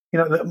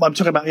 I'm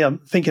talking about, I'm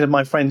thinking of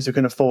my friends who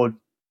can afford,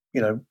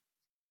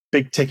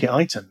 big ticket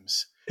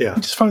items. Yeah.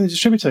 You just phone the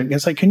distributor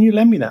and say, can you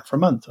lend me that for a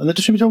month? And the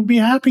distributor will be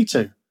happy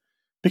to,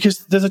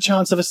 because there's a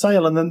chance of a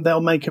sale and then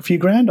they'll make a few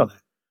grand on it.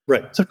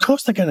 Right. So of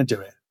course they're going to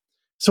do it.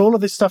 So all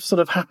of this stuff sort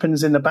of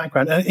happens in the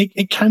background. And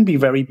it can be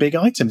very big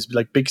items,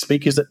 like big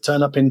speakers that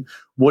turn up in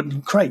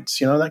wooden crates,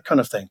 that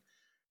kind of thing.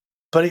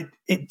 But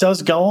it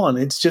does go on.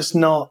 It's just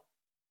not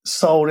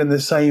sold in the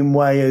same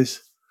way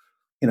as,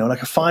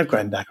 like a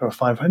 $5,000 DAC or a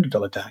 $500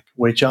 DAC,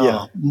 which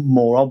are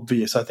more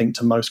obvious, I think,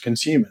 to most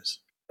consumers.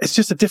 It's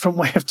just a different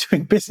way of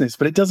doing business,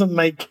 but it doesn't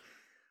make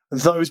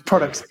those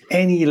products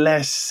any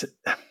less.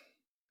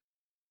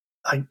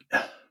 It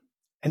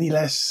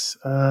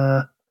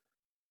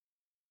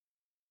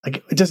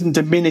doesn't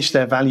diminish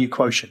their value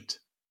quotient,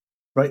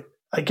 right?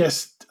 I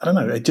guess, I don't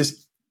know. It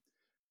just,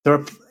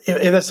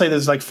 let's say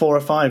there's like 4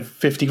 or 5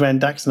 $50,000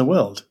 DACs in the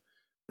world.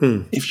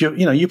 If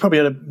you probably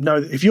ought to know,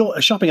 if you're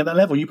shopping at that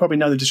level, you probably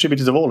know the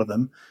distributors of all of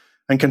them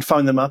and can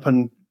phone them up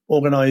and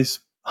organize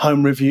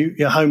home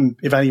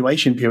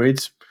evaluation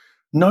periods.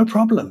 No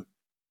problem.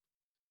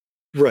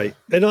 Right.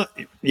 And I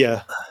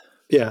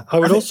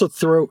would also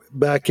throw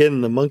back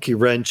in the monkey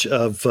wrench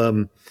of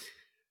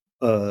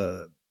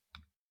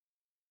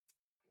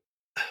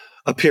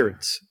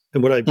appearance.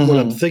 And what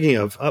I'm thinking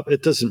of,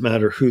 it doesn't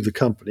matter who the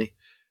company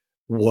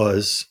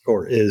was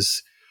or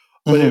is,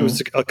 but it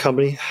was a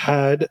company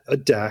had a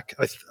DAC.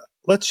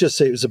 Let's just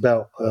say it was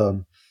about,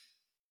 I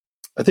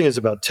think it was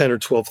about $10,000 or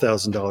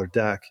 $12,000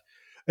 DAC,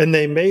 and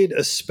they made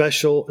a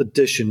special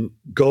edition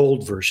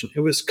gold version.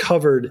 It was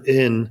covered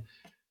in,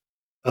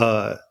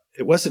 it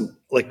wasn't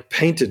like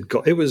painted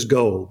gold; it was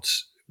gold.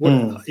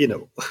 And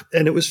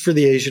it was for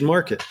the Asian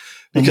market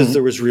because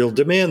there was real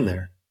demand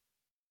there.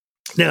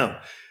 Now,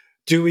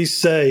 do we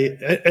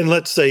say, and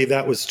let's say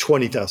that was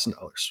 $20,000,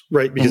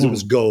 right? Because it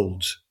was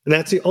gold, and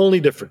that's the only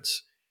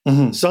difference.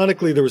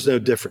 Sonically, there was no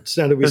difference.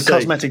 Now, do we say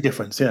cosmetic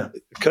difference? Yeah.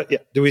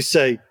 Do we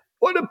say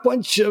what a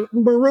bunch of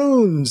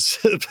maroons?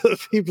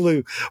 People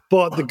who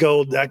bought the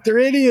gold DAC, they're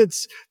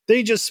idiots.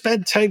 They just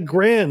spent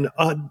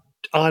 $10,000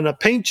 on a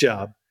paint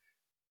job,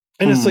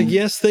 and it's like,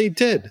 yes, they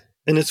did,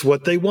 and it's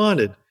what they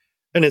wanted,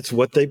 and it's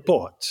what they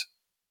bought.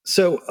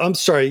 So I'm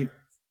sorry,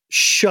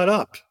 shut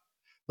up.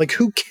 Like,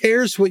 who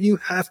cares what you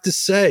have to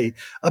say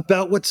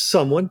about what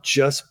someone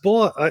just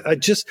bought?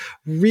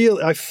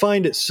 I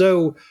find it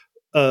so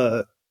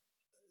out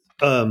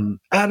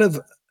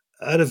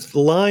of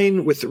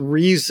line with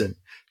reason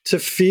to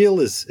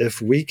feel as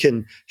if we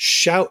can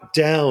shout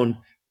down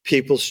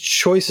people's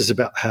choices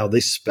about how they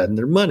spend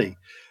their money.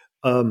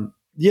 And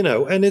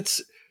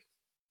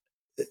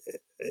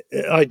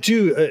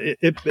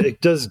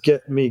it does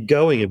get me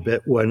going a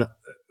bit when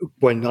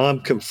I'm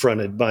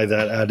confronted by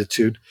that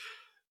attitude.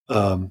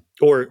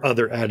 Or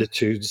other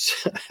attitudes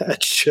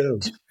at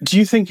shows. Do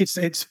you think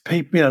it's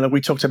people? Like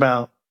we talked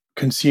about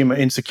consumer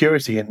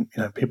insecurity and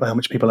people, how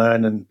much people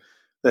earn and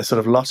their sort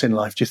of lot in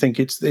life. Do you think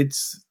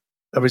it's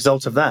a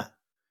result of that?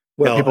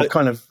 Well, people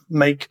kind of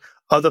make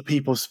other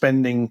people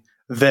spending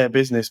their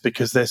business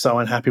because they're so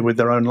unhappy with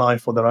their own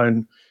life or their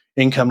own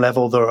income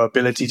level, their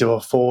ability to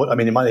afford. I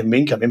mean, it might be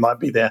income. It might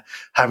be they're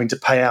having to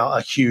pay out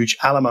a huge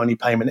alimony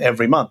payment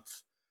every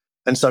month,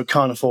 and so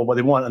can't afford what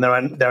they want, and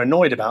they're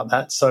annoyed about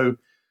that. So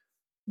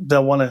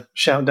they'll want to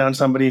shout down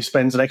somebody who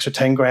spends an extra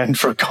 $10,000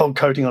 for a gold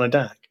coating on a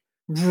DAC.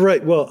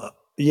 Right. Well,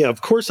 yeah,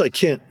 of course I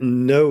can't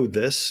know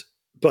this,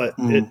 but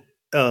it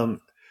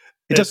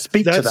does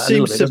speak to that. That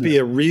seems to be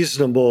a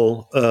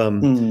reasonable,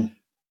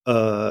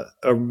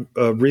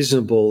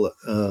 reasonable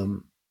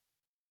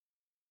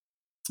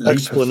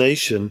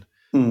explanation,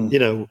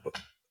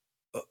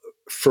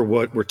 for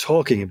what we're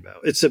talking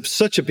about. It's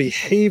such a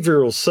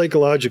behavioral,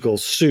 psychological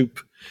soup,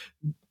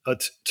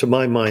 to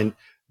my mind,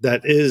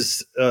 that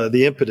is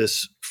the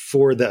impetus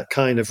for that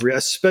kind of,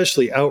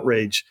 especially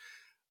outrage.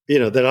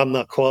 That I'm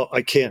not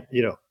I can't.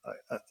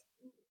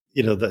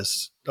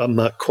 I'm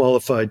not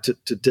qualified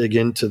to dig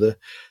into the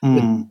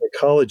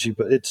psychology,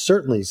 but it's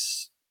certainly,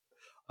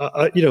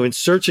 in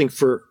searching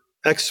for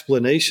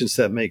explanations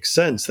that make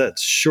sense, that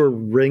sure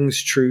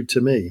rings true to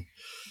me.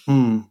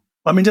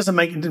 I mean,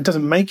 it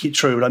doesn't make it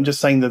true, but I'm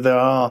just saying that there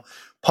are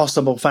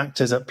possible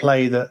factors at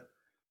play that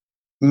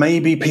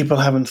maybe people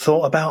haven't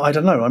thought about. I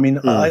don't know. I mean,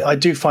 I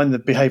do find the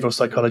behavioral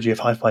psychology of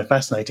hi-fi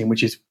fascinating,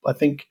 which is, I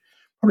think,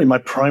 probably my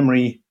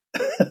primary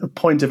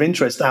point of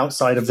interest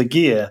outside of the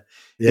gear,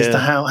 is to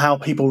how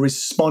people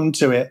respond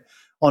to it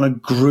on a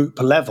group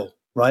level,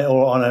 right?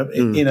 Or on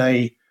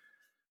a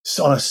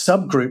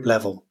subgroup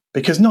level,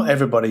 because not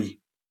everybody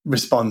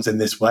responds in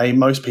this way.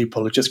 Most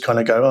people just kind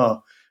of go,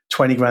 oh,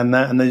 $20,000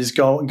 that, and they just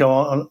go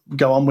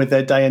on with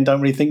their day and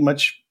don't really think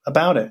much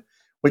about it,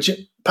 which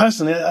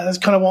personally, that's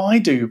kind of what I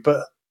do.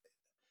 But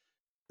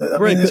I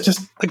Right, mean, it's but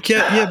just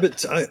again, yeah,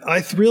 but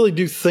I really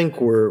do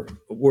think we're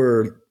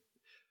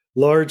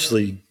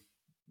largely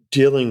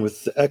dealing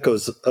with the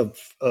echoes of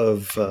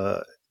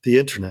the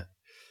internet.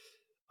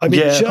 I mean,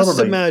 yeah, just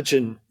probably.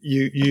 imagine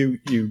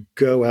you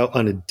go out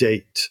on a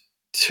date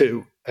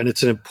too, and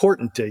it's an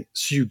important date,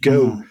 so you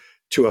go Mm-hmm.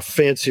 to a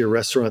fancier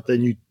restaurant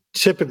than you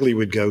typically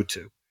would go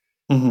to,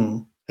 Mm-hmm.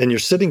 and you're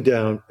sitting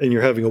down and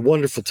you're having a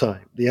wonderful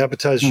time. The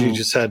appetizer you Mm-hmm.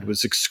 just had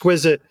was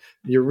exquisite.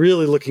 You're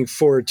really looking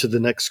forward to the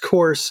next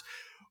course.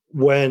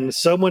 When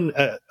someone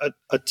at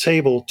a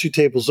table, 2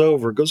 tables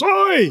over, goes,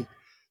 "Oi,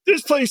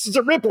 this place is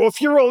a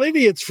ripoff. You're all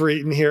idiots for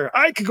eating here.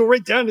 I could go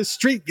right down the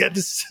street, get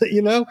this."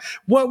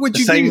 What would The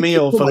you do? same You think,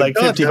 meal "Oh for my like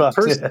God,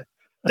 $50. Yeah.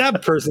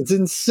 that person's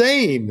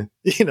insane."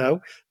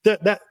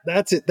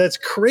 That's it. That's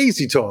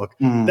crazy talk.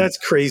 Mm. That's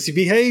crazy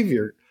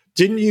behavior.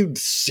 Didn't you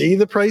see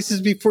the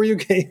prices before you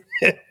came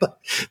in?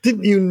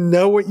 Didn't you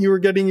know what you were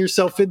getting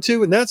yourself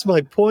into? And that's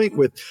my point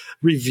with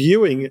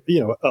reviewing,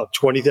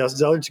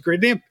 $20,000 is a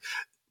great name.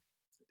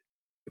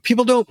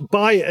 People don't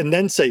buy it and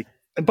then say,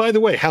 and by the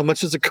way, how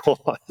much does it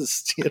cost?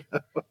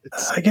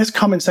 I guess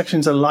comment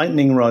sections are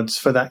lightning rods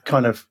for that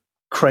kind of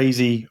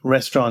crazy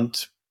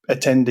restaurant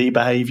attendee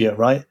behavior,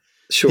 right?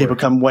 Sure. People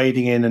come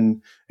wading in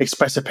and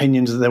express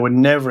opinions that they would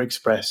never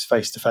express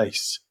face to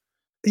face.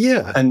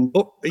 Yeah. And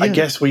yeah. I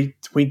guess we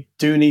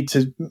do need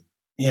to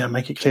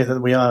make it clear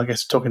that we are, I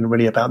guess, talking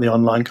really about the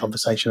online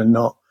conversation and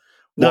not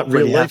what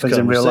real really life happens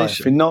in real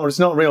life. It's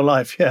not real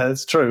life. Yeah,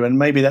 that's true. And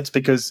maybe that's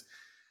because,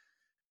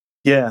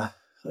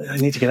 I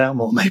need to get out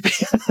more, maybe.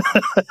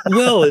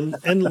 Well,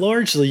 and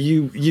largely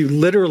you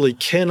literally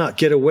cannot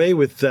get away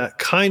with that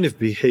kind of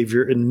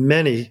behavior in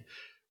many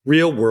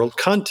real world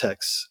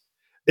contexts.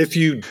 If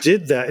you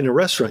did that in a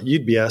restaurant,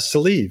 you'd be asked to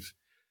leave.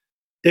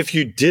 If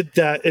you did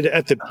that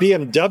at the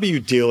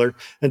BMW dealer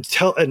and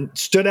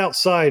stood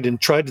outside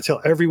and tried to tell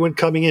everyone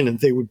coming in,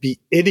 and they would be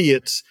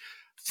idiots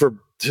to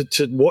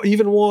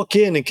even walk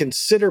in and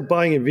consider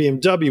buying a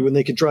BMW when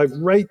they could drive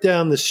right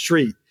down the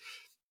street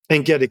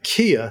and get a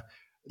Kia,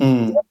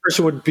 that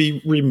person would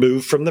be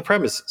removed from the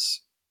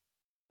premises.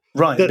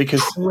 Right, That's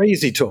because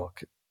crazy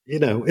talk.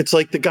 It's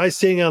like the guy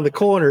standing on the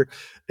corner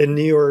in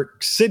New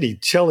York City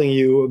telling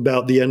you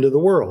about the end of the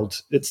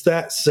world. It's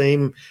that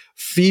same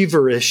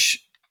feverish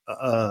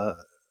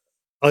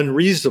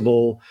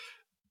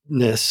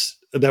unreasonableness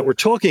that we're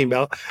talking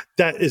about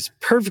that is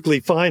perfectly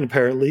fine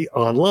apparently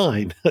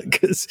online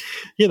because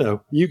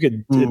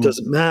it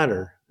doesn't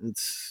matter.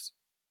 It's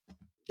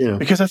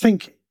because I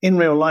think in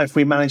real life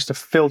we manage to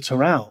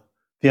filter out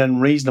the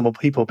unreasonable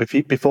people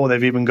before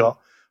they've even got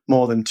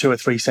more than 2 or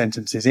 3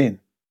 sentences in,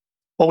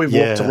 or we've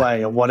walked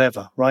away or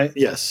whatever, right?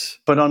 Yes.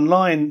 But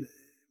online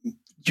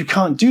you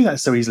can't do that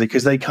so easily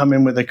because they come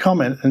in with a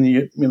comment and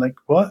you're like,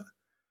 what?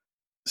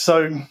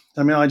 So,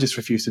 I mean, I just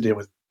refuse to deal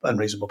with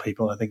unreasonable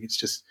people. I think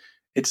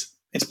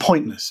it's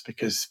pointless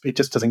because it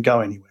just doesn't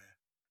go anywhere.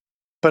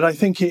 But I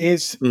think it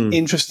is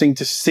interesting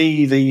to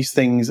see these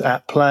things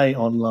at play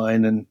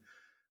online and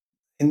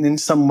in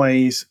some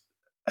ways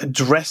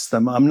address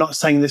them. I'm not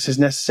saying this is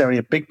necessarily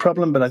a big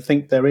problem, but I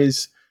think there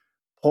is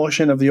a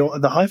portion of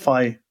the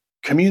hi-fi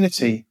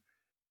community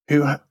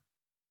who are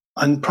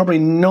probably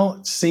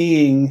not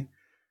seeing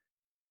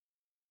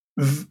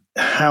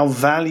how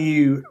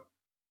value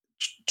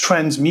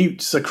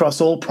transmutes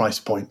across all price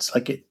points.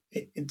 Like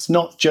it's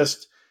not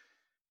just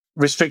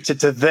restricted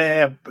to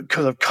their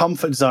kind of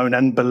comfort zone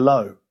and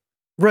below.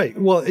 Right.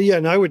 Well, yeah,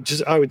 and I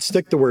would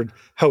stick the word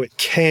how it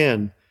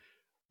can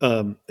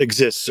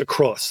exist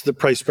across the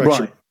price spectrum.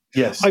 Right.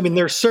 Yes. I mean,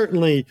 there's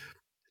certainly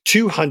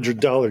 $200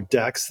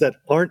 DACs that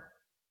aren't.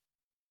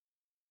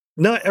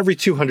 Not every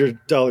 $200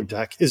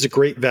 DAC is a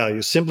great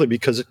value simply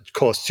because it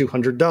costs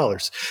 $200.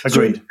 Agreed.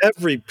 So in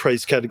every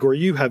price category,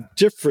 you have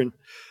different,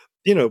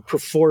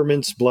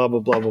 performance, blah,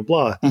 blah, blah, blah,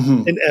 blah,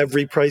 in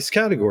every price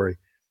category.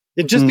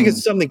 And just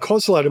because something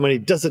costs a lot of money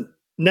doesn't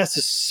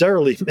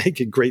necessarily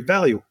make it great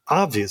value,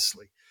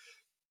 obviously.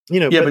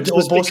 But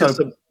just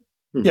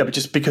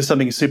because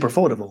something is super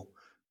affordable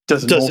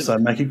doesn't also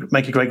make a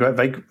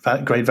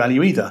great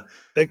value either.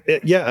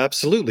 Yeah,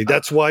 absolutely.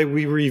 That's why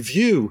we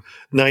review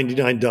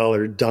 $99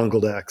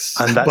 dongle DACs.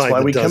 And that's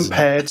why we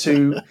compare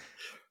to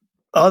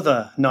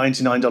other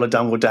 $99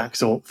 dongle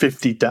DACs or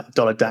 $50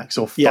 DACs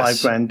or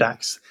 $5,000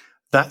 DACs.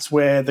 That's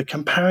where the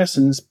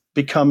comparisons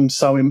become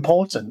so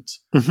important.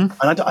 And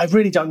I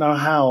really don't know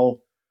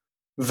how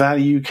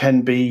value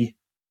can be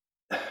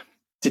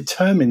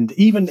determined,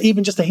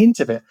 even just a hint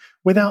of it,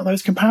 without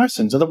those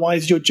comparisons.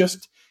 Otherwise,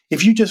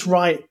 if you just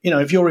write,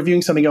 if you're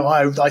reviewing something,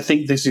 I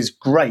think this is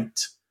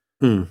great.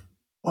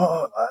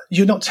 Well,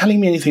 you're not telling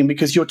me anything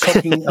because you're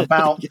talking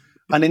about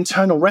an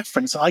internal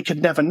reference I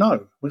could never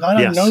know.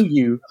 I don't know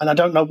you, and I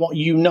don't know what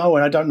you know,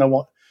 and I don't know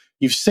what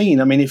you've seen.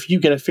 I mean, if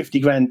you get a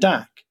 $50,000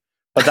 DAC,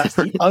 but that's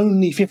the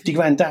only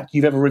 $50,000 DAC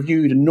you've ever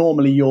reviewed, and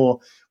normally you're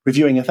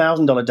reviewing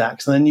 $1,000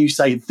 DACs, and then you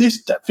say,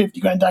 this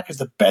 $50,000 DAC is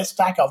the best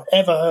DAC I've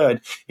ever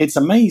heard. It's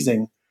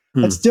amazing.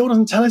 It still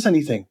doesn't tell us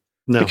anything.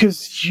 No.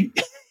 Because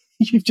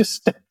you've just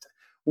stepped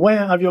way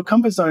out of your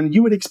comfort zone,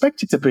 you would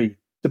expect it to be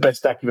the best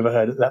stack you've ever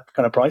heard at that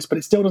kind of price, but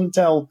it still doesn't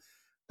tell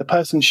the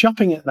person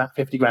shopping at that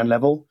 50 grand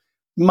level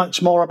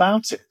much more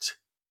about it.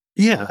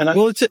 Yeah. And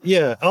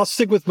I'll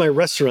stick with my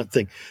restaurant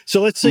thing.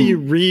 So let's say you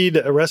read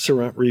a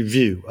restaurant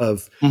review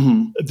of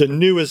the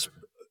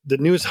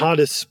newest,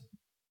 hottest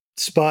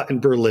spot in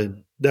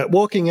Berlin, that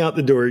walking out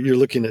the door, you're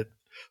looking at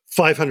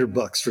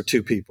 $500 for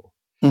two people.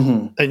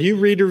 And you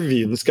read a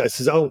review and this guy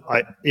says,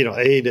 I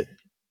ate at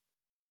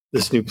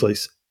this new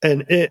place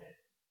and it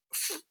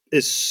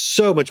is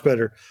so much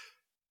better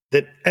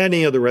than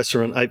any other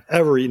restaurant I've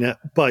ever eaten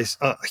at by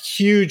a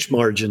huge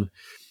margin.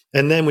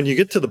 And then when you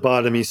get to the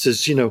bottom, he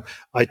says,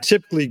 I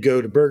typically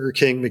go to Burger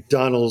King,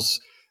 McDonald's,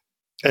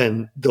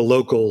 and the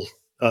local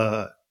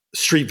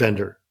street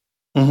vendor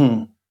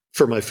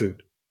for my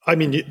food. I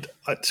mean,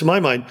 to my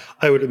mind,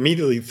 I would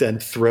immediately then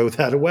throw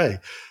that away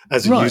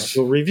as a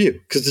useful review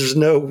because there's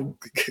no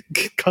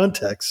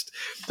context.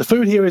 The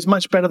food here is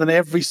much better than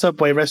every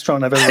Subway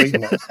restaurant I've ever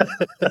eaten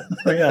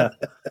at.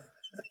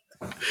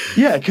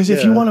 Yeah, because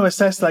if you want to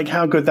assess like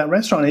how good that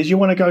restaurant is, you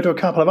want to go to a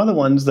couple of other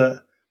ones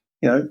that,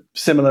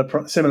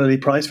 similarly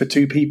priced for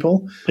two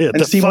people. Yeah, and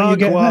the see what you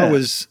get there.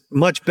 Was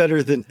much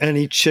better than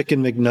any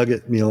chicken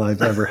McNugget meal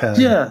I've ever had.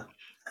 Yeah.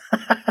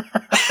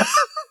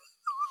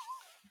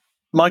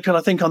 Michael,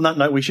 I think on that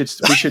note, we should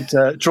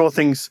draw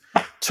things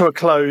to a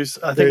close.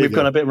 I think we've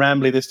gone a bit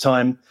rambly this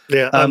time.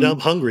 Yeah, and I'm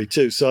hungry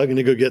too, so I'm going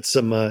to go get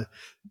some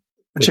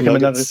chicken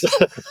McNuggets.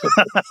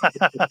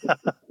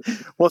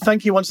 Well,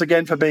 thank you once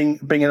again for being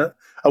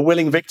a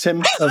willing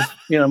victim of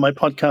my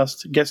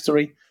podcast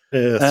guestery.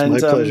 Yeah,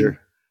 it's my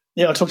pleasure.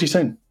 Yeah, I'll talk to you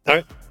soon. All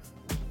right.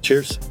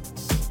 Cheers.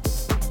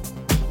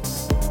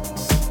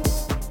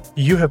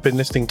 You have been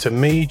listening to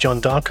me,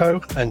 John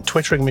Darko, and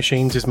Twittering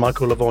Machines is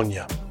Michael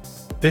Livornia.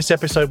 This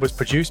episode was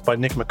produced by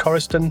Nick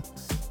McCorriston,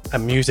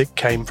 and music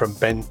came from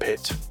Ben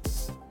Pitt.